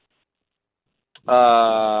tests?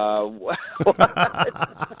 What?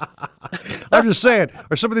 I'm just saying,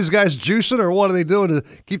 are some of these guys juicing, or what are they doing to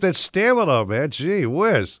keep that stamina, man? Gee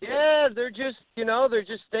whiz. Yeah, they're just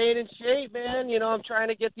staying in shape, man. I'm trying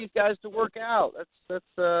to get these guys to work out.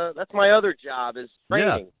 That's my other job is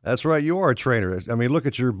training. Yeah, that's right. You are a trainer. I mean, look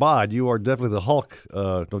at your bod. You are definitely the Hulk.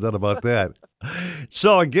 No doubt about that.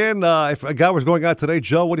 So again, if a guy was going out today,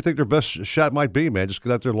 Joe, what do you think their best shot might be, man? Just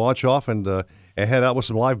get out there, launch off, and head out with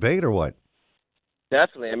some live bait, or what?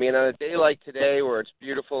 Definitely. I mean, on a day like today where it's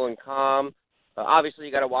beautiful and calm, obviously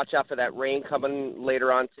you got to watch out for that rain coming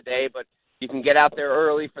later on today, but you can get out there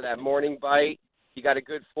early for that morning bite. You got a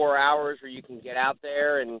good 4 hours where you can get out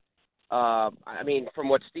there, and from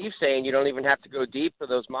what Steve's saying, you don't even have to go deep for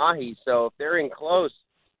those mahi. So if they're in close,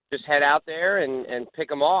 just head out there and pick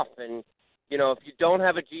them off. And, if you don't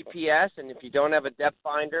have a GPS and if you don't have a depth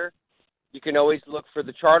finder, you can always look for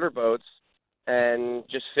the charter boats and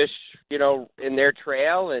just fish, in their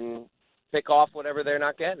trail and pick off whatever they're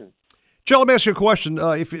not getting. Joe, let me ask you a question.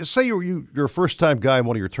 If say you're a first-time guy in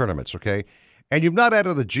one of your tournaments, okay, and you've not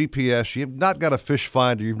added a GPS, you've not got a fish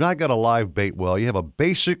finder, you've not got a live bait well, you have a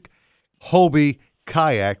basic Hobie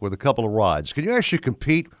kayak with a couple of rods. Can you actually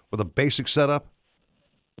compete with a basic setup?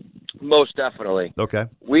 Most definitely. Okay.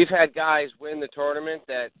 We've had guys win the tournament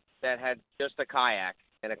that had just a kayak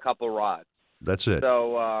and a couple rods. That's it.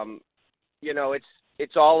 So,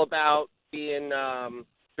 it's all about being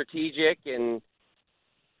strategic, and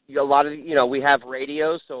a lot of, we have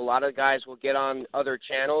radios, so a lot of guys will get on other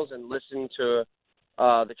channels and listen to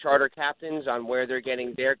the charter captains on where they're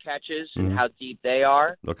getting their catches and how deep they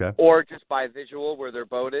are. Okay. Or just by visual where their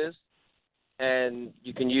boat is. And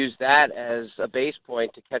you can use that as a base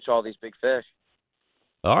point to catch all these big fish.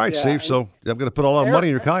 All right, Yeah, Steve. So I'm going to put a lot of money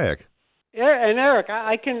in your kayak. Yeah, and Eric,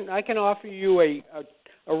 I can offer you a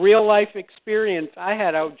real life experience. I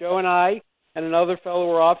had Joe and I and another fellow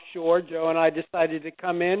were offshore. Joe and I decided to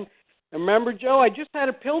come in. And remember, Joe, I just had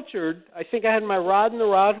a pilchard. I think I had my rod in the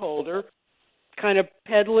rod holder, kind of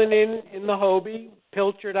pedaling in the Hobie,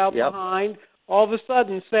 pilchard out behind. All of a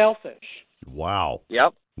sudden, sailfish. Wow.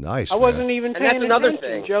 Yep. Nice. I wasn't even And paying that's another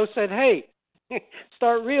attention. thing. Joe said, "Hey,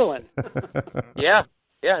 start reeling." Yeah,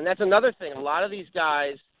 and that's another thing. A lot of these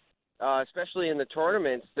guys, especially in the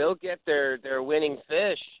tournaments, they'll get their winning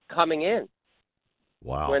fish coming in.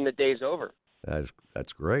 Wow. When the day's over.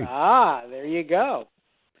 That's great. Ah, there you go.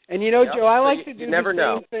 And Yep. Joe, I So like you- to do you never the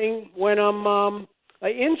know. same thing when I'm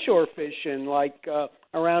inshore fishing, like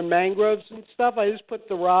around mangroves and stuff. I just put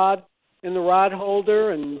the rod in the rod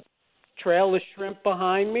holder and trail the shrimp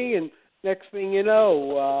behind me, and next thing you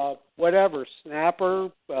know, whatever,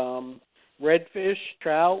 snapper, redfish,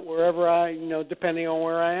 trout, wherever depending on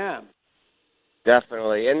where I am.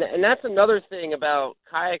 Definitely. And that's another thing about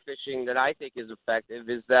kayak fishing that I think is effective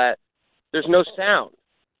is that there's no sound.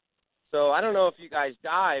 So I don't know if you guys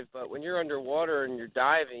dive, but when you're underwater and you're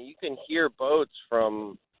diving, you can hear boats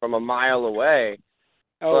from a mile away.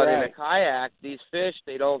 Oh, but right. in a kayak, these fish,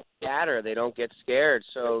 they don't scatter. They don't get scared.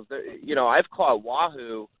 So, I've caught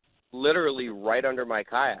wahoo literally right under my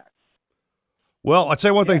kayak. Well, I'll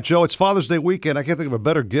tell you one thing, Joe. It's Father's Day weekend. I can't think of a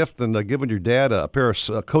better gift than giving your dad a pair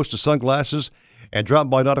of Costa sunglasses and dropping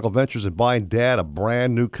by Nautical Ventures and buying Dad a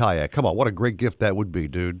brand new kayak. Come on, what a great gift that would be,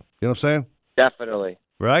 dude. You know what I'm saying? Definitely.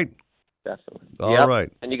 Right? Definitely. All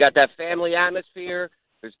right. And you got that family atmosphere.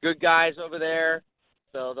 There's good guys over there,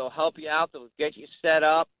 so they'll help you out. They'll get you set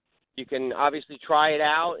up. You can obviously try it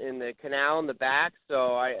out in the canal in the back,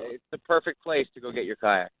 so it's the perfect place to go get your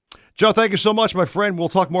kayak. Joe, thank you so much, my friend. We'll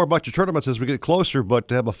talk more about your tournaments as we get closer, but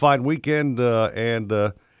have a fine weekend and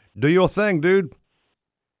do your thing, dude.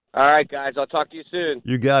 All right, guys. I'll talk to you soon.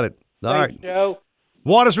 You got it. All Thanks, right. Joe.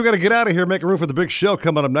 Waters, we got to get out of here, making room for the big show.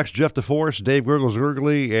 Coming up next, Jeff DeForest, Dave Gurgles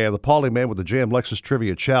Gurgley, and the Pauly Man with the Jam Lexus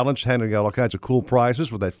Trivia Challenge, handing out all kinds of cool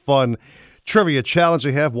prizes with that fun trivia challenge.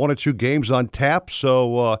 They have 1 or 2 games on tap,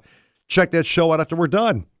 so check that show out after we're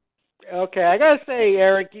done. Okay, I gotta say,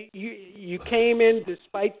 Eric, you came in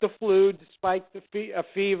despite the flu, despite the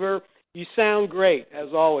fever. You sound great as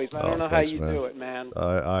always. I don't know thanks, how you man. do it,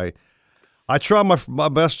 man. I try my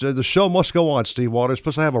best. The show must go on, Steve Waters.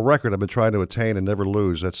 Plus, I have a record I've been trying to attain and never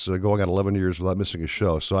lose. That's going on 11 years without missing a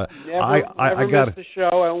show. So I got missed the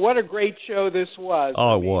show, and what a great show this was.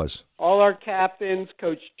 Oh, it was. All our captains,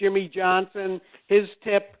 Coach Jimmy Johnson, his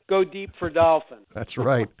tip: go deep for Dolphin. That's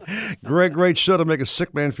right. Great show to make a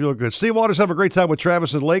sick man feel good. Steve Waters, have a great time with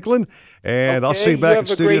Travis in Lakeland, and I'll see you back in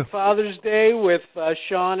studio. Have a great Father's Day with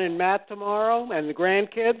Sean and Matt tomorrow, and the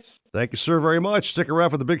grandkids. Thank you, sir, very much. Stick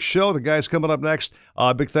around for the big show. The guys coming up next.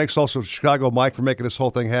 Big thanks also to Chicago Mike for making this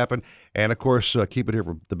whole thing happen. And, of course, keep it here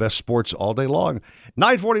for the best sports all day long.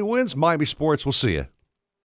 940 wins, Miami Sports. We'll see you.